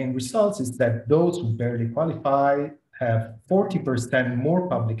of the main results is that those who barely qualify have 40% more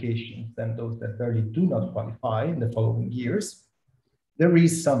publications than those that barely do not qualify in the following years. There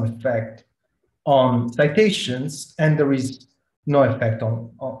is some effect on citations, and there is no effect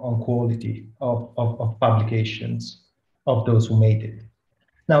on quality of publications of those who made it.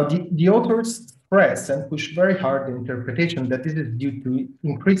 Now, the authors stress and push very hard the interpretation that this is due to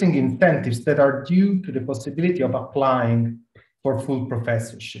increasing incentives that are due to the possibility of applying for full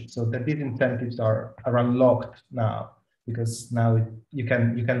professorship. So that these incentives are unlocked now, because now you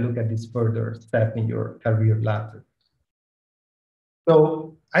can look at this further step in your career ladder.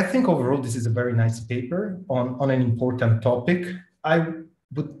 So I think overall, this is a very nice paper on an important topic. I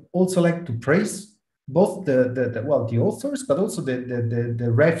would also like to praise both the authors, but also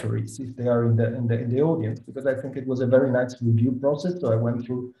the referees, if they are in the audience, because I think it was a very nice review process. So I went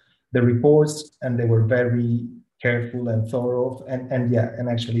through the reports and they were very careful and thorough. And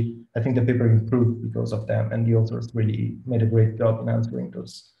actually, I think the paper improved because of them, and the authors really made a great job in answering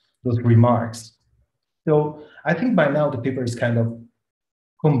those remarks. So I think by now the paper is kind of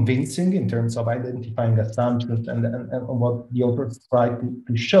convincing in terms of identifying assumptions and what the authors try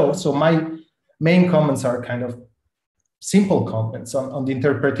to show. So my main comments are kind of simple comments on the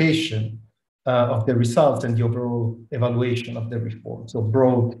interpretation of the results and the overall evaluation of the reform. So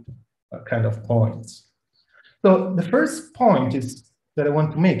broad kind of points. So the first point that I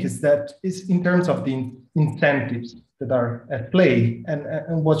want to make is in terms of the incentives that are at play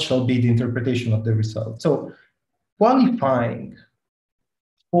and what shall be the interpretation of the result. So qualifying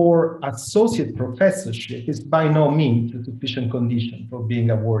for associate professorship is by no means a sufficient condition for being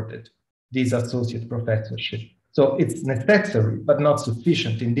awarded this associate professorship. So it's necessary, but not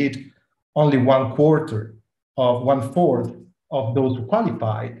sufficient. Indeed, only 1/4 of 1/4 of those who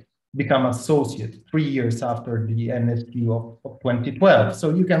qualified become associate 3 years after the NSQ of 2012. So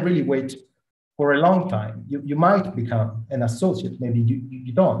you can really wait for a long time. You might become an associate, maybe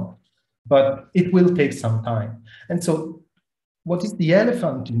you don't, but it will take some time. And so what is the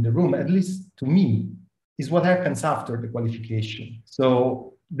elephant in the room, at least to me, is what happens after the qualification.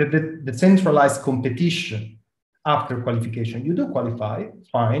 So the centralized competition after qualification. You do qualify,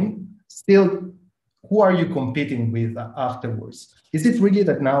 fine. Still, who are you competing with afterwards? Is it really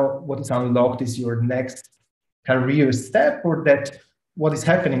that now what is unlocked is your next career step, or that what is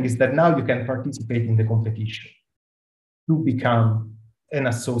happening is that now you can participate in the competition to become an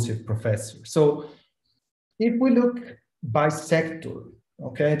associate professor? So if we look by sector,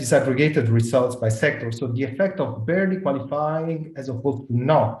 okay, disaggregated results by sector, so the effect of barely qualifying as opposed to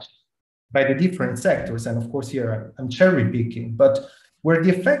not by the different sectors, and of course here I'm cherry picking, but where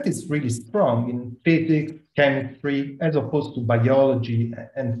the effect is really strong in physics, chemistry, as opposed to biology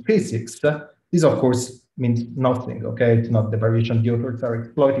and physics, this of course means nothing, okay? It's not the variation the authors are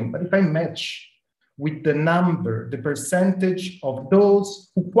exploiting, but if I match with the number, the percentage of those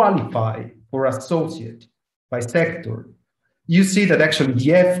who qualify for associate by sector, you see that actually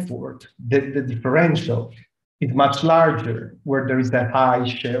the effort, the differential is much larger where there is a high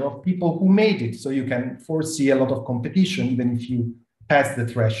share of people who made it. So you can foresee a lot of competition even if you pass the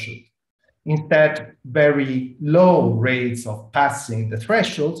threshold. Instead, very low rates of passing the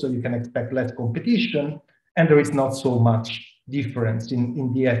threshold, so you can expect less competition, and there is not so much difference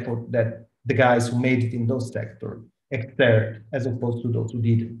in the effort that the guys who made it in those sectors exert as opposed to those who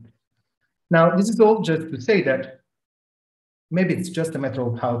didn't. Now, this is all just to say that maybe it's just a matter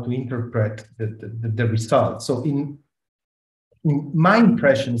of how to interpret the results. So in my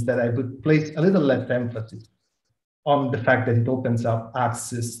impression is that I would place a little less emphasis on the fact that it opens up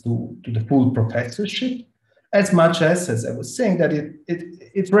access to the full professorship, as much as I was saying, that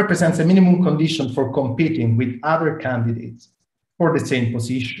it represents a minimum condition for competing with other candidates for the same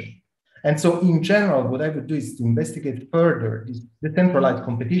position. And so in general, what I would do is to investigate further this decentralized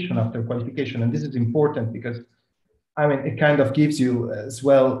competition after qualification. And this is important because, I mean, it kind of gives you as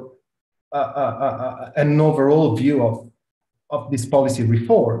well an overall view of this policy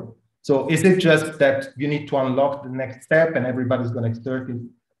reform. So is it just that you need to unlock the next step and everybody's going to exert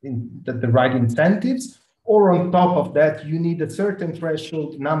the right incentives? Or on top of that, you need a certain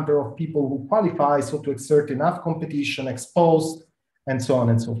threshold number of people who qualify, so to exert enough competition, exposed, and so on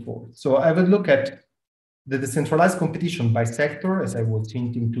and so forth. So I would look at the decentralized competition by sector, as I was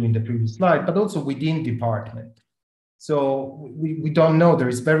hinting to in the previous slide, but also within department. So we don't know, there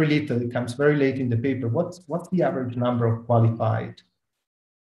is very little, it comes very late in the paper. What's the average number of qualified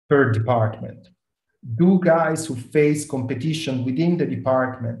per department? Do guys who face competition within the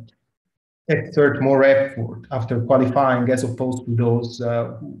department exert more effort after qualifying as opposed to those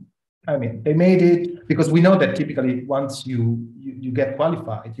who, I mean, they made it? Because we know that typically once you get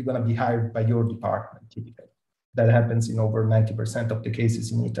qualified, you're going to be hired by your department, typically. That happens in over 90% of the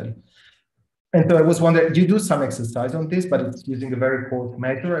cases in Italy. And so I was wondering, you do some exercise on this, but it's using a very coarse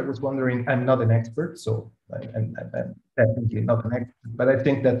measure. I was wondering, I'm not an expert, so I'm definitely not an expert, but I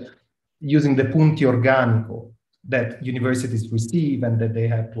think that using the punti organico that universities receive and that they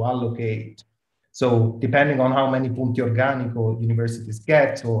have to allocate. So depending on how many punti organico universities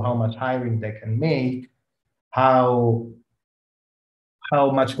get or how much hiring they can make, how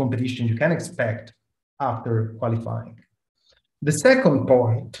much competition you can expect after qualifying. The second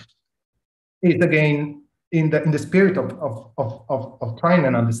point is again in the spirit of trying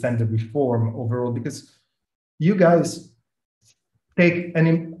and understand the reform overall, because you guys take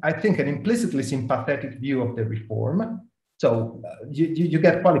I think an implicitly sympathetic view of the reform. So you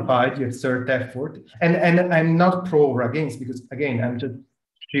get qualified, you exert effort, and I'm not pro or against, because again, I'm just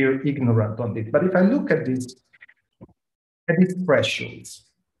sheer ignorant on this. But if I look at these thresholds,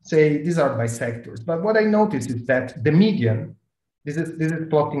 say these are by sectors, but what I notice is that the median, this is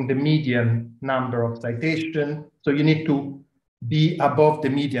plotting the median number of citation. So you need to be above the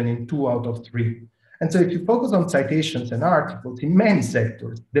median in 2 out of 3. And so if you focus on citations and articles in many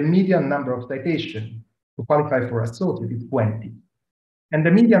sectors, the median number of citations to qualify for associate is 20. And the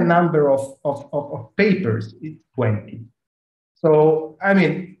median number of papers is 20. So, I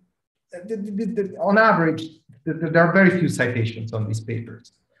mean, on average, there are very few citations on these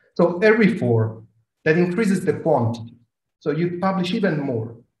papers. So a reform that increases the quantity, so you publish even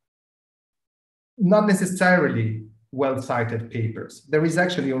more, not necessarily well-cited papers. There is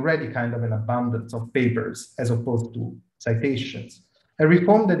actually already kind of an abundance of papers as opposed to citations. A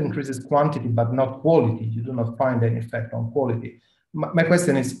reform that increases quantity but not quality, you do not find any effect on quality. My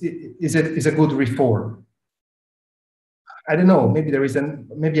question is it a good reform? I don't know, maybe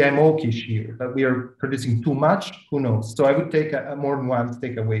maybe I'm hawkish here, that we are producing too much, who knows? So I would take a more nuanced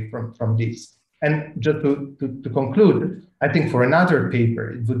takeaway from this. And just to conclude, I think for another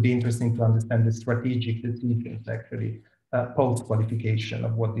paper, it would be interesting to understand the strategic decisions actually post-qualification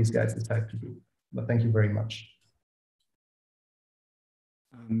of what these guys decide to do. But thank you very much.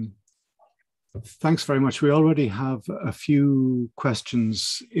 Thanks very much. We already have a few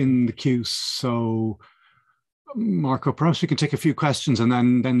questions in the queue. So Marco, perhaps we can take a few questions and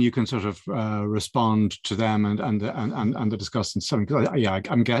then you can sort of respond to them and the discussion. Yeah,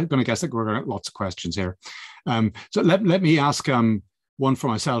 I'm going to guess that we're going to have lots of questions here. So let me ask one for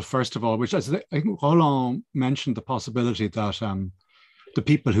myself first of all, which is, I think Roland mentioned the possibility that the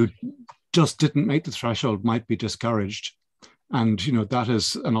people who just didn't make the threshold might be discouraged, and you know that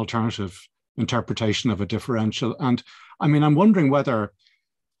is an alternative interpretation of a differential. And I mean, I'm wondering whether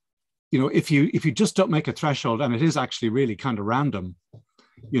you know, if you just don't make a threshold and it is actually really kind of random,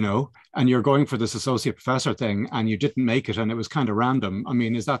 you know, and you're going for this associate professor thing and you didn't make it and it was kind of random, I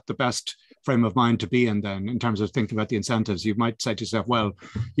mean, is that the best frame of mind to be in then in terms of thinking about the incentives? You might say to yourself, well,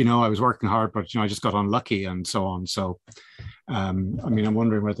 you know, I was working hard, but, you know, I just got unlucky and so on. So, I mean, I'm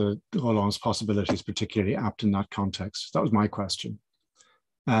wondering whether Roland's possibility is particularly apt in that context. That was my question.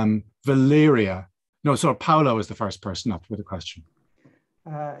 Valeria. No, sorry, Paolo is the first person up with a question.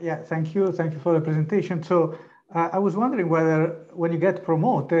 Yeah, thank you. Thank you for the presentation. So I was wondering whether when you get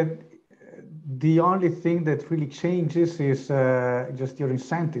promoted, the only thing that really changes is just your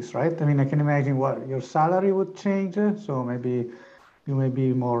incentives, right? I mean, I can imagine what your salary would change. So maybe you may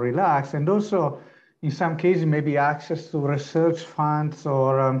be more relaxed. And also, in some cases, maybe access to research funds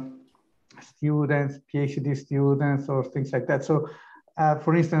or students, PhD students or things like that. So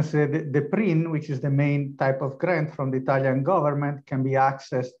for instance, the PRIN, which is the main type of grant from the Italian government, can be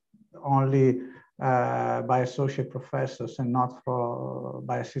accessed only by associate professors and not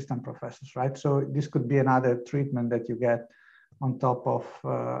by assistant professors, right? So this could be another treatment that you get on top of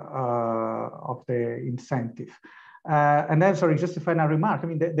the incentive. And then, sorry, just a final remark. I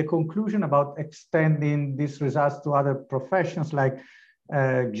mean, the conclusion about extending these results to other professions like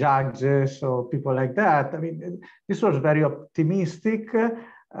judges or people like that, I mean, this was very optimistic.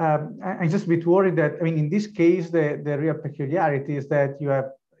 I'm just a bit worried that, I mean, in this case, the real peculiarity is that you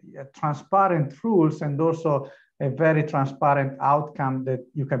have transparent rules and also a very transparent outcome that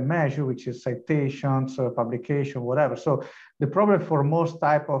you can measure, which is citations or publication, whatever. So the problem for most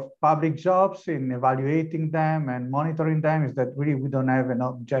type of public jobs in evaluating them and monitoring them is that really we don't have an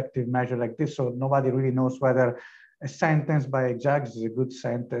objective measure like this. So nobody really knows whether a sentence by a judge is a good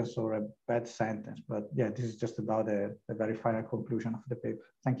sentence or a bad sentence. But yeah, this is just about the very final conclusion of the paper.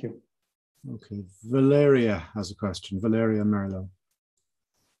 Thank you. Okay, Valeria has a question. Valeria Merlo.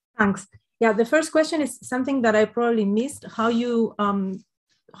 Thanks. Yeah, the first question is something that I probably missed. How you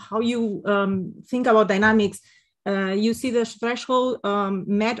think about dynamics. You see the threshold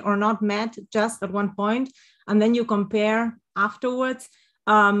met or not met just at one point, and then you compare afterwards.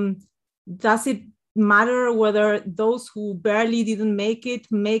 Does it matter whether those who barely didn't make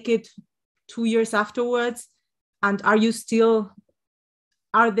it 2 years afterwards? And are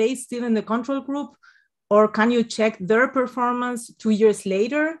they still in the control group, or can you check their performance 2 years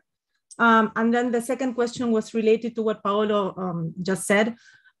later? And then the second question was related to what Paolo just said.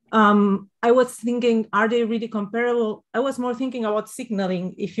 I was thinking, are they really comparable? I was more thinking about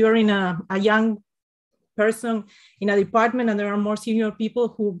signaling. If you're in a young person in a department and there are more senior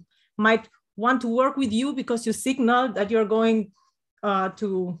people who might want to work with you because you signal that you're going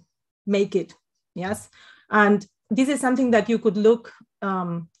to make it, yes? And this is something that you could look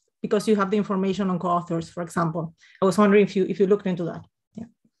because you have the information on co-authors, for example. I was wondering if you looked into that. Yeah.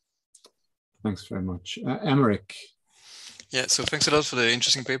 Thanks very much. Emmerich. Yeah, so thanks a lot for the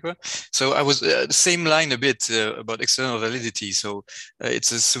interesting paper. So I was the same line a bit about external validity. So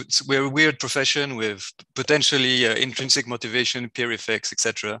we're a weird profession with potentially intrinsic motivation, peer effects,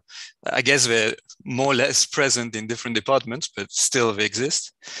 etc. I guess they're more or less present in different departments, but still they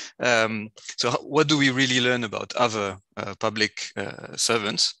exist. So what do we really learn about other public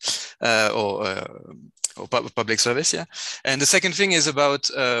servants or public service, yeah. And the second thing is about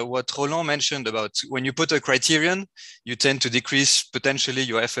what Roland mentioned about when you put a criterion, you tend to decrease potentially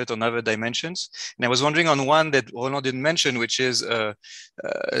your effort on other dimensions. And I was wondering on one that Roland didn't mention, which is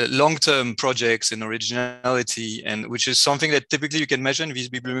long-term projects and originality, and which is something that typically you can measure in these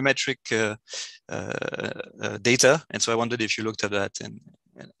bibliometric data. And so I wondered if you looked at that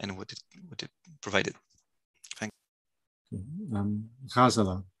and what it provided. Thank you.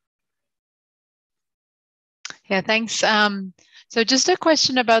 Ghazala. Yeah, thanks. So just a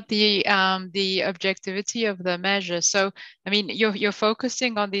question about the objectivity of the measure. So, I mean, you're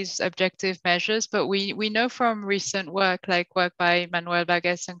focusing on these objective measures, but we know from recent work, like work by Manuel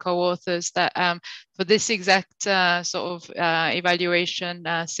Vargas and co-authors, that for this exact sort of evaluation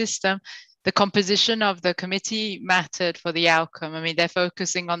system, the composition of the committee mattered for the outcome. I mean, they're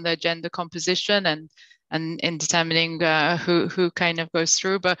focusing on the gender composition and in determining who kind of goes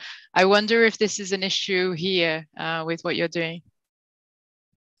through. But I wonder if this is an issue here with what you're doing.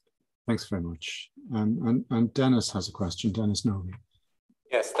 Thanks very much. And Dennis has a question. Dennis Novi.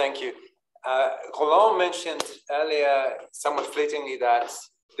 Yes, thank you. Roland mentioned earlier, somewhat fleetingly, that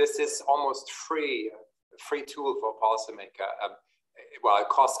this is almost a free tool for a policymaker. Well, it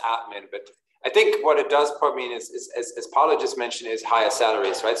costs admin, but I think what it does probably mean is as Paolo just mentioned, is higher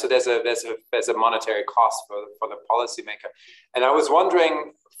salaries, right? So there's a monetary cost for the policymaker. And I was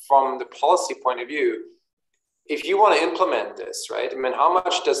wondering, from the policy point of view, if you want to implement this, right? I mean, how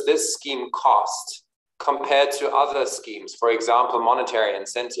much does this scheme cost compared to other schemes? For example, monetary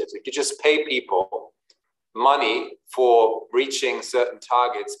incentives. If you just pay people money for reaching certain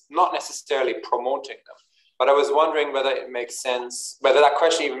targets, not necessarily promoting them. But I was wondering whether it makes sense, whether that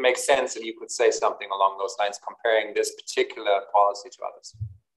question even makes sense, and you could say something along those lines, comparing this particular policy to others.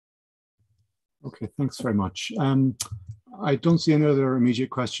 Okay, thanks very much. I don't see any other immediate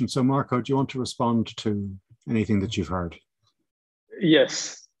questions. So Marco, do you want to respond to anything that you've heard?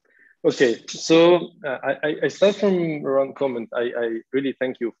 Yes. Okay, so I start from Ron's comment. I really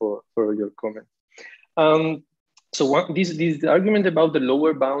thank you for your comment. So this argument about the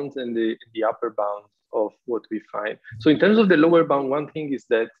lower bounds and the upper bounds of what we find. So in terms of the lower bound, one thing is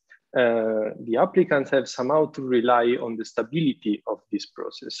that the applicants have somehow to rely on the stability of this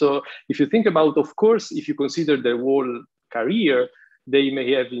process. So if you think about, of course, if you consider their whole career, they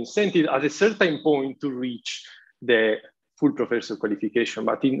may have incentive at a certain point to reach the full professor qualification.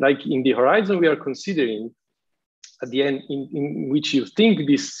 But in the horizon we are considering, at the end, in which you think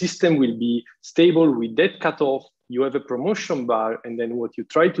this system will be stable with that cutoff, you have a promotion bar, and then what you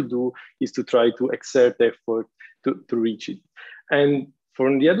try to do is to try to exert effort to reach it. And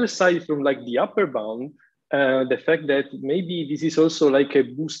from the other side, from like the upper bound, the fact that maybe this is also like a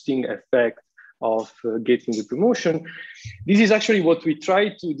boosting effect of getting the promotion. This is actually what we try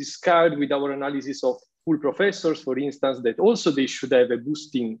to discard with our analysis of full professors, for instance, that also they should have a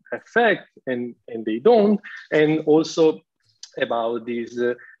boosting effect, and they don't. And also about this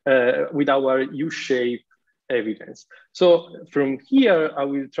with our U-shaped evidence. So from here, I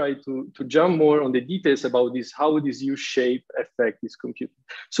will try to jump more on the details about this, how this U-shaped effect is computed.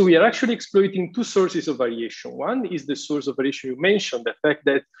 So we are actually exploiting two sources of variation. One is the source of variation you mentioned, the fact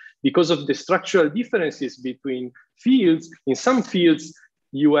that because of the structural differences between fields, in some fields,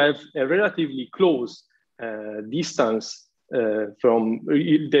 you have a relatively close distance from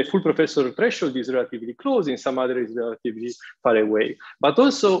the full professor threshold is relatively close, in some other is relatively far away. But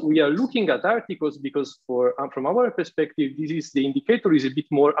also we are looking at articles because from our perspective, the indicator is a bit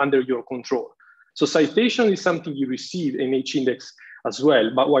more under your control. So citation is something you receive in H-index as well,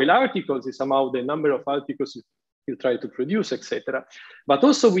 but while articles is somehow the number of articles you try to produce, etc. But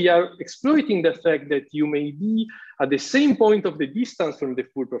also we are exploiting the fact that you may be at the same point of the distance from the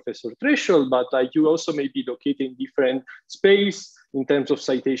full professor threshold, but you also may be located in different space in terms of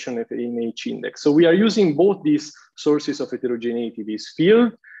citation in H-index. So we are using both these sources of heterogeneity, this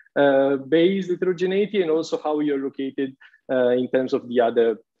field-based heterogeneity, and also how you're located in terms of the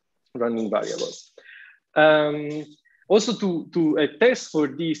other running variables. Also to a test for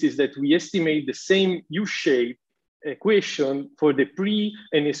this is that we estimate the same U-shape equation for the pre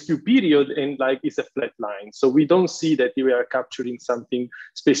and SQ period, and like it's a flat line. So we don't see that we are capturing something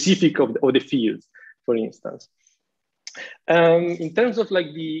specific of the fields, for instance. In terms of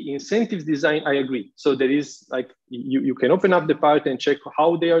like the incentives design, I agree. So there is like, you can open up the part and check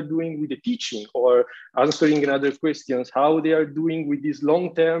how they are doing with the teaching, or answering other questions, how they are doing with these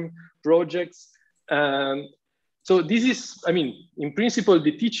long-term projects. So this is, I mean, in principle,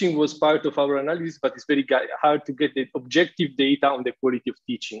 the teaching was part of our analysis, but it's very hard to get the objective data on the quality of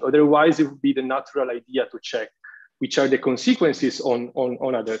teaching. Otherwise, it would be the natural idea to check which are the consequences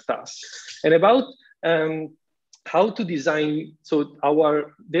on other tasks. And about how to design, so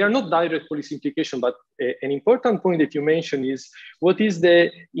they are not direct policy implication, but an important point that you mentioned is what is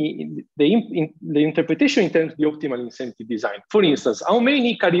the interpretation in terms of the optimal incentive design. For instance, how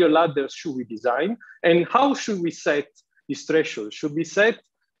many career ladders should we design, and how should we set this threshold? Should we set,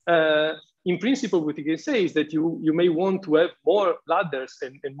 in principle, what you can say is that you may want to have more ladders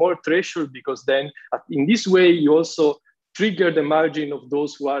and more threshold, because then in this way, you also trigger the margin of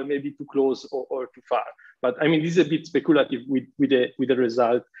those who are maybe too close or too far. But I mean, this is a bit speculative with the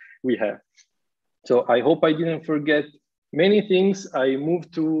result we have. So I hope I didn't forget many things. I move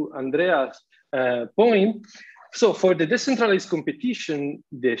to Andrea's point. So for the decentralized competition,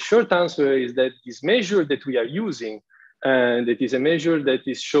 the short answer is that this measure that we are using, and it is a measure that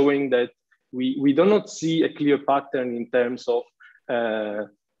is showing that we do not see a clear pattern in terms of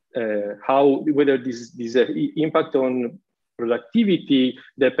whether this impact on productivity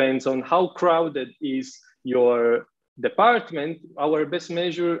depends on how crowded is your department. Our best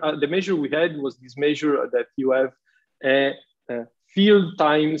measure, the measure we had was this measure that you have a field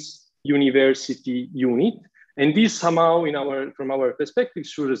times university unit. And this somehow from our perspective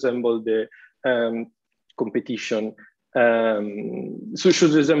should resemble the competition, so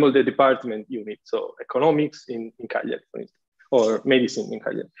should resemble the department unit. So economics in Cagliari, for instance, or medicine in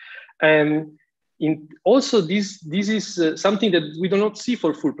Cagliari. And also this is something that we do not see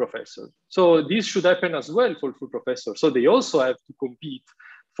for full professors. So this should happen as well for full professors. So they also have to compete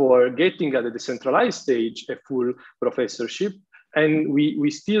for getting at the decentralized stage a full professorship. And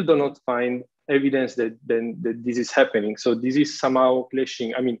we still do not find evidence that this is happening. So this is somehow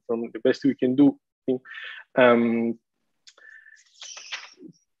clashing, I mean, from the best we can do.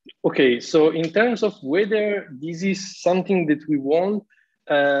 Okay, so in terms of whether this is something that we want,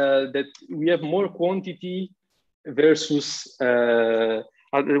 that we have more quantity versus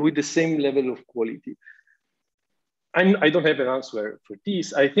with the same level of quality. I don't have an answer for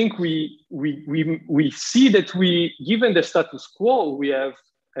this. I think we see that given the status quo, we have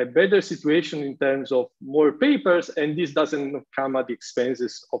a better situation in terms of more papers, and this doesn't come at the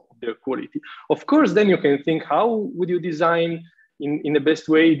expenses of their quality. Of course, then you can think, how would you design in the best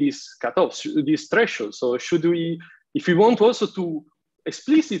way these cutoffs, these thresholds? So should we, if we want also to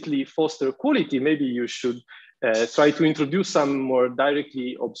explicitly foster quality, maybe you should try to introduce some more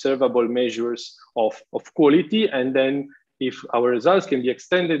directly observable measures of quality. And then if our results can be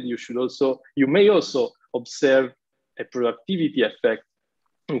extended, you may also observe a productivity effect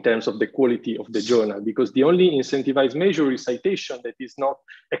in terms of the quality of the journal, because the only incentivized measure is citation that is not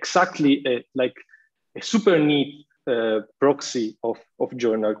exactly like a super neat proxy of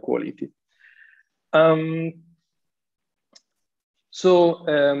journal quality.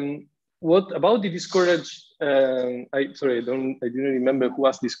 What about the discouraged? I didn't remember who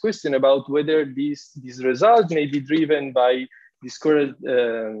asked this question about whether these results may be driven by discouraged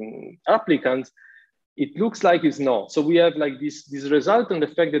applicants. It looks like it's not. So we have like this result on the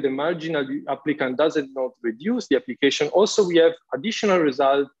fact that the marginal applicant doesn't not reduce the application. Also, we have additional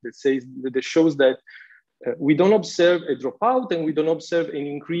result that shows that we don't observe a dropout and we don't observe an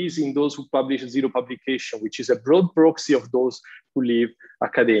increase in those who publish zero publication, which is a broad proxy of those who leave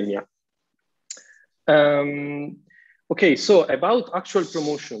academia. Okay, so about actual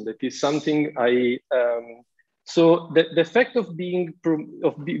promotion, that is something so the effect of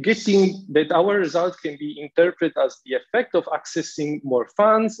getting that our results can be interpreted as the effect of accessing more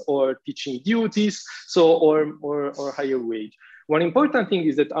funds or teaching duties, so or higher wage. One important thing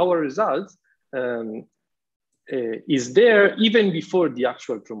is that our results is there even before the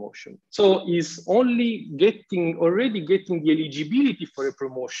actual promotion. So is already getting the eligibility for a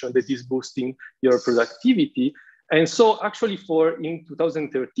promotion that is boosting your productivity. And so actually in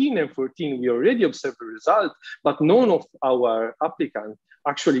 2013 and 14, we already observed the result, but none of our applicants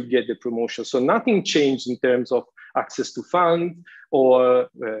actually get the promotion. So nothing changed in terms of access to funds or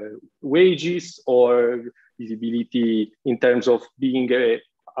wages or visibility in terms of being a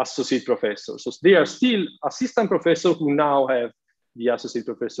associate professor. So they are still assistant professors who now have the associate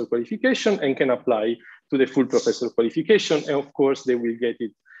professor qualification and can apply to the full professor qualification. And of course, they will get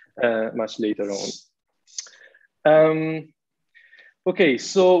it much later on. Okay,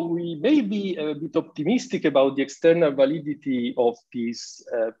 so we may be a bit optimistic about the external validity of these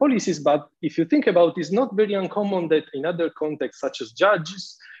policies, but if you think about it, it's not very uncommon that in other contexts, such as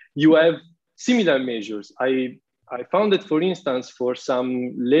judges, you have similar measures. I found that, for instance, for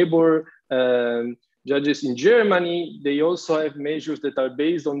some labor judges in Germany, they also have measures that are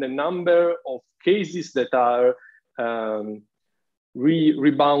based on the number of cases that are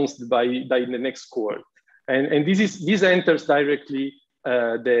rebounced by the next court. And this enters directly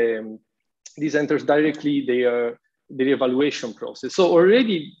their evaluation process. So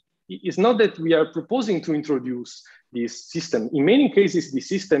already, it's not that we are proposing to introduce this system. In many cases, the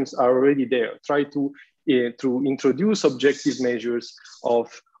systems are already there. Try to introduce objective measures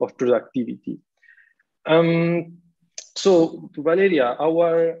of productivity. So to Valeria,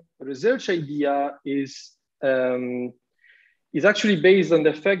 our research idea is actually based on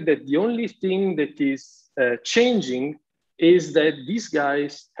the fact that the only thing that is changing is that these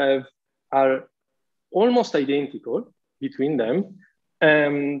guys are almost identical between them.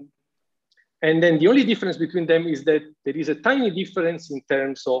 And then the only difference between them is that there is a tiny difference in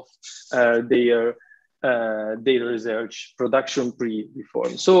terms of their research production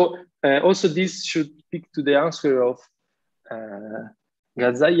pre-reform. So also this should speak to the answer of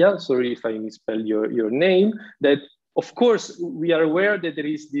Gazaya, sorry if I misspelled your name, that of course we are aware that there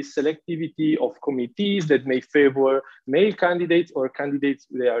is this selectivity of committees that may favor male candidates or candidates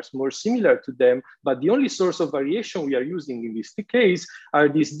that are more similar to them, but the only source of variation we are using in this case are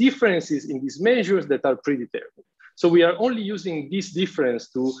these differences in these measures that are predetermined. So we are only using this difference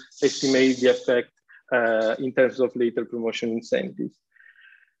to estimate the effect in terms of later promotion incentives.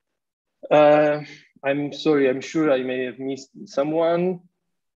 I'm sorry, I'm sure I may have missed someone.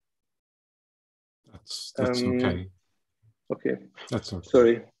 That's okay. Okay. That's okay.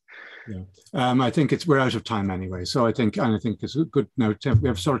 Sorry. Yeah, I think we're out of time anyway. So I think it's a good now. We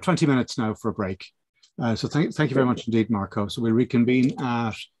have sort of 20 minutes now for a break. So thank you very much indeed, Marco. So we'll reconvene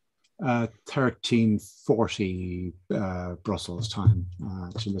at 13:40 Brussels time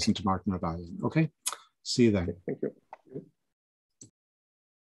to listen to Martin Ravallion. Okay, see you then. Thank you.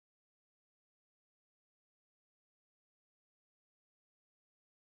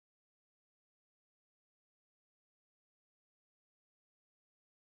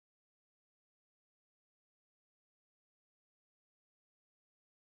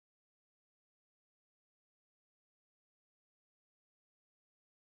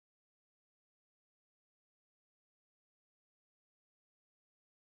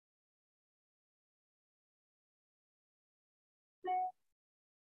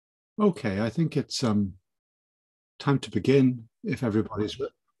 Okay, I think it's time to begin. If everybody's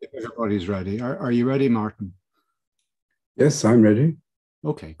ready, are you ready, Martin? Yes, I'm ready.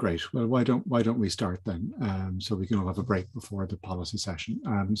 Okay, great. Well, why don't we start then? So we can all have a break before the policy session.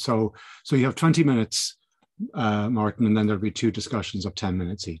 So you have 20 minutes, Martin, and then there'll be 2 discussions of 10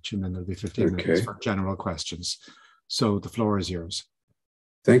 minutes each, and then there'll be 15 minutes for general questions. So the floor is yours.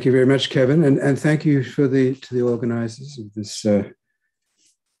 Thank you very much, Kevin, and thank you to the organisers of this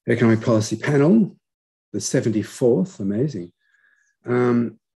Economic Policy Panel, the 74th, amazing.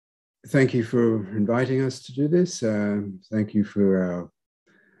 Thank you for inviting us to do this. Thank you for our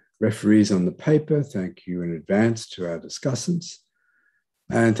referees on the paper. Thank you in advance to our discussants.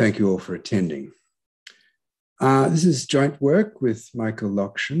 And thank you all for attending. This is joint work with Michael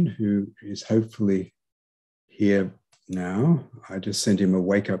Lokshin, who is hopefully here now. I just sent him a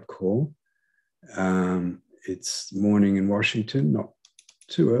wake-up call. It's morning in Washington, not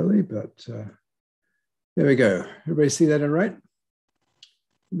too early, but there we go. Everybody see that all right?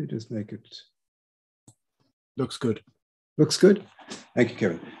 Let me just make it. Looks good. Looks good. Thank you,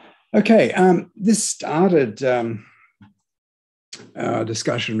 Kevin. Okay, this started our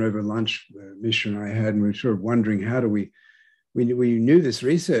discussion over lunch, Misha and I had, and we were sort of wondering how do we knew this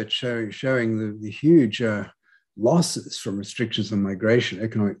research showing the huge losses from restrictions on migration,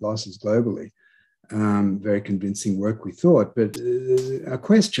 economic losses globally. Very convincing work, we thought. But our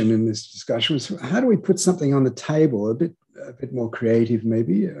question in this discussion was, how do we put something on the table, a bit more creative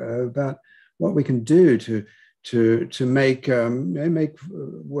maybe, about what we can do to make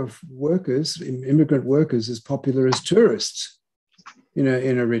workers, immigrant workers, as popular as tourists in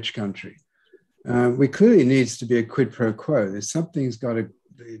a rich country. We clearly needs to be a quid pro quo. There's something's got to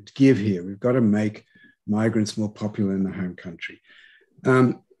give here. We've got to make migrants more popular in the home country.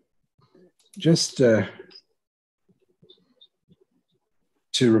 Just to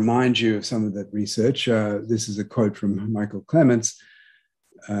remind you of some of that research, this is a quote from Michael Clements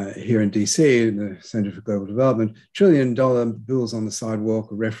here in DC, in the Center for Global Development. $1 trillion bills on the sidewalk,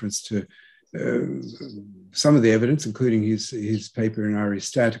 a reference to some of the evidence, including his paper in Irish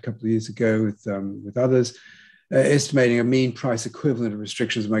Stat a couple of years ago with others, estimating a mean price equivalent of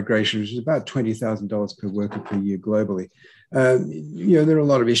restrictions of migration, which is about $20,000 per worker per year globally. There are a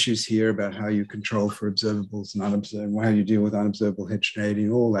lot of issues here about how you control for observables and unobservable, how you deal with unobservable heterogeneity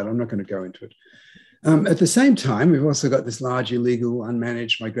and all that. I'm not going to go into it. At the same time, we've also got this large illegal,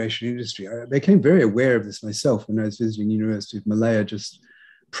 unmanaged migration industry. I became very aware of this myself when I was visiting the University of Malaya just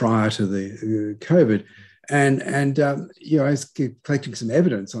prior to the COVID. And I was collecting some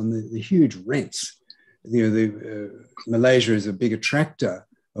evidence on the huge rents. Malaysia is a big attractor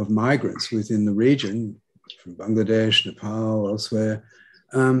of migrants within the region, from Bangladesh, Nepal, elsewhere.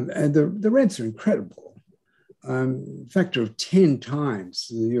 And the rents are incredible. Factor of 10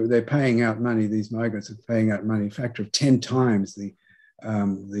 times, they're paying out money, these migrants are paying out money, factor of 10 times the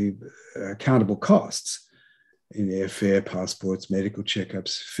accountable costs in airfare, passports, medical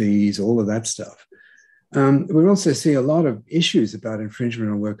checkups, fees, all of that stuff. We also see a lot of issues about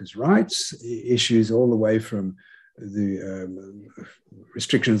infringement on workers' rights, issues all the way from the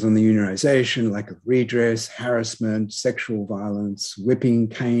restrictions on the unionization, lack of redress, harassment, sexual violence, whipping,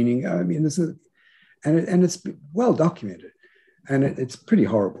 caning. I mean, and it's well documented, and it's pretty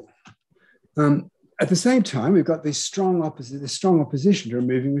horrible. At the same time, we've got this strong opposition to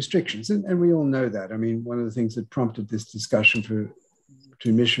removing restrictions, and we all know that. I mean, one of the things that prompted this discussion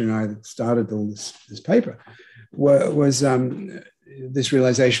between Misha and I that started all this paper was this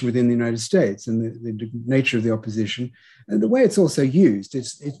realization within the United States and the nature of the opposition and the way it's also used.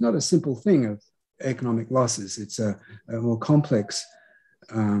 It's not a simple thing of economic losses. It's a more complex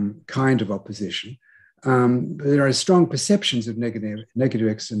kind of opposition. There are strong perceptions of negative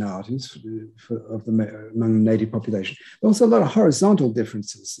externalities among the native population. But also a lot of horizontal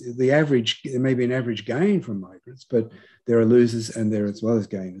differences. There may be an average gain from migrants, but there are losers and there as well as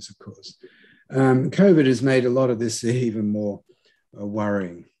gainers, of course. COVID has made a lot of this even more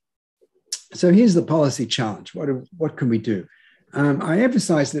worrying. So here's the policy challenge. What can we do? I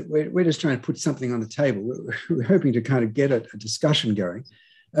emphasize that we're just trying to put something on the table. We're hoping to kind of get a discussion going.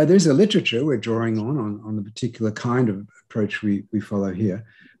 There's a literature we're drawing on the particular kind of approach we follow here.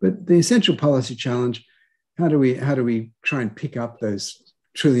 But the essential policy challenge, how do we try and pick up those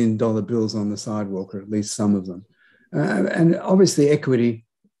trillion-dollar bills on the sidewalk, or at least some of them? And obviously equity,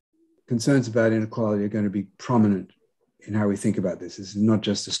 concerns about inequality are going to be prominent in how we think about this. This is not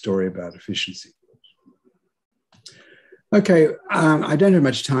just a story about efficiency. Okay, I don't have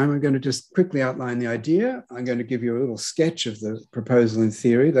much time. I'm going to just quickly outline the idea. I'm going to give you a little sketch of the proposal in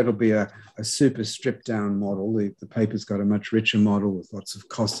theory. That'll be a super stripped down model. The paper's got a much richer model with lots of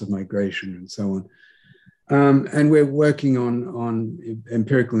costs of migration and so on. And we're working on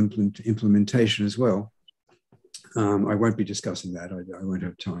empirical implementation as well. I won't be discussing that. I won't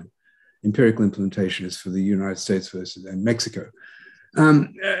have time. Empirical implementation is for the United States and Mexico.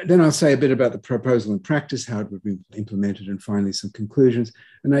 Then I'll say a bit about the proposal in practice, how it would be implemented, and finally some conclusions.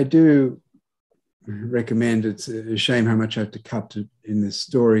 And I do recommend, it's a shame how much I have to cut in this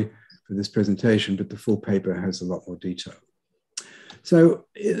story for this presentation, but the full paper has a lot more detail. So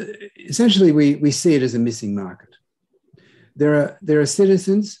essentially, we see it as a missing market. There are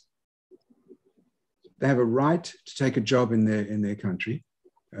citizens, they have a right to take a job in their country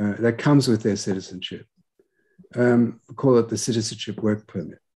that comes with their citizenship. Call it the citizenship work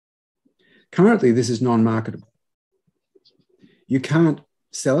permit. Currently, this is non-marketable. You can't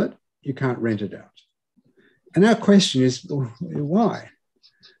sell it, you can't rent it out. And our question is, why?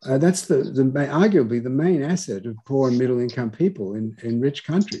 That's arguably the main asset of poor and middle-income people in rich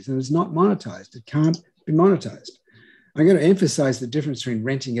countries, and it's not monetized. It can't be monetized. I'm going to emphasize the difference between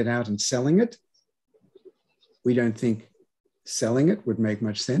renting it out and selling it. We don't think selling it would make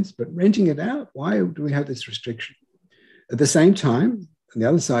much sense, but renting it out, why do we have this restriction? At the same time, on the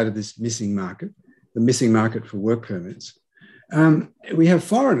other side of this missing market, the missing market for work permits, we have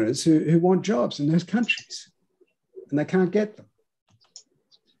foreigners who want jobs in those countries, and they can't get them.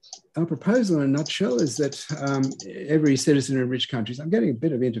 Our proposal in a nutshell is that every citizen in rich countries, I'm getting a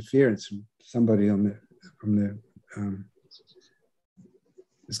bit of interference from somebody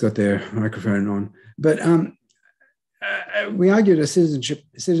has got their microphone on, but we argue that citizen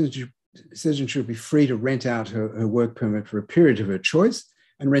should be free to rent out her work permit for a period of her choice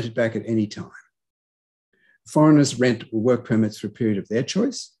and rent it back at any time. Foreigners rent work permits for a period of their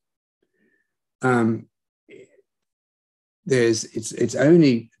choice. It's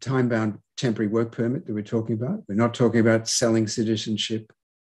only time-bound temporary work permit that we're talking about. We're not talking about selling citizenship,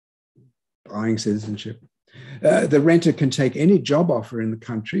 buying citizenship. The renter can take any job offer in the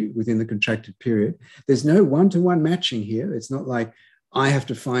country within the contracted period. There's no one-to-one matching here. It's not like I have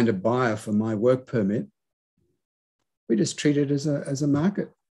to find a buyer for my work permit. We just treat it as a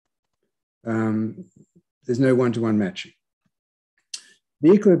market. There's no one-to-one matching.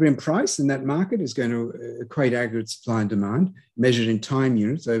 The equilibrium price in that market is going to equate aggregate supply and demand measured in time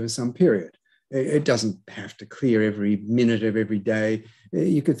units over some period. It doesn't have to clear every minute of every day.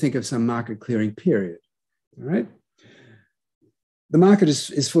 You could think of some market clearing period. All right. The market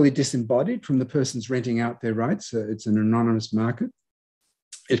is fully disembodied from the persons renting out their rights. It's an anonymous market.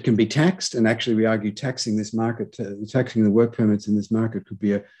 It can be taxed, and actually we argue taxing this market, taxing the work permits in this market could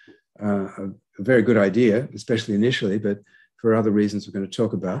be a very good idea, especially initially, but for other reasons we're going to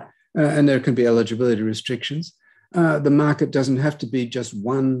talk about. And there can be eligibility restrictions. The market doesn't have to be just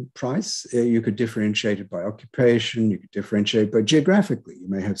one price. You could differentiate it by occupation. You could differentiate it by geographically. You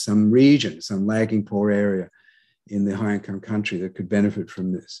may have some region, some lagging poor area in the high-income country that could benefit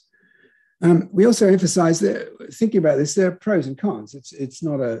from this. We also emphasize that, thinking about this, there are pros and cons. It's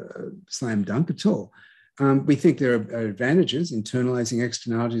not a slam dunk at all. We think there are advantages, internalizing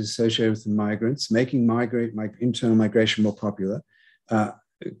externalities associated with the migrants, making internal migration more popular.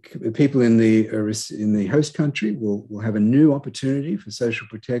 People in the host country will have a new opportunity for social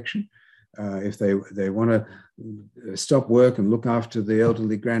protection. If they want to stop work and look after the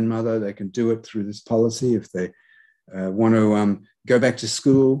elderly grandmother, they can do it through this policy. If they want to go back to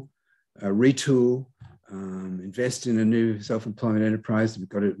school, retool, invest in a new self-employment enterprise,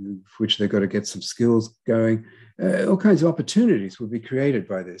 which they've got to get some skills going. All kinds of opportunities will be created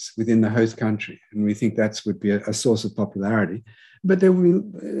by this within the host country. And we think that would be a source of popularity. But there will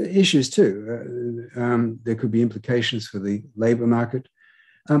be issues too. There could be implications for the labor market.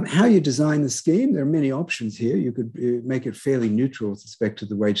 How you design the scheme, there are many options here. You could make it fairly neutral with respect to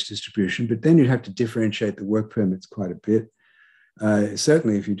the wage distribution, but then you'd have to differentiate the work permits quite a bit.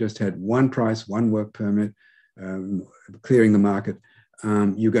 Certainly, if you just had one price, one work permit, clearing the market,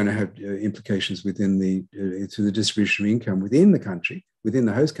 you're going to have implications within to the distribution of income within the country, within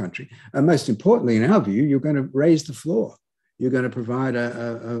the host country. And most importantly, in our view, you're going to raise the floor. You're going to provide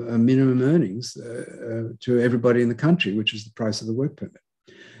a minimum earnings to everybody in the country, which is the price of the work permit.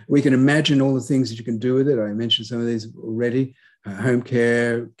 We can imagine all the things that you can do with it. I mentioned some of these already: home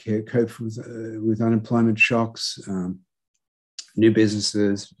care, cope with unemployment shocks, new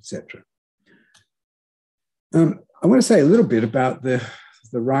businesses, etc. I want to say a little bit about the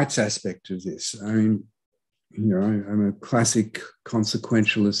rights aspect of this. I mean, I'm a classic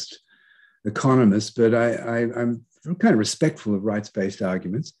consequentialist economist, but I'm kind of respectful of rights-based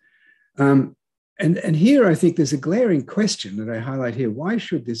arguments. And here I think there's a glaring question that I highlight here. Why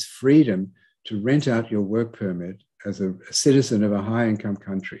should this freedom to rent out your work permit as a citizen of a high-income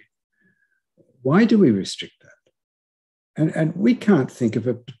country, why do we restrict that? And we can't think of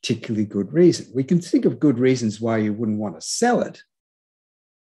a particularly good reason. We can think of good reasons why you wouldn't want to sell it.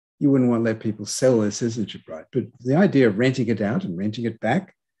 You wouldn't want to let people sell their citizenship right. But the idea of renting it out and renting it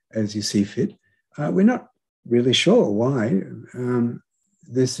back as you see fit, we're not really sure why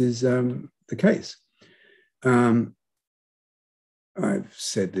this is the case. I've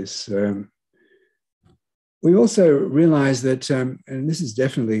said this. We also realize that, and this is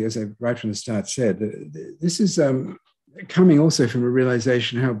definitely, as I right from the start said, this is coming also from a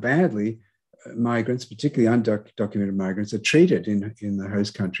realization how badly migrants, particularly undocumented migrants, are treated in the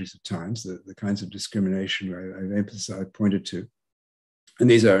host countries at times, the kinds of discrimination I've emphasized, pointed to. And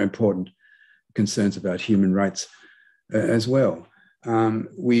these are important concerns about human rights as well.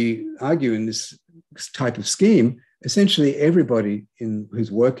 We argue in this type of scheme, essentially everybody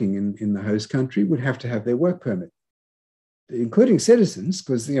who's working in the host country would have to have their work permit, including citizens,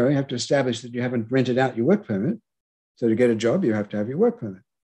 because you have to establish that you haven't rented out your work permit. So to get a job, you have to have your work permit.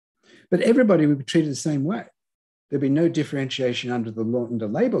 But everybody would be treated the same way. There'd be no differentiation under the law, under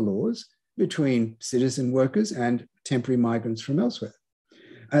labor laws, between citizen workers and temporary migrants from elsewhere.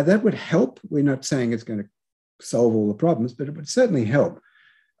 That would help. We're not saying it's going to solve all the problems, but it would certainly help,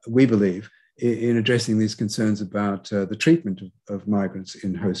 we believe, in addressing these concerns about the treatment of migrants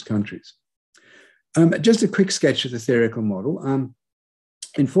in host countries. Just a quick sketch of the theoretical model.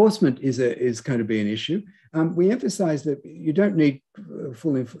 Enforcement is going to be an issue. We emphasize that you don't need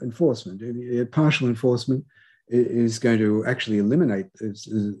full enforcement. Partial enforcement is going to actually eliminate,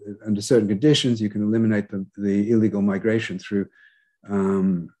 under certain conditions, you can eliminate the illegal migration through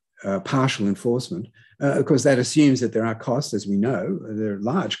partial enforcement. Of course, that assumes that there are costs, as we know, there are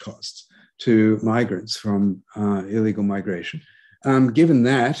large costs to migrants from illegal migration. Given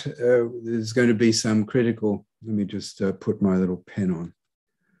that, there's going to be some critical, let me just put my little pen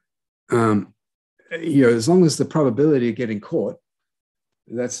on. As long as the probability of getting caught,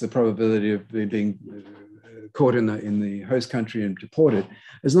 that's the probability of being caught in the host country and deported,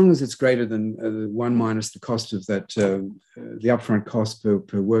 as long as it's greater than 1 minus the cost of that, the upfront cost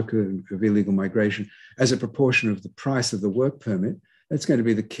per worker of illegal migration as a proportion of the price of the work permit, that's going to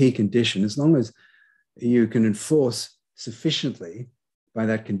be the key condition. As long as you can enforce sufficiently by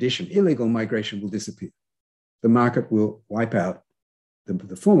that condition, illegal migration will disappear. The market will wipe out,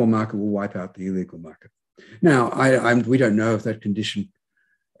 the formal market will wipe out the illegal market. Now, we don't know if that condition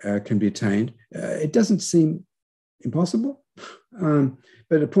can be attained. It doesn't seem impossible,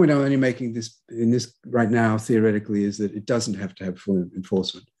 but the point I'm only making in this right now theoretically is that it doesn't have to have full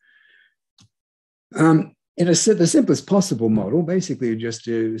enforcement. In the simplest possible model, basically you're just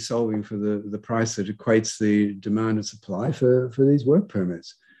solving for the price that equates the demand and supply for these work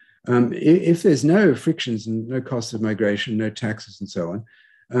permits. If there's no frictions and no costs of migration, no taxes and so on,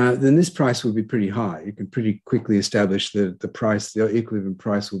 then this price will be pretty high. You can pretty quickly establish the price, the equilibrium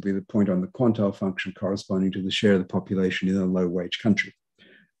price will be the point on the quantile function corresponding to the share of the population in a low wage country.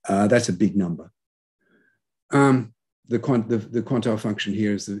 That's a big number. The quantile function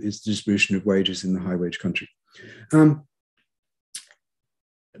here is the distribution of wages in the high wage country. But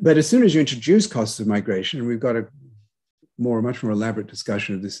as soon as you introduce costs of migration, and we've got a much more elaborate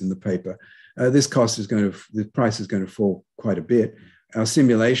discussion of this in the paper, the price is going to fall quite a bit. Our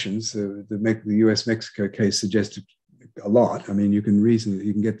simulations, the US-Mexico case suggested a lot. I mean, you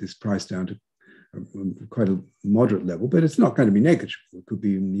can get this price down to quite a moderate level, but it's not going to be negligible. It could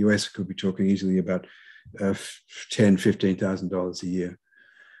be in the US, it could be talking easily about $10,000, $15,000 a year.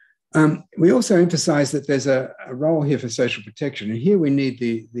 We also emphasize that there's a role here for social protection. And here we need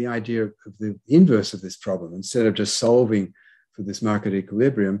the idea of the inverse of this problem. Instead of just solving for this market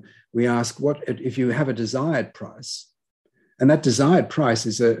equilibrium, we ask what if you have a desired price, and that desired price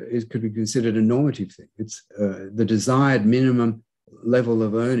could be considered a normative thing. It's the desired minimum level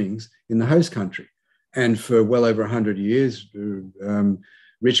of earnings in the host country. And for well over 100 years,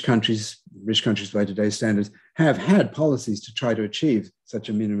 rich countries by today's standards have had policies to try to achieve such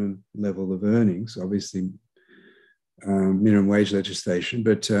a minimum level of earnings, obviously minimum wage legislation,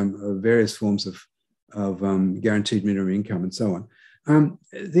 but various forms of guaranteed minimum income and so on.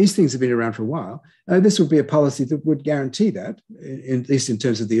 These things have been around for a while. This would be a policy that would guarantee that, at least in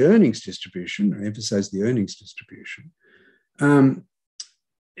terms of the earnings distribution. I emphasize the earnings distribution.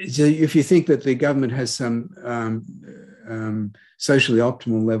 So if you think that the government has some socially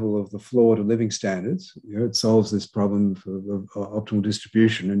optimal level of the floor to living standards, it solves this problem of optimal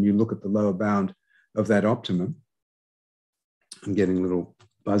distribution, and you look at the lower bound of that optimum. I'm getting little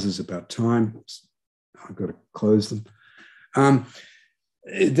buzzes about time. I've got to close them.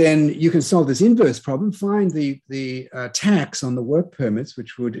 Then you can solve this inverse problem, find the tax on the work permits,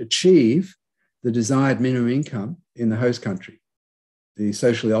 which would achieve the desired minimum income in the host country, the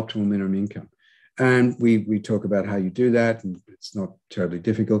socially optimal minimum income. And we talk about how you do that, and it's not terribly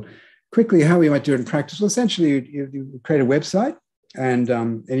difficult. Quickly, how we might do it in practice. Well, essentially, you create a website, and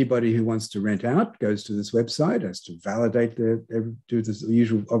anybody who wants to rent out goes to this website, has to validate, do the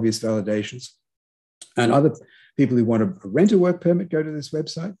usual obvious validations. And other people who want to rent a work permit go to this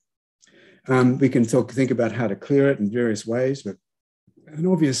website. We can think about how to clear it in various ways, but an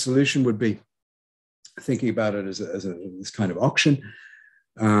obvious solution would be thinking about it as this kind of auction.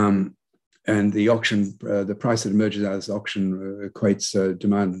 And the auction, the price that emerges out of this auction equates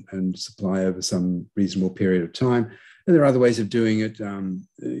demand and supply over some reasonable period of time. And there are other ways of doing it.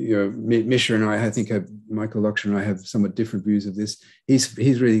 Misha and I think Michael Locksher and I have somewhat different views of this. He's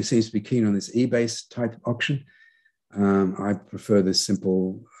really seems to be keen on this eBay type auction. I prefer this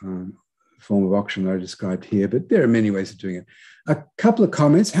simple form of auction that I described here, but there are many ways of doing it. A couple of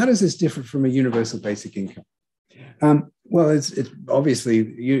comments. How does this differ from a universal basic income? Well, it's obviously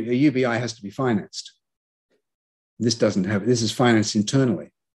a UBI has to be financed. This is financed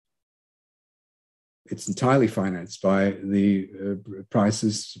internally. It's entirely financed by the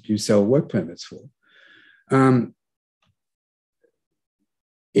prices you sell work permits for.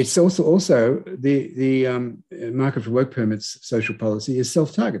 It's also the market for work permits social policy is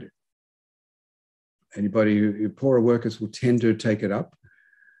self-targeted. Poorer workers will tend to take it up,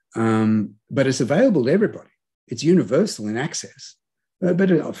 but it's available to everybody. It's universal in access,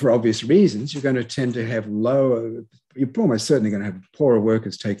 but for obvious reasons, you're going to tend to have you're almost certainly going to have poorer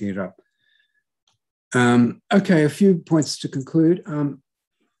workers taking it up. Okay, a few points to conclude.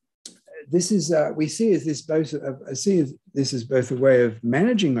 We see this as both a way of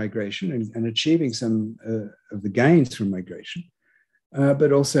managing migration and achieving some of the gains from migration,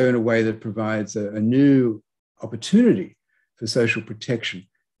 but also in a way that provides a new opportunity for social protection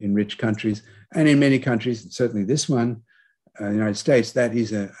in rich countries. And in many countries, and certainly this one, the United States, that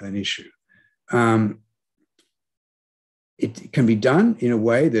is an issue. It can be done in a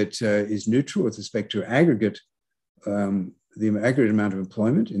way that is neutral with respect to the aggregate amount of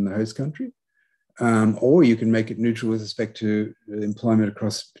employment in the host country, or you can make it neutral with respect to employment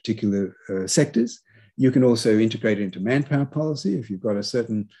across particular sectors. You can also integrate it into manpower policy. If you've got a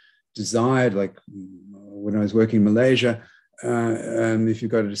certain desired, like when I was working in Malaysia, if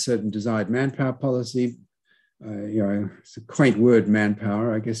you've got a certain desired manpower policy, it's a quaint word,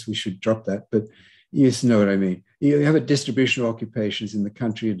 manpower. I guess we should drop that, but you know what I mean. You have a distribution of occupations in the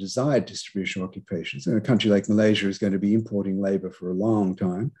country, a desired distribution of occupations. And a country like Malaysia is going to be importing labor for a long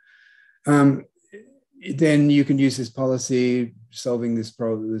time. Then you can use this policy, solving this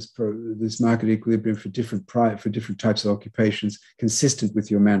market equilibrium for different types of occupations, consistent with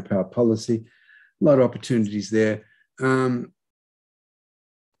your manpower policy. A lot of opportunities there. I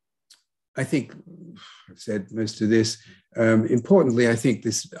think I've said most of this. Importantly, I think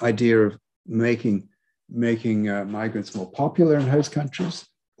this idea of making migrants more popular in host countries,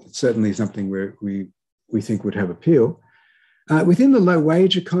 certainly something where we think would have appeal. Within the low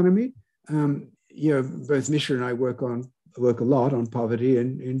wage economy, both Misha and I work a lot on poverty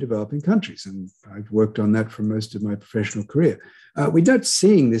in developing countries, and I've worked on that for most of my professional career. We're not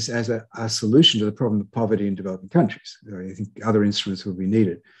seeing this as a solution to the problem of poverty in developing countries. I think other instruments will be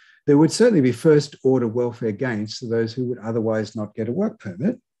needed. There would certainly be first order welfare gains to those who would otherwise not get a work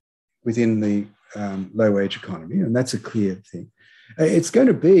permit within the low wage economy, and that's a clear thing. It's going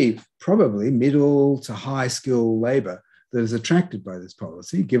to be probably middle to high skill labor that is attracted by this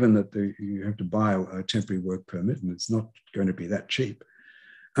policy, given that you have to buy a temporary work permit and it's not going to be that cheap.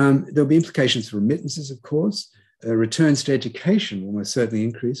 There'll be implications for remittances, of course. returns to education will most certainly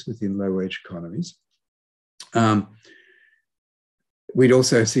increase within low-wage economies. We'd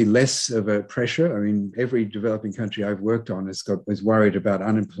also see less of a pressure. I mean, every developing country I've worked on was worried about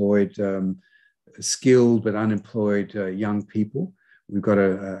unemployed, skilled but unemployed young people. We've got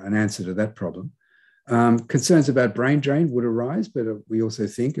an answer to that problem. Concerns about brain drain would arise, but we also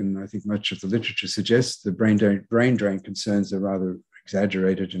think, and I think much of the literature suggests, the brain drain concerns are rather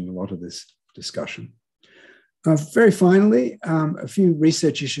exaggerated in a lot of this discussion. Very finally, a few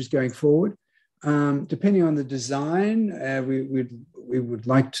research issues going forward. Depending on the design, we would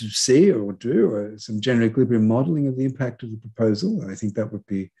like to see or do some general equilibrium modeling of the impact of the proposal. I think that would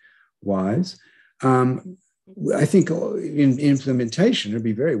be wise. I think in implementation, it'd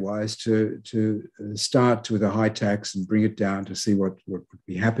be very wise to start with a high tax and bring it down to see what would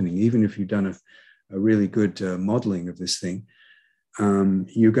be happening. Even if you've done a really good modeling of this thing,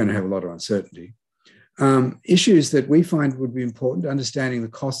 you're going to have a lot of uncertainty. Issues that we find would be important, understanding the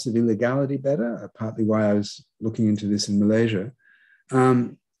costs of illegality better, partly why I was looking into this in Malaysia.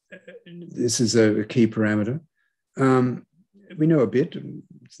 This is a key parameter. We know a bit.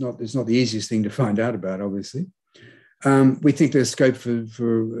 It's not the easiest thing to find out about, obviously. We think there's scope for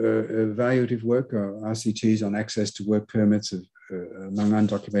evaluative work, RCTs on access to work permits among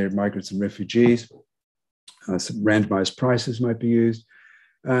undocumented migrants and refugees. Some randomized prices might be used.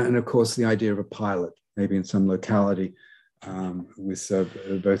 And of course, the idea of a pilot, maybe in some locality with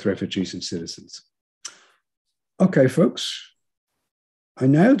both refugees and citizens. Okay, folks. I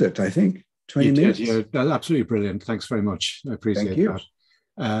nailed it, I think. 20 minutes. Yeah, absolutely brilliant. Thanks very much. I appreciate that.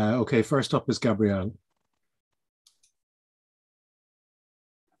 Okay, first up is Gabrielle.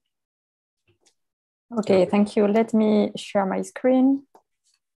 Okay, thank you. Let me share my screen.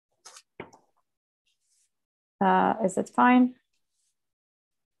 Is that fine?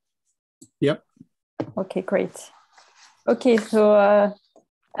 Yep. Okay, great. Okay, so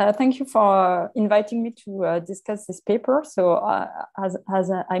thank you for inviting me to discuss this paper. So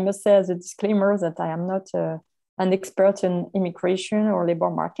as I must say as a disclaimer that I am not an expert in immigration or labor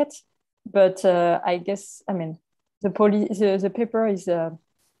market, but I guess, I mean, the paper is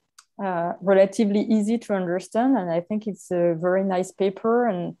relatively easy to understand, and I think it's a very nice paper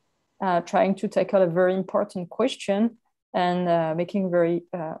and trying to tackle a very important question and making very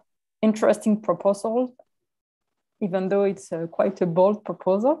interesting proposal, even though it's quite a bold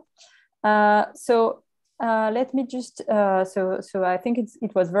proposal. So let me just, so I think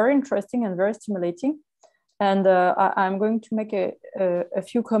it was very interesting and very stimulating. And I'm going to make a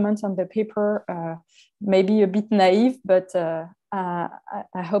few comments on the paper, maybe a bit naive, but I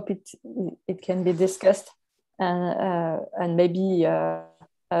hope it can be discussed. And maybe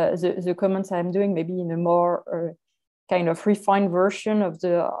the comments I'm doing, maybe in a more kind of refined version of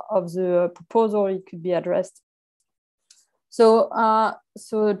the proposal, it could be addressed. So,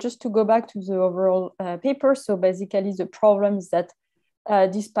 so just to go back to the overall paper, so basically the problem is that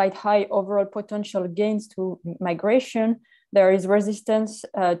despite high overall potential gains to migration, there is resistance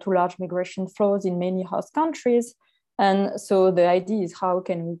to large migration flows in many host countries. And so the idea is how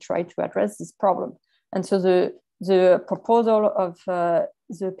can we try to address this problem? And so the proposal of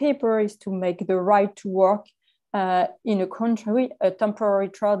the paper is to make the right to work in a country a temporary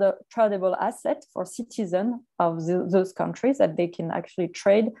tradable asset for citizens of those countries that they can actually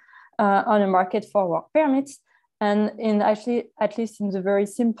trade on a market for work permits. And in actually, at least in the very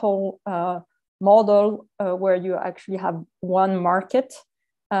simple model where you actually have one market,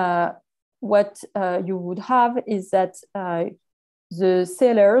 what you would have is that the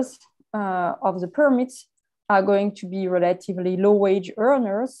sellers of the permits are going to be relatively low wage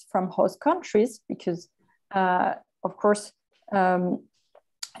earners from host countries because of course,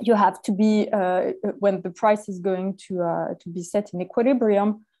 you have to be, when the price is going to be set in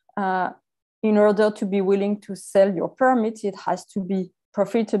equilibrium, in order to be willing to sell your permit, it has to be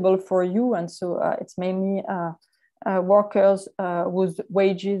profitable for you. And so it's mainly workers whose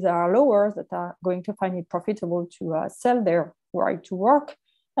wages are lower that are going to find it profitable to sell their right to work.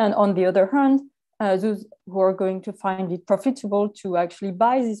 And on the other hand, those who are going to find it profitable to actually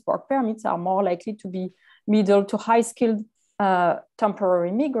buy these work permits are more likely to be middle to high skilled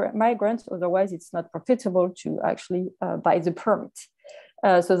temporary migrants. Otherwise, it's not profitable to actually buy the permit.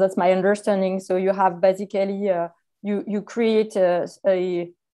 So that's my understanding. So you have basically, you create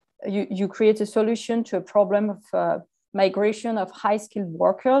you create a solution to a problem of migration of high skilled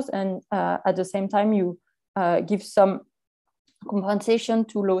workers. And at the same time, you give some compensation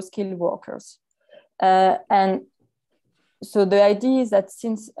to low skilled workers. And so the idea is that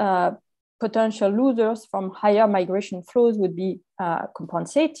since potential losers from higher migration flows would be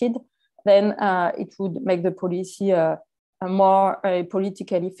compensated, then it would make the policy more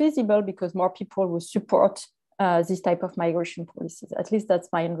politically feasible because more people will support this type of migration policies. At least that's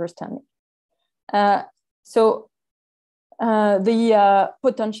my understanding. So the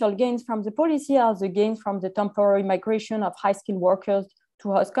potential gains from the policy are the gains from the temporary migration of high-skilled workers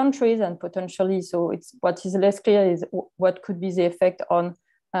to host countries, and potentially, so it's what is less clear is what could be the effect on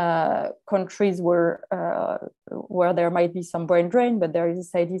countries where there might be some brain drain, but there is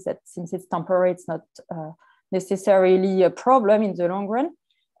this idea that since it's temporary, it's not necessarily a problem in the long run.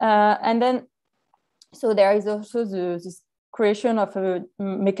 And then, so there is also this creation of a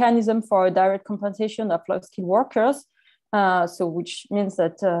mechanism for a direct compensation of low-skilled workers, so which means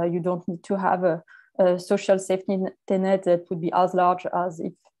that you don't need to have a social safety net that would be as large as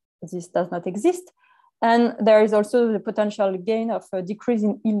if this does not exist. And there is also the potential gain of a decrease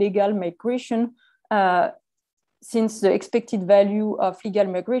in illegal migration, since the expected value of legal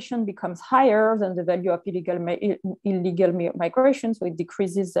migration becomes higher than the value of illegal migration, so it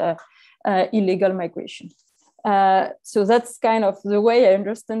decreases illegal migration. So that's kind of the way I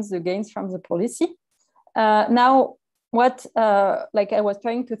understand the gains from the policy. Now, what, like I was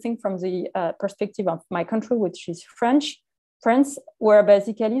trying to think from the perspective of my country, which is France, where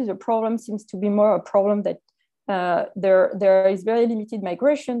basically the problem seems to be more a problem that there is very limited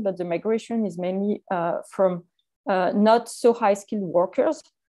migration, but the migration is mainly from not so high-skilled workers.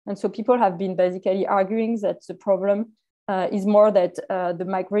 And so people have been basically arguing that the problem is more that the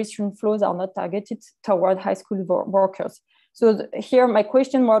migration flows are not targeted toward high-skilled workers. So here, my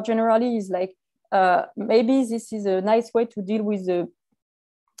question more generally is like, maybe this is a nice way to deal with the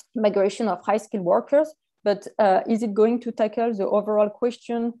migration of high-skilled workers, but is it going to tackle the overall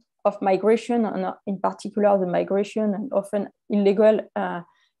question of migration, and in particular the migration and often illegal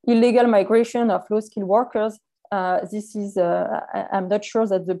migration of low-skilled workers? This is, I'm not sure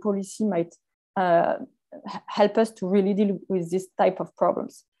that the policy might help us to really deal with this type of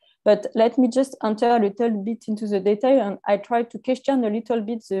problems. But let me just enter a little bit into the detail, and I try to question a little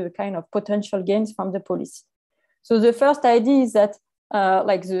bit the kind of potential gains from the policy. So the first idea is that,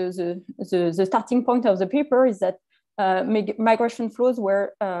 like the starting point of the paper is that migration flows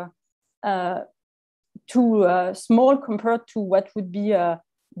were too small compared to what would be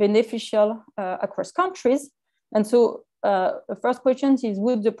beneficial across countries. And so the first question is,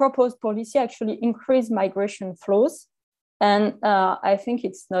 would the proposed policy actually increase migration flows? And I think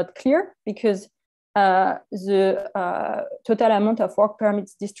it's not clear, because the total amount of work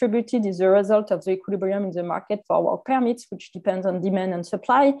permits distributed is a result of the equilibrium in the market for work permits, which depends on demand and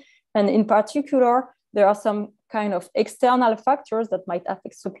supply. And in particular, there are some kind of external factors that might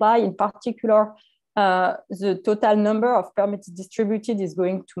affect supply. In particular, the total number of permits distributed is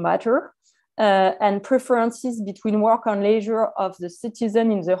going to matter. And preferences between work and leisure of the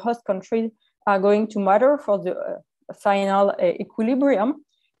citizen in the host country are going to matter for the final equilibrium.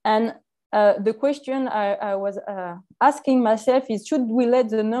 And the question I was asking myself is, should we let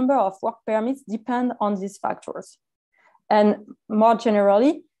the number of work permits depend on these factors? And more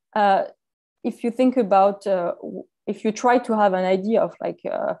generally, if you think about, if you try to have an idea of like,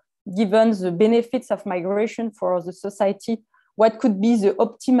 given the benefits of migration for the society, what could be the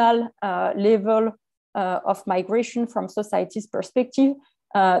optimal level of migration from society's perspective,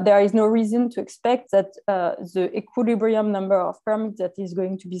 there is no reason to expect that the equilibrium number of permits that is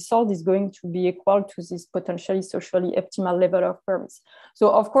going to be sold is going to be equal to this potentially socially optimal level of permits. So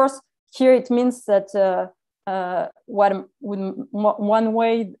of course, here it means that one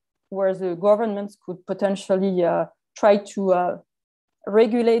way where the governments could potentially try to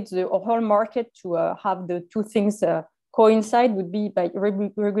regulate the whole market to have the two things coincide would be by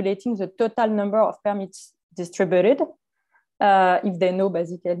regulating the total number of permits distributed, if they know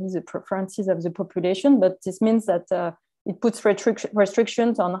basically the preferences of the population. But this means that it puts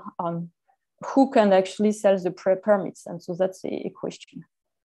restrictions on who can actually sell the permits. And so that's a question.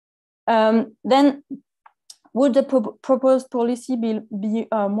 Then would the proposed policy be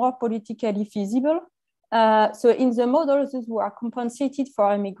more politically feasible? So in the model, those who are compensated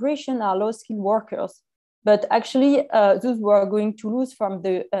for immigration are low-skilled workers. But actually, those who are going to lose from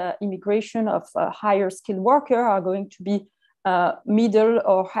the immigration of higher skilled workers are going to be middle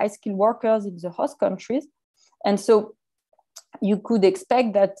or high skilled workers in the host countries. And so you could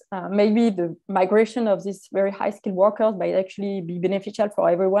expect that maybe the migration of these very high skilled workers might actually be beneficial for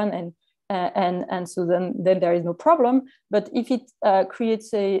everyone. And so then there is no problem. But if it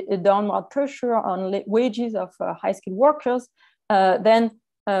creates a downward pressure on wages of high skilled workers, then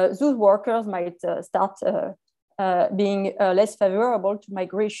those workers might start being less favorable to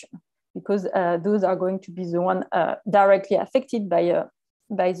migration, because those are going to be the one directly affected by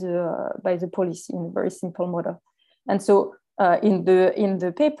by the policy in a very simple model. And so in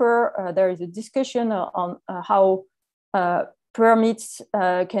the paper, there is a discussion on how permits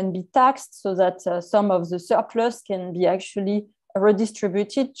can be taxed so that some of the surplus can be actually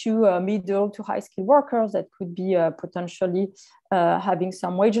redistributed to middle to high skilled workers that could be potentially having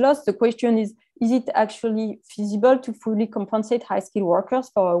some wage loss. The question is it actually feasible to fully compensate high skilled workers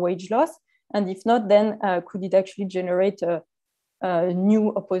for a wage loss? And if not, then could it actually generate a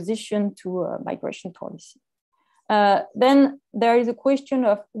new opposition to migration policy? Then there is a question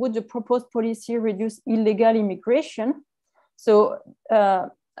of would the proposed policy reduce illegal immigration? So I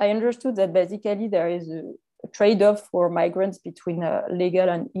understood that basically there is a trade-off for migrants between legal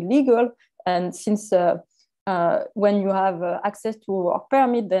and illegal. And since when you have access to a work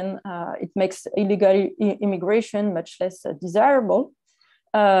permit, then it makes illegal immigration much less desirable.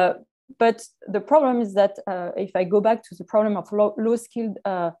 But the problem is that if I go back to the problem of low-skilled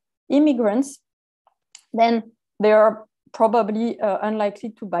immigrants, then they are probably unlikely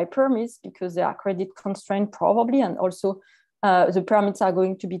to buy permits because they are credit constrained probably, and also the permits are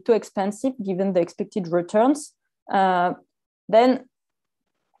going to be too expensive given the expected returns. Then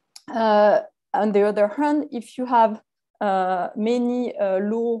on the other hand, if you have many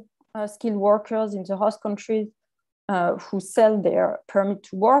low-skilled workers in the host countries who sell their permit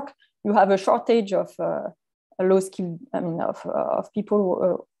to work, you have a shortage of low-skilled, of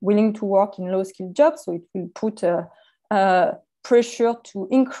people willing to work in low-skilled jobs. So it will put pressure to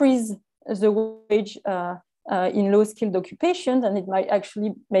increase the wage in low-skilled occupations, and it might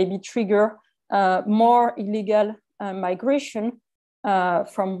actually maybe trigger more illegal migration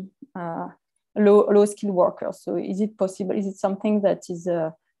from low-skilled workers. So is it possible? Is it something that is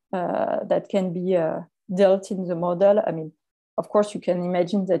that can be dealt in the model? I mean, of course, you can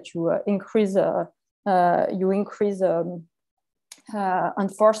imagine that you increase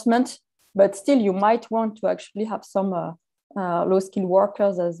enforcement, but still you might want to actually have some low-skilled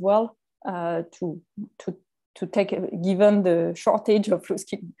workers as well to take, given the shortage of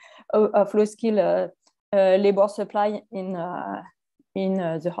low-skilled labor supply in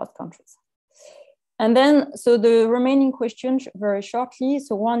the host countries. And then, so the remaining questions very shortly.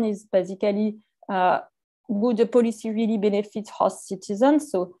 So one is basically, would the policy really benefit host citizens?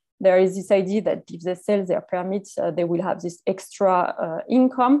 So there is this idea that if they sell their permits, they will have this extra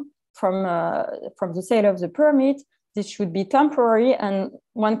income from the sale of the permit. This should be temporary. And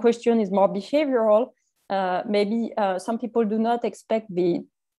one question is more behavioral. Maybe some people do not expect the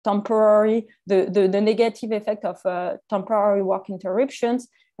temporary, the negative effect of temporary work interruptions.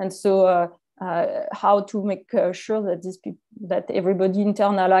 And so how to make sure that that everybody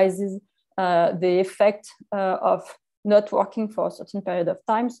internalizes the effect of not working for a certain period of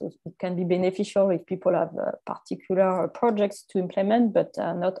time. So it can be beneficial if people have particular projects to implement, but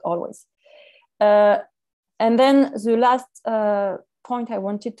not always. And then the last point I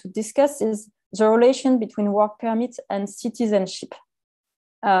wanted to discuss is the relation between work permits and citizenship.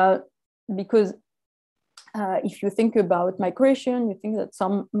 Because if you think about migration, you think that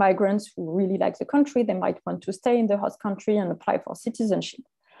some migrants who really like the country, they might want to stay in the host country and apply for citizenship.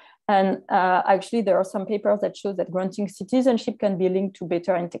 And actually, there are some papers that show that granting citizenship can be linked to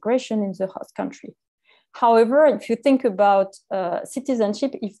better integration in the host country. However, if you think about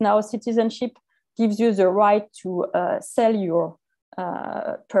citizenship, if now citizenship gives you the right to sell your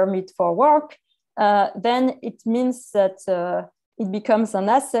permit for work, then it means that it becomes an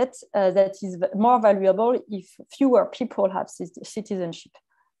asset that is more valuable if fewer people have citizenship.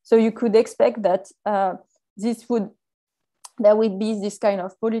 So you could expect that there would be this kind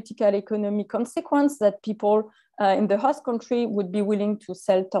of political economic consequence that people in the host country would be willing to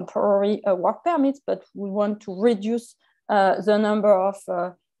sell temporary work permits, but we want to reduce the number of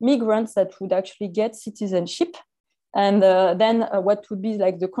migrants that would actually get citizenship. And then what would be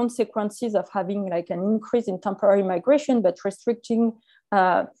like the consequences of having like an increase in temporary migration, but restricting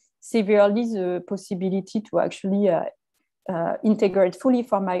severely the possibility to actually integrate fully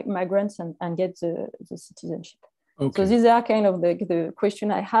for migrants and get the citizenship. Okay. So these are kind of the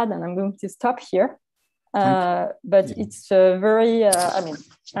question I had, and I'm going to stop here. But it's very,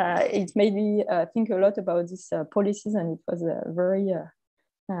 it made me think a lot about these policies, and it was very,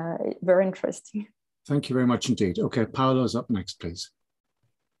 very interesting. Thank you very much indeed. Okay, Paolo's up next, please.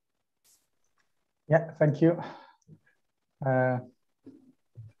 Yeah, thank you.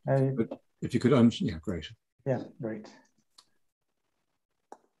 If you could, yeah, great. Yeah, great.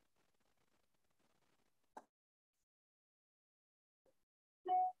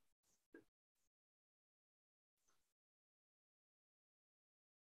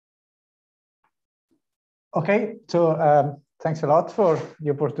 Okay, so thanks a lot for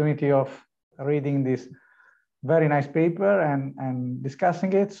the opportunity of reading this very nice paper and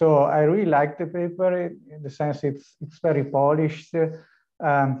discussing it. So I really like the paper in the sense it's very polished.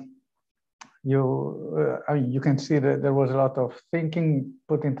 You can see that there was a lot of thinking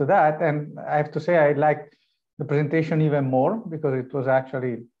put into that. And I have to say, I like the presentation even more because it was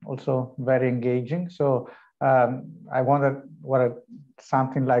actually also very engaging. So I wonder whether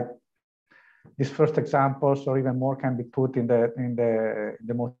something like these first examples or even more can be put in the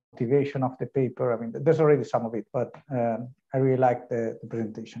motivation of the paper. I mean, there's already some of it, but I really like the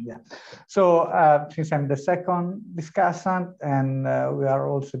presentation. Yeah. So since I'm the second discussant and we are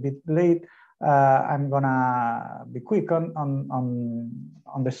also a bit late, I'm gonna be quick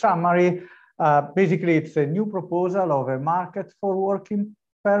on the summary. Basically, it's a new proposal of a market for working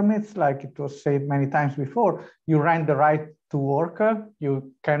permits. Like it was said many times before, you rent the right to work.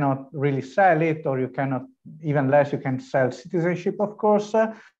 You cannot really sell it, or you cannot, even less, you can sell citizenship, of course.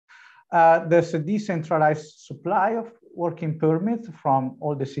 There's a decentralized supply of working permits from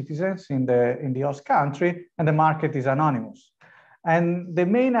all the citizens in the host country, and the market is anonymous. And the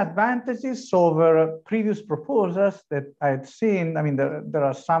main advantages over previous proposals that I had seen, I mean, there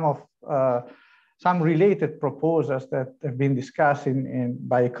are some related proposals that have been discussed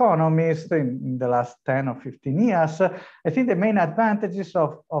by economists in the last 10 or 15 years. I think the main advantages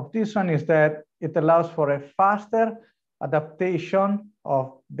of this one is that it allows for a faster adaptation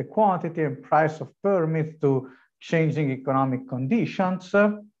of the quantity and price of permits to changing economic conditions.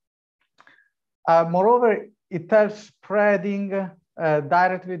 Moreover, it helps spreading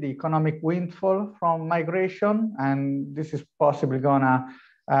directly the economic windfall from migration, and this is possibly gonna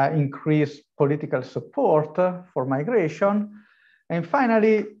increase political support for migration. And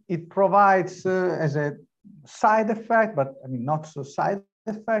finally, it provides as a side effect, but I mean not so side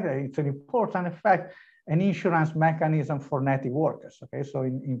effect, it's an important effect, an insurance mechanism for native workers. Okay, so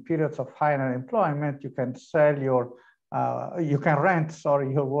in periods of high unemployment, you can sell your you can rent,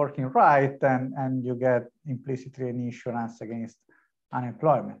 sorry, your working right, and you get implicitly an insurance against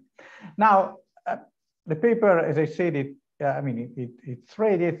unemployment. Now, the paper, as I said, it's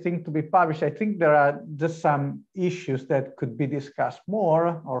ready, I think, to be published. I think there are just some issues that could be discussed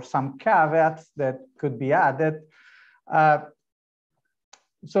more, or some caveats that could be added.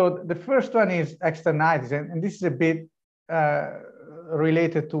 So the first one is externalities, and this is a bit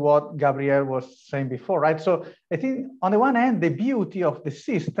related to what Gabriel was saying before, right? So I think on the one hand, the beauty of the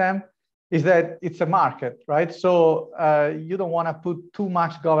system is that it's a market, right? So you don't want to put too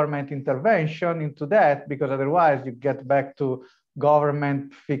much government intervention into that, because otherwise you get back to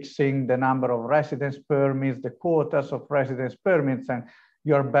government fixing the number of residence permits, the quotas of residence permits, and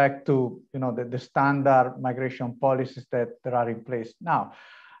you're back to the standard migration policies that are in place now.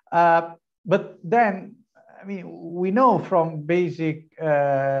 But then, I mean, we know from basic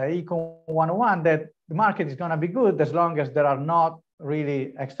Econ 101 that the market is going to be good as long as there are not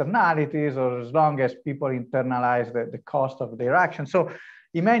really externalities, or as long as people internalize the cost of their action. So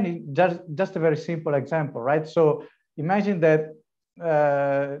imagine just a very simple example, right? So imagine that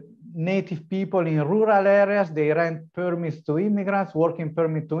native people in rural areas, they rent permits to immigrants, working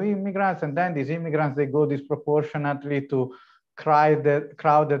permit to immigrants, and then these immigrants, they go disproportionately to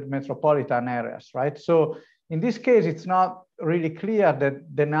crowded metropolitan areas, right? So in this case, it's not really clear that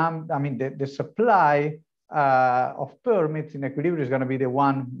the supply of permits in equilibrium is going to be the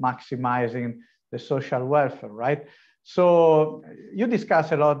one maximizing the social welfare, right? So you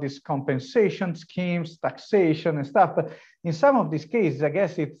discuss a lot these compensation schemes, taxation and stuff, but in some of these cases, I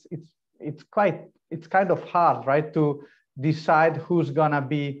guess it's kind of hard, right, to decide who's going to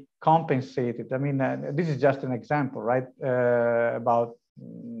be compensated. I mean, this is just an example, right, about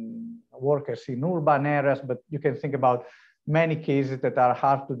workers in urban areas, but you can think about many cases that are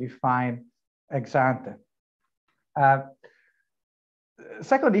hard to define ex ante.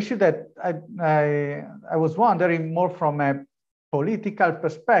 Second issue that I was wondering more from a political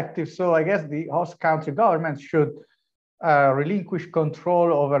perspective. So I guess the host country government should relinquish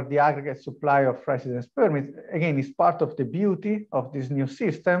control over the aggregate supply of residence permits. Again, it's part of the beauty of this new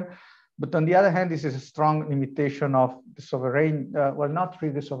system. But on the other hand, this is a strong limitation of the sovereign, well, not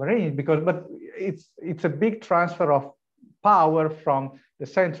really the sovereignty, but it's a big transfer of power from the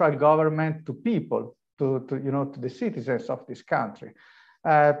central government to people, to the citizens of this country.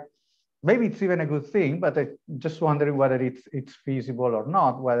 Maybe it's even a good thing, but I'm just wondering whether it's feasible or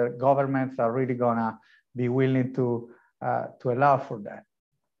not, whether governments are really gonna be willing to allow for that.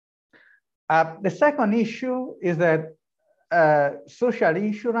 The second issue is that social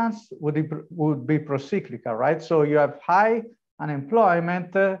insurance would be procyclical, right? So you have high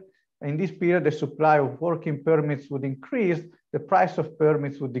unemployment, in this period, the supply of working permits would increase, the price of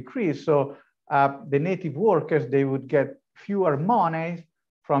permits would decrease. So the native workers, they would get fewer money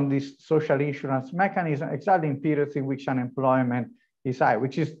from this social insurance mechanism, exactly in periods in which unemployment is high,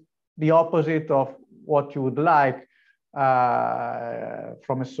 which is the opposite of what you would like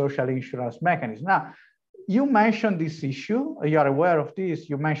from a social insurance mechanism. Now, you mentioned this issue, you are aware of this,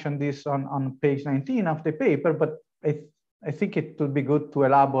 you mentioned this on page 19 of the paper, but I think it would be good to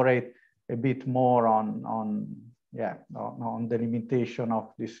elaborate a bit more on the limitation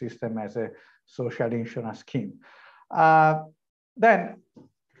of this system as a social insurance scheme. Then,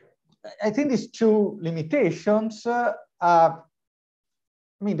 I think these two limitations, I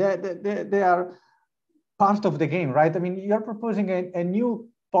mean, they are part of the game, right? I mean, you're proposing a new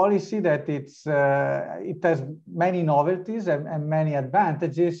policy that it has many novelties and many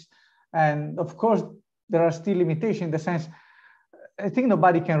advantages. And of course, there are still limitations in the sense, I think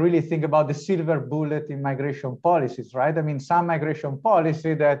nobody can really think about the silver bullet in migration policies, right? I mean, some migration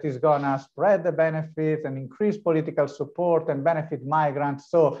policy that is gonna spread the benefits and increase political support and benefit migrants.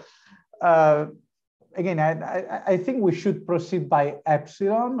 So again, I think we should proceed by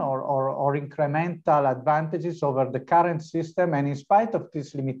epsilon or incremental advantages over the current system. And in spite of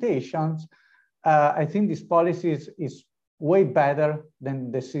these limitations, I think this policy is way better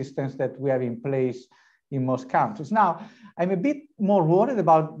than the systems that we have in place in most countries. Now, I'm a bit more worried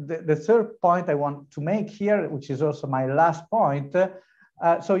about the third point I want to make here, which is also my last point.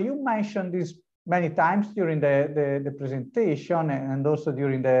 So you mentioned this many times during the presentation and also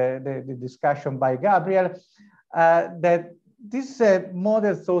during the discussion by Gabriel, that this is a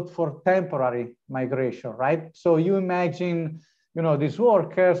model thought for temporary migration, right? So you imagine, you know, these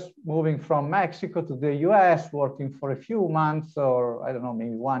workers moving from Mexico to the US, working for a few months or I don't know,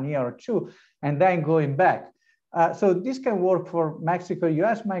 maybe 1 year or two, and then going back. So this can work for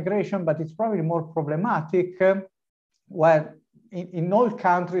Mexico-US migration, but it's probably more problematic when in all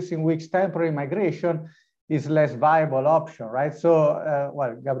countries in which temporary migration is less viable option, right? So,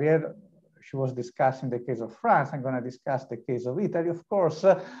 well, Gabrielle, she was discussing the case of France. I'm going to discuss the case of Italy, of course.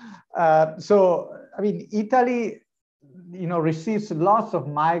 So, I mean, Italy, you know, receives lots of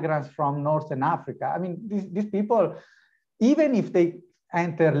migrants from Northern Africa. I mean, these people, even if they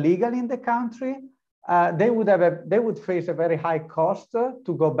enter legally in the country, they would face a very high cost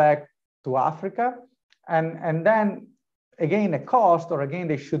to go back to Africa, and then again a cost, or again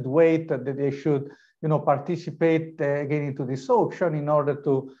they should wait, that they should, you know, participate again into this auction in order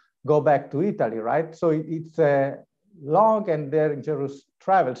to go back to Italy, right? So it's a long and dangerous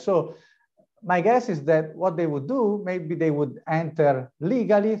travel. So my guess is that what they would do, maybe they would enter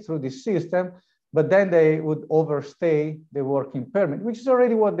legally through this system, but then they would overstay the working permit, which is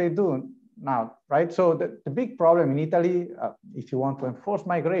already what they do now, right? So the big problem in Italy, if you want to enforce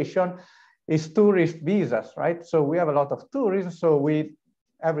migration, is tourist visas, right? So we have a lot of tourism. So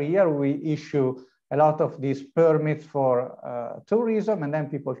every year we issue a lot of these permits for tourism, and then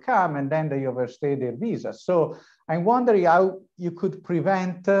people come and then they overstay their visas. So I'm wondering how you could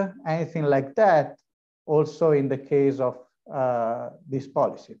prevent anything like that also in the case of this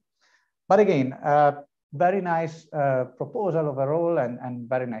policy. But again, very nice proposal overall and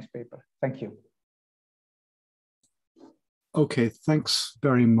very nice paper. Thank you. Okay, thanks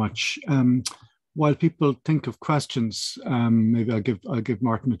very much. While people think of questions, maybe I'll give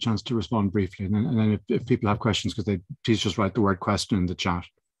Martin a chance to respond briefly, and then if people have questions, please just write the word question in the chat.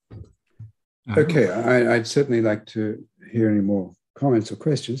 Okay, I'd certainly like to hear any more comments or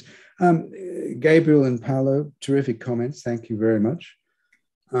questions. Gabriel and Paolo, terrific comments. Thank you very much.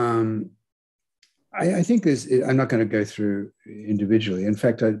 I think I'm not going to go through individually. In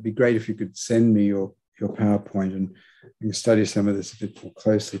fact, it'd be great if you could send me your PowerPoint and we can study some of this a bit more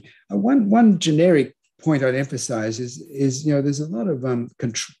closely. One generic point I'd emphasize is you know, there's a lot of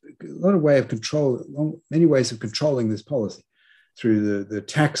many ways of controlling this policy through the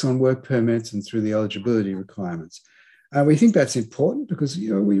tax on work permits and through the eligibility requirements. We think that's important because,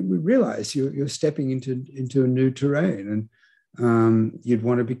 you know, we realize you're stepping into a new terrain, and you'd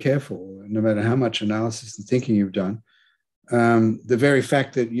want to be careful no matter how much analysis and thinking you've done. The very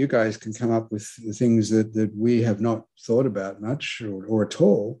fact that you guys can come up with the things that we have not thought about much or at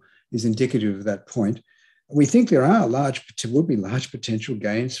all is indicative of that point. We think there are would be large potential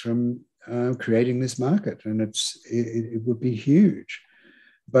gains from creating this market, and it would be huge.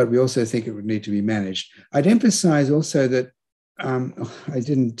 But we also think it would need to be managed. I'd emphasize also that I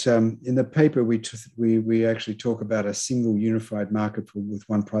didn't, in the paper, we actually talk about a single unified market with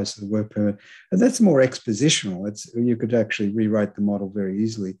one price of the work permit. And that's more expositional. You could actually rewrite the model very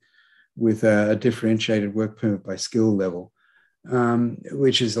easily with a differentiated work permit by skill level.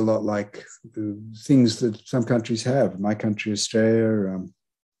 which is a lot like things that some countries have. My country, Australia.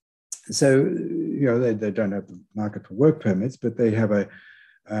 So, they don't have the market for work permits, but they have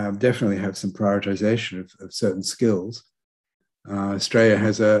definitely have some prioritization of certain skills. Australia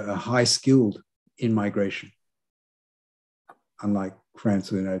has a high skilled in-migration, unlike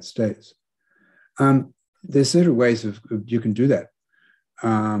France or the United States. There's certain ways you can do that.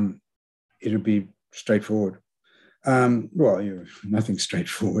 It'll be straightforward. Nothing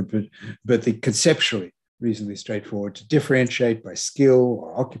straightforward, but the conceptually reasonably straightforward to differentiate by skill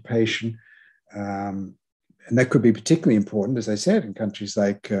or occupation. And that could be particularly important, as I said, in countries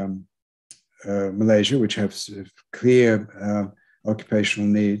like Malaysia, which have sort of clear occupational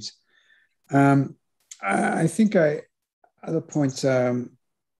needs. I think other points I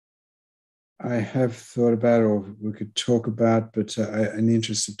have thought about or we could talk about, but in the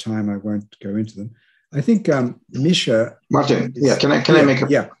interest of time, I won't go into them. I think Misha. Martin, can I make a...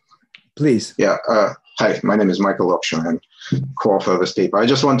 Yeah, please. Yeah, hi, my name is Michael Lokshon and co-author of this paper. I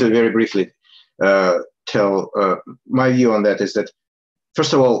just want to very briefly tell my view on that is that,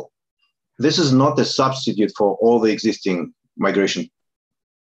 first of all, this is not a substitute for all the existing migration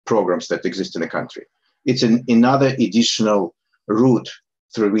programs that exist in the country. It's another additional route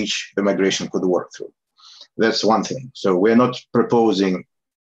through which the migration could work through. That's one thing. So we're not proposing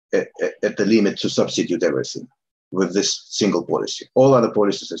at the limit to substitute everything with this single policy. All other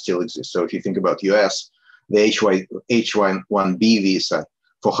policies still exist. So if you think about US, the H-1B visa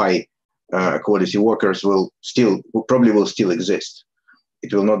for high quality workers will probably still exist.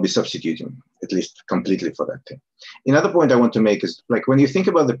 It will not be substituting, at least completely, for that thing. Another point I want to make is, like, when you think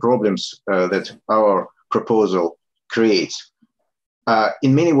about the problems that our proposal creates,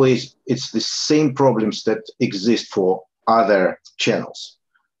 in many ways, it's the same problems that exist for other channels.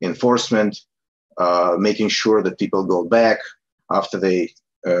 Enforcement, making sure that people go back after they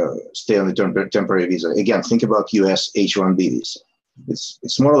stay on the temporary visa. Again, think about US H-1B visa.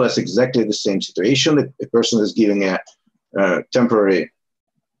 It's more or less exactly the same situation. That a person is giving a temporary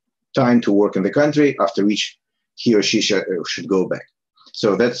time to work in the country, after which he or she should go back.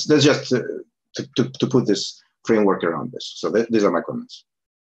 So that's just to put this framework around this. So these are my comments.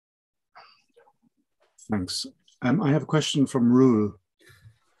 Thanks. I have a question from Rule.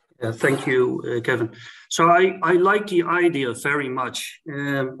 Thank you, Kevin. So I like the idea very much,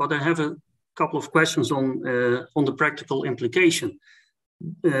 but I have a couple of questions on the practical implication.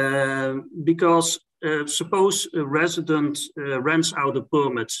 Because suppose a resident rents out a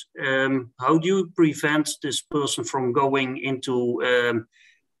permit, how do you prevent this person from going into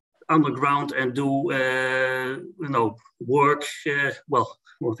underground and do work,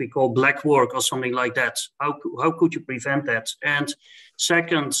 what we call black work or something like that? How could you prevent that? And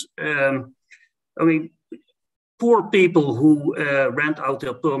second, poor people who rent out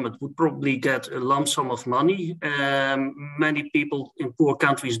their permit would probably get a lump sum of money. Many people in poor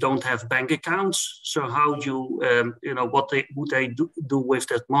countries don't have bank accounts. So how do what would they do with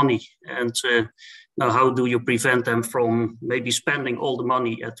that money? And how do you prevent them from maybe spending all the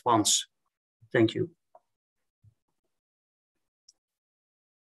money at once? Thank you.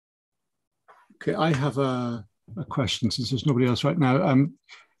 Okay, I have a question since there's nobody else right now.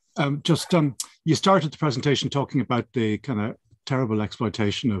 You started the presentation talking about the kind of terrible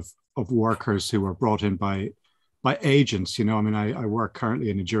exploitation of workers who were brought in by agents. I work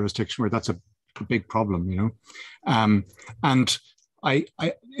currently in a jurisdiction where that's a big problem. And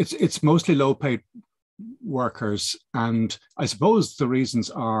it's mostly low-paid workers, and I suppose the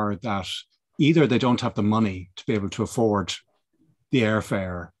reasons are that either they don't have the money to be able to afford the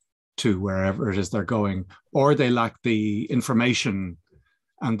airfare to wherever it is they're going, or they lack the information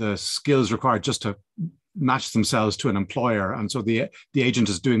and the skills required just to match themselves to an employer. And so the agent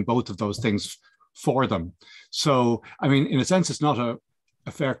is doing both of those things for them. So, in a sense, it's not a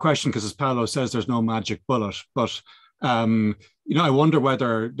fair question because, as Paolo says, there's no magic bullet. But, I wonder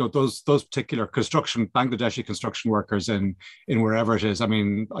whether those particular Bangladeshi construction workers in wherever it is,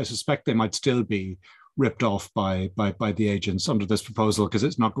 I suspect they might still be ripped off by the agents under this proposal because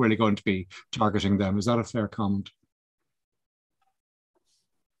it's not really going to be targeting them. Is that a fair comment?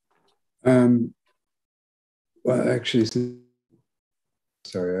 Well, actually,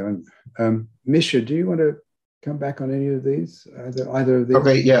 sorry, Misha, do you want to come back on any of these? Either of these?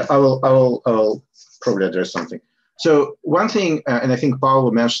 Okay, yeah, I will probably address something. So one thing, and I think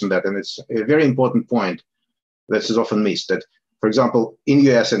Paolo mentioned that, and it's a very important point that is often missed, that, for example, in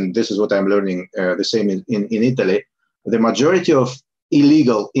US, and this is what I'm learning, the same in Italy, the majority of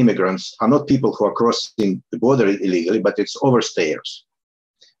illegal immigrants are not people who are crossing the border illegally, but it's overstayers.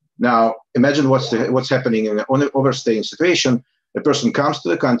 Now, imagine what's happening in an overstaying situation. A person comes to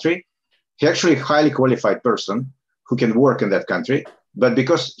the country, he's actually a highly qualified person who can work in that country, but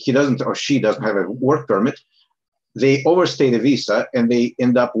because he doesn't or she doesn't have a work permit, they overstay the visa and they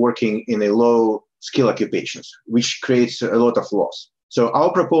end up working in a low skill occupations, which creates a lot of loss. So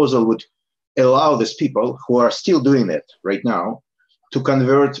our proposal would allow these people who are still doing it right now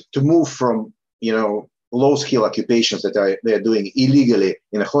to move from, low skill occupations that they're doing illegally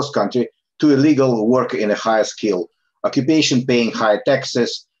in a host country to illegal work in a higher skill occupation, paying higher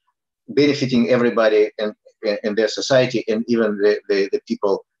taxes, benefiting everybody in their society and even the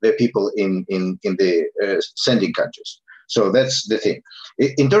people in the sending countries. So that's the thing.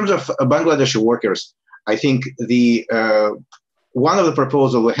 In terms of Bangladeshi workers, I think the one of the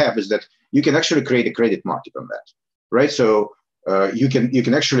proposals we have is that you can actually create a credit market on that, right? So you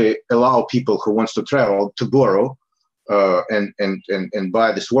can actually allow people who wants to travel to borrow and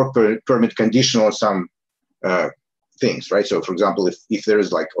buy this work permit conditional on some things, right? So for example, if there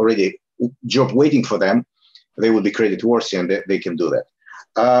is like already job waiting for them, they will be credit worthy and they can do that.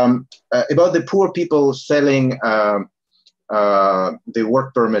 About the poor people selling the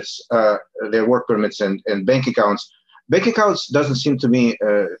work permits, their work permits and bank accounts. Bank accounts doesn't seem to me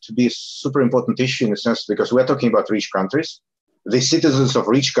to be a super important issue in a sense because we're talking about rich countries. The citizens of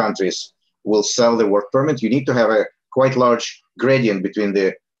rich countries will sell the work permit. You need to have a quite large gradient between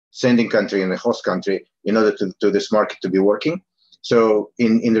the sending country and the host country in order to this market to be working. So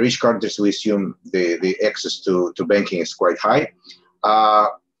in the rich countries, we assume the access to banking is quite high.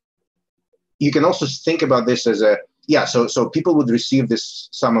 You can also think about this as so people would receive this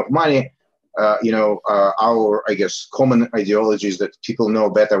sum of money. Our, I guess, common ideology is that people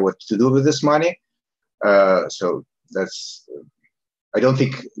know better what to do with this money. So that's, I don't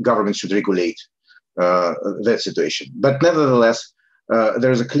think government should regulate that situation. But nevertheless,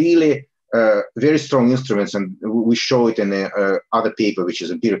 there's a clearly very strong instruments, and we show it in the other paper, which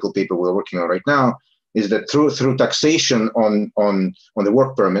is empirical paper we're working on right now, is that through taxation on the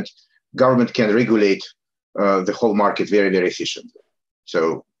work permit, government can regulate the whole market very, very efficiently.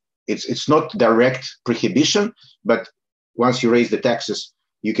 So it's not direct prohibition, but once you raise the taxes,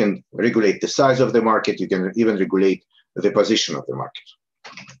 you can regulate the size of the market. You can even regulate the position of the market.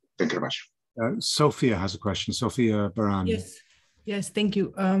 Thank you very much. Sophia has a question. Sophia Baran. Yes, thank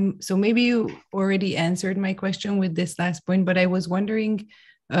you. So maybe you already answered my question with this last point, but I was wondering,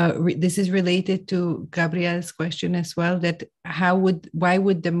 this is related to Gabriel's question as well, that why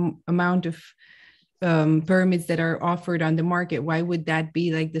would the amount of permits that are offered on the market, why would that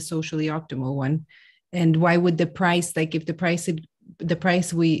be like the socially optimal one? And why would the price, like if the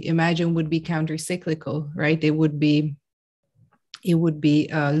price we imagine would be counter-cyclical, right? It would be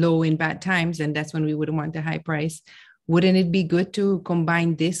low in bad times, and that's when we would want a high price. Wouldn't it be good to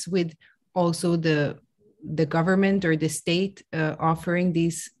combine this with also the government or the state offering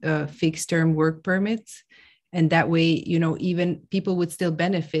these fixed-term work permits? And that way, even people would still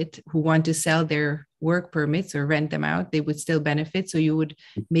benefit who want to sell their work permits or rent them out. They would still benefit. So you would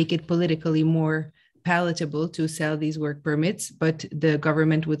make it politically more palatable to sell these work permits, but the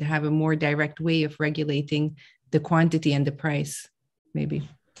government would have a more direct way of regulating the quantity and the price, maybe.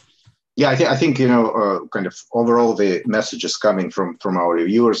 Yeah, I think kind of overall the message is coming from our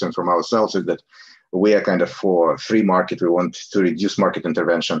reviewers and from ourselves is that we are kind of for free market. We want to reduce market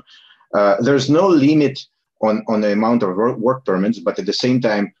intervention. There's no limit on the amount of work permits, but at the same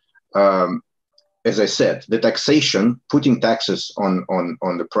time, as I said, the taxation, putting taxes on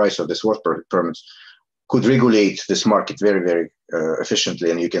the price of this work permits could regulate this market very, very efficiently,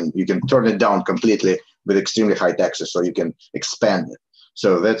 and you can turn it down completely with extremely high taxes, so you can expand it.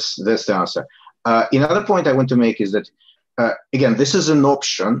 So that's the answer. Another point I want to make is that, again, this is an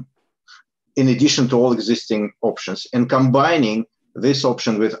option in addition to all existing options, and combining this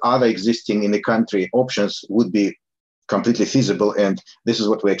option with other existing in the country options would be completely feasible, and this is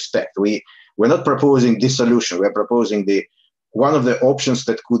what we expect. We're not proposing this solution. We're proposing one of the options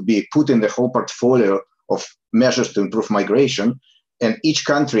that could be put in the whole portfolio of measures to improve migration, and each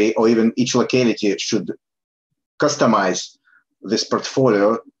country or even each locality should customize this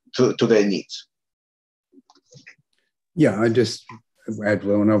portfolio to their needs. Yeah, I just add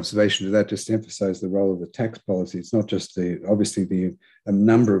one observation to that, just to emphasize the role of the tax policy. It's not just obviously the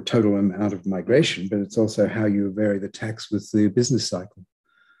number of total amount of migration, but it's also how you vary the tax with the business cycle.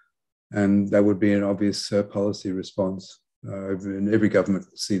 And that would be an obvious policy response. And every government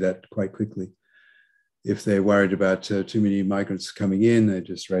will see that quite quickly. If they're worried about too many migrants coming in, they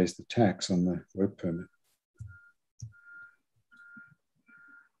just raise the tax on the work permit.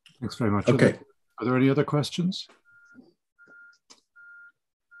 Thanks very much. Okay. Are there any other questions?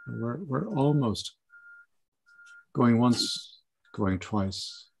 We're almost going once, going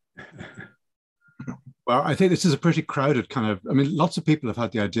twice. Well, I think this is a pretty crowded kind of, I mean, lots of people have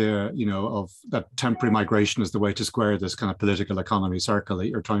had the idea, you know, of that temporary migration is the way to square this kind of political economy circle that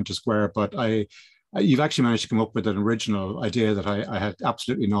you're trying to square. But you've actually managed to come up with an original idea that I had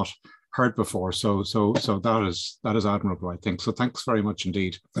absolutely not heard before. So that is admirable, I think. So thanks very much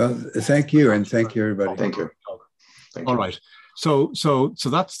indeed. Well, thank you, and thank you, everybody. Thank you. All right. So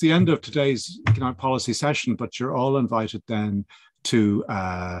that's the end of today's economic policy session. But you're all invited then to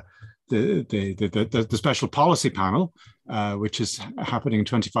the special policy panel, which is happening in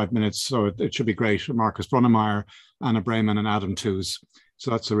 25 minutes. So it should be great. Marcus Brunnemeyer, Anna Breyman, and Adam Tooze.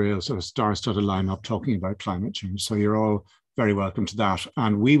 So that's a real sort of star-studded lineup talking about climate change. So you're all very welcome to that.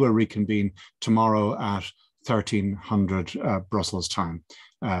 And we will reconvene tomorrow at 1300 Brussels time.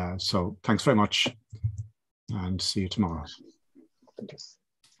 So thanks very much and see you tomorrow.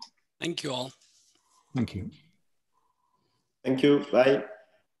 Thank you all. Thank you. Thank you. Bye.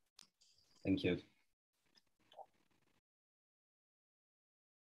 Thank you.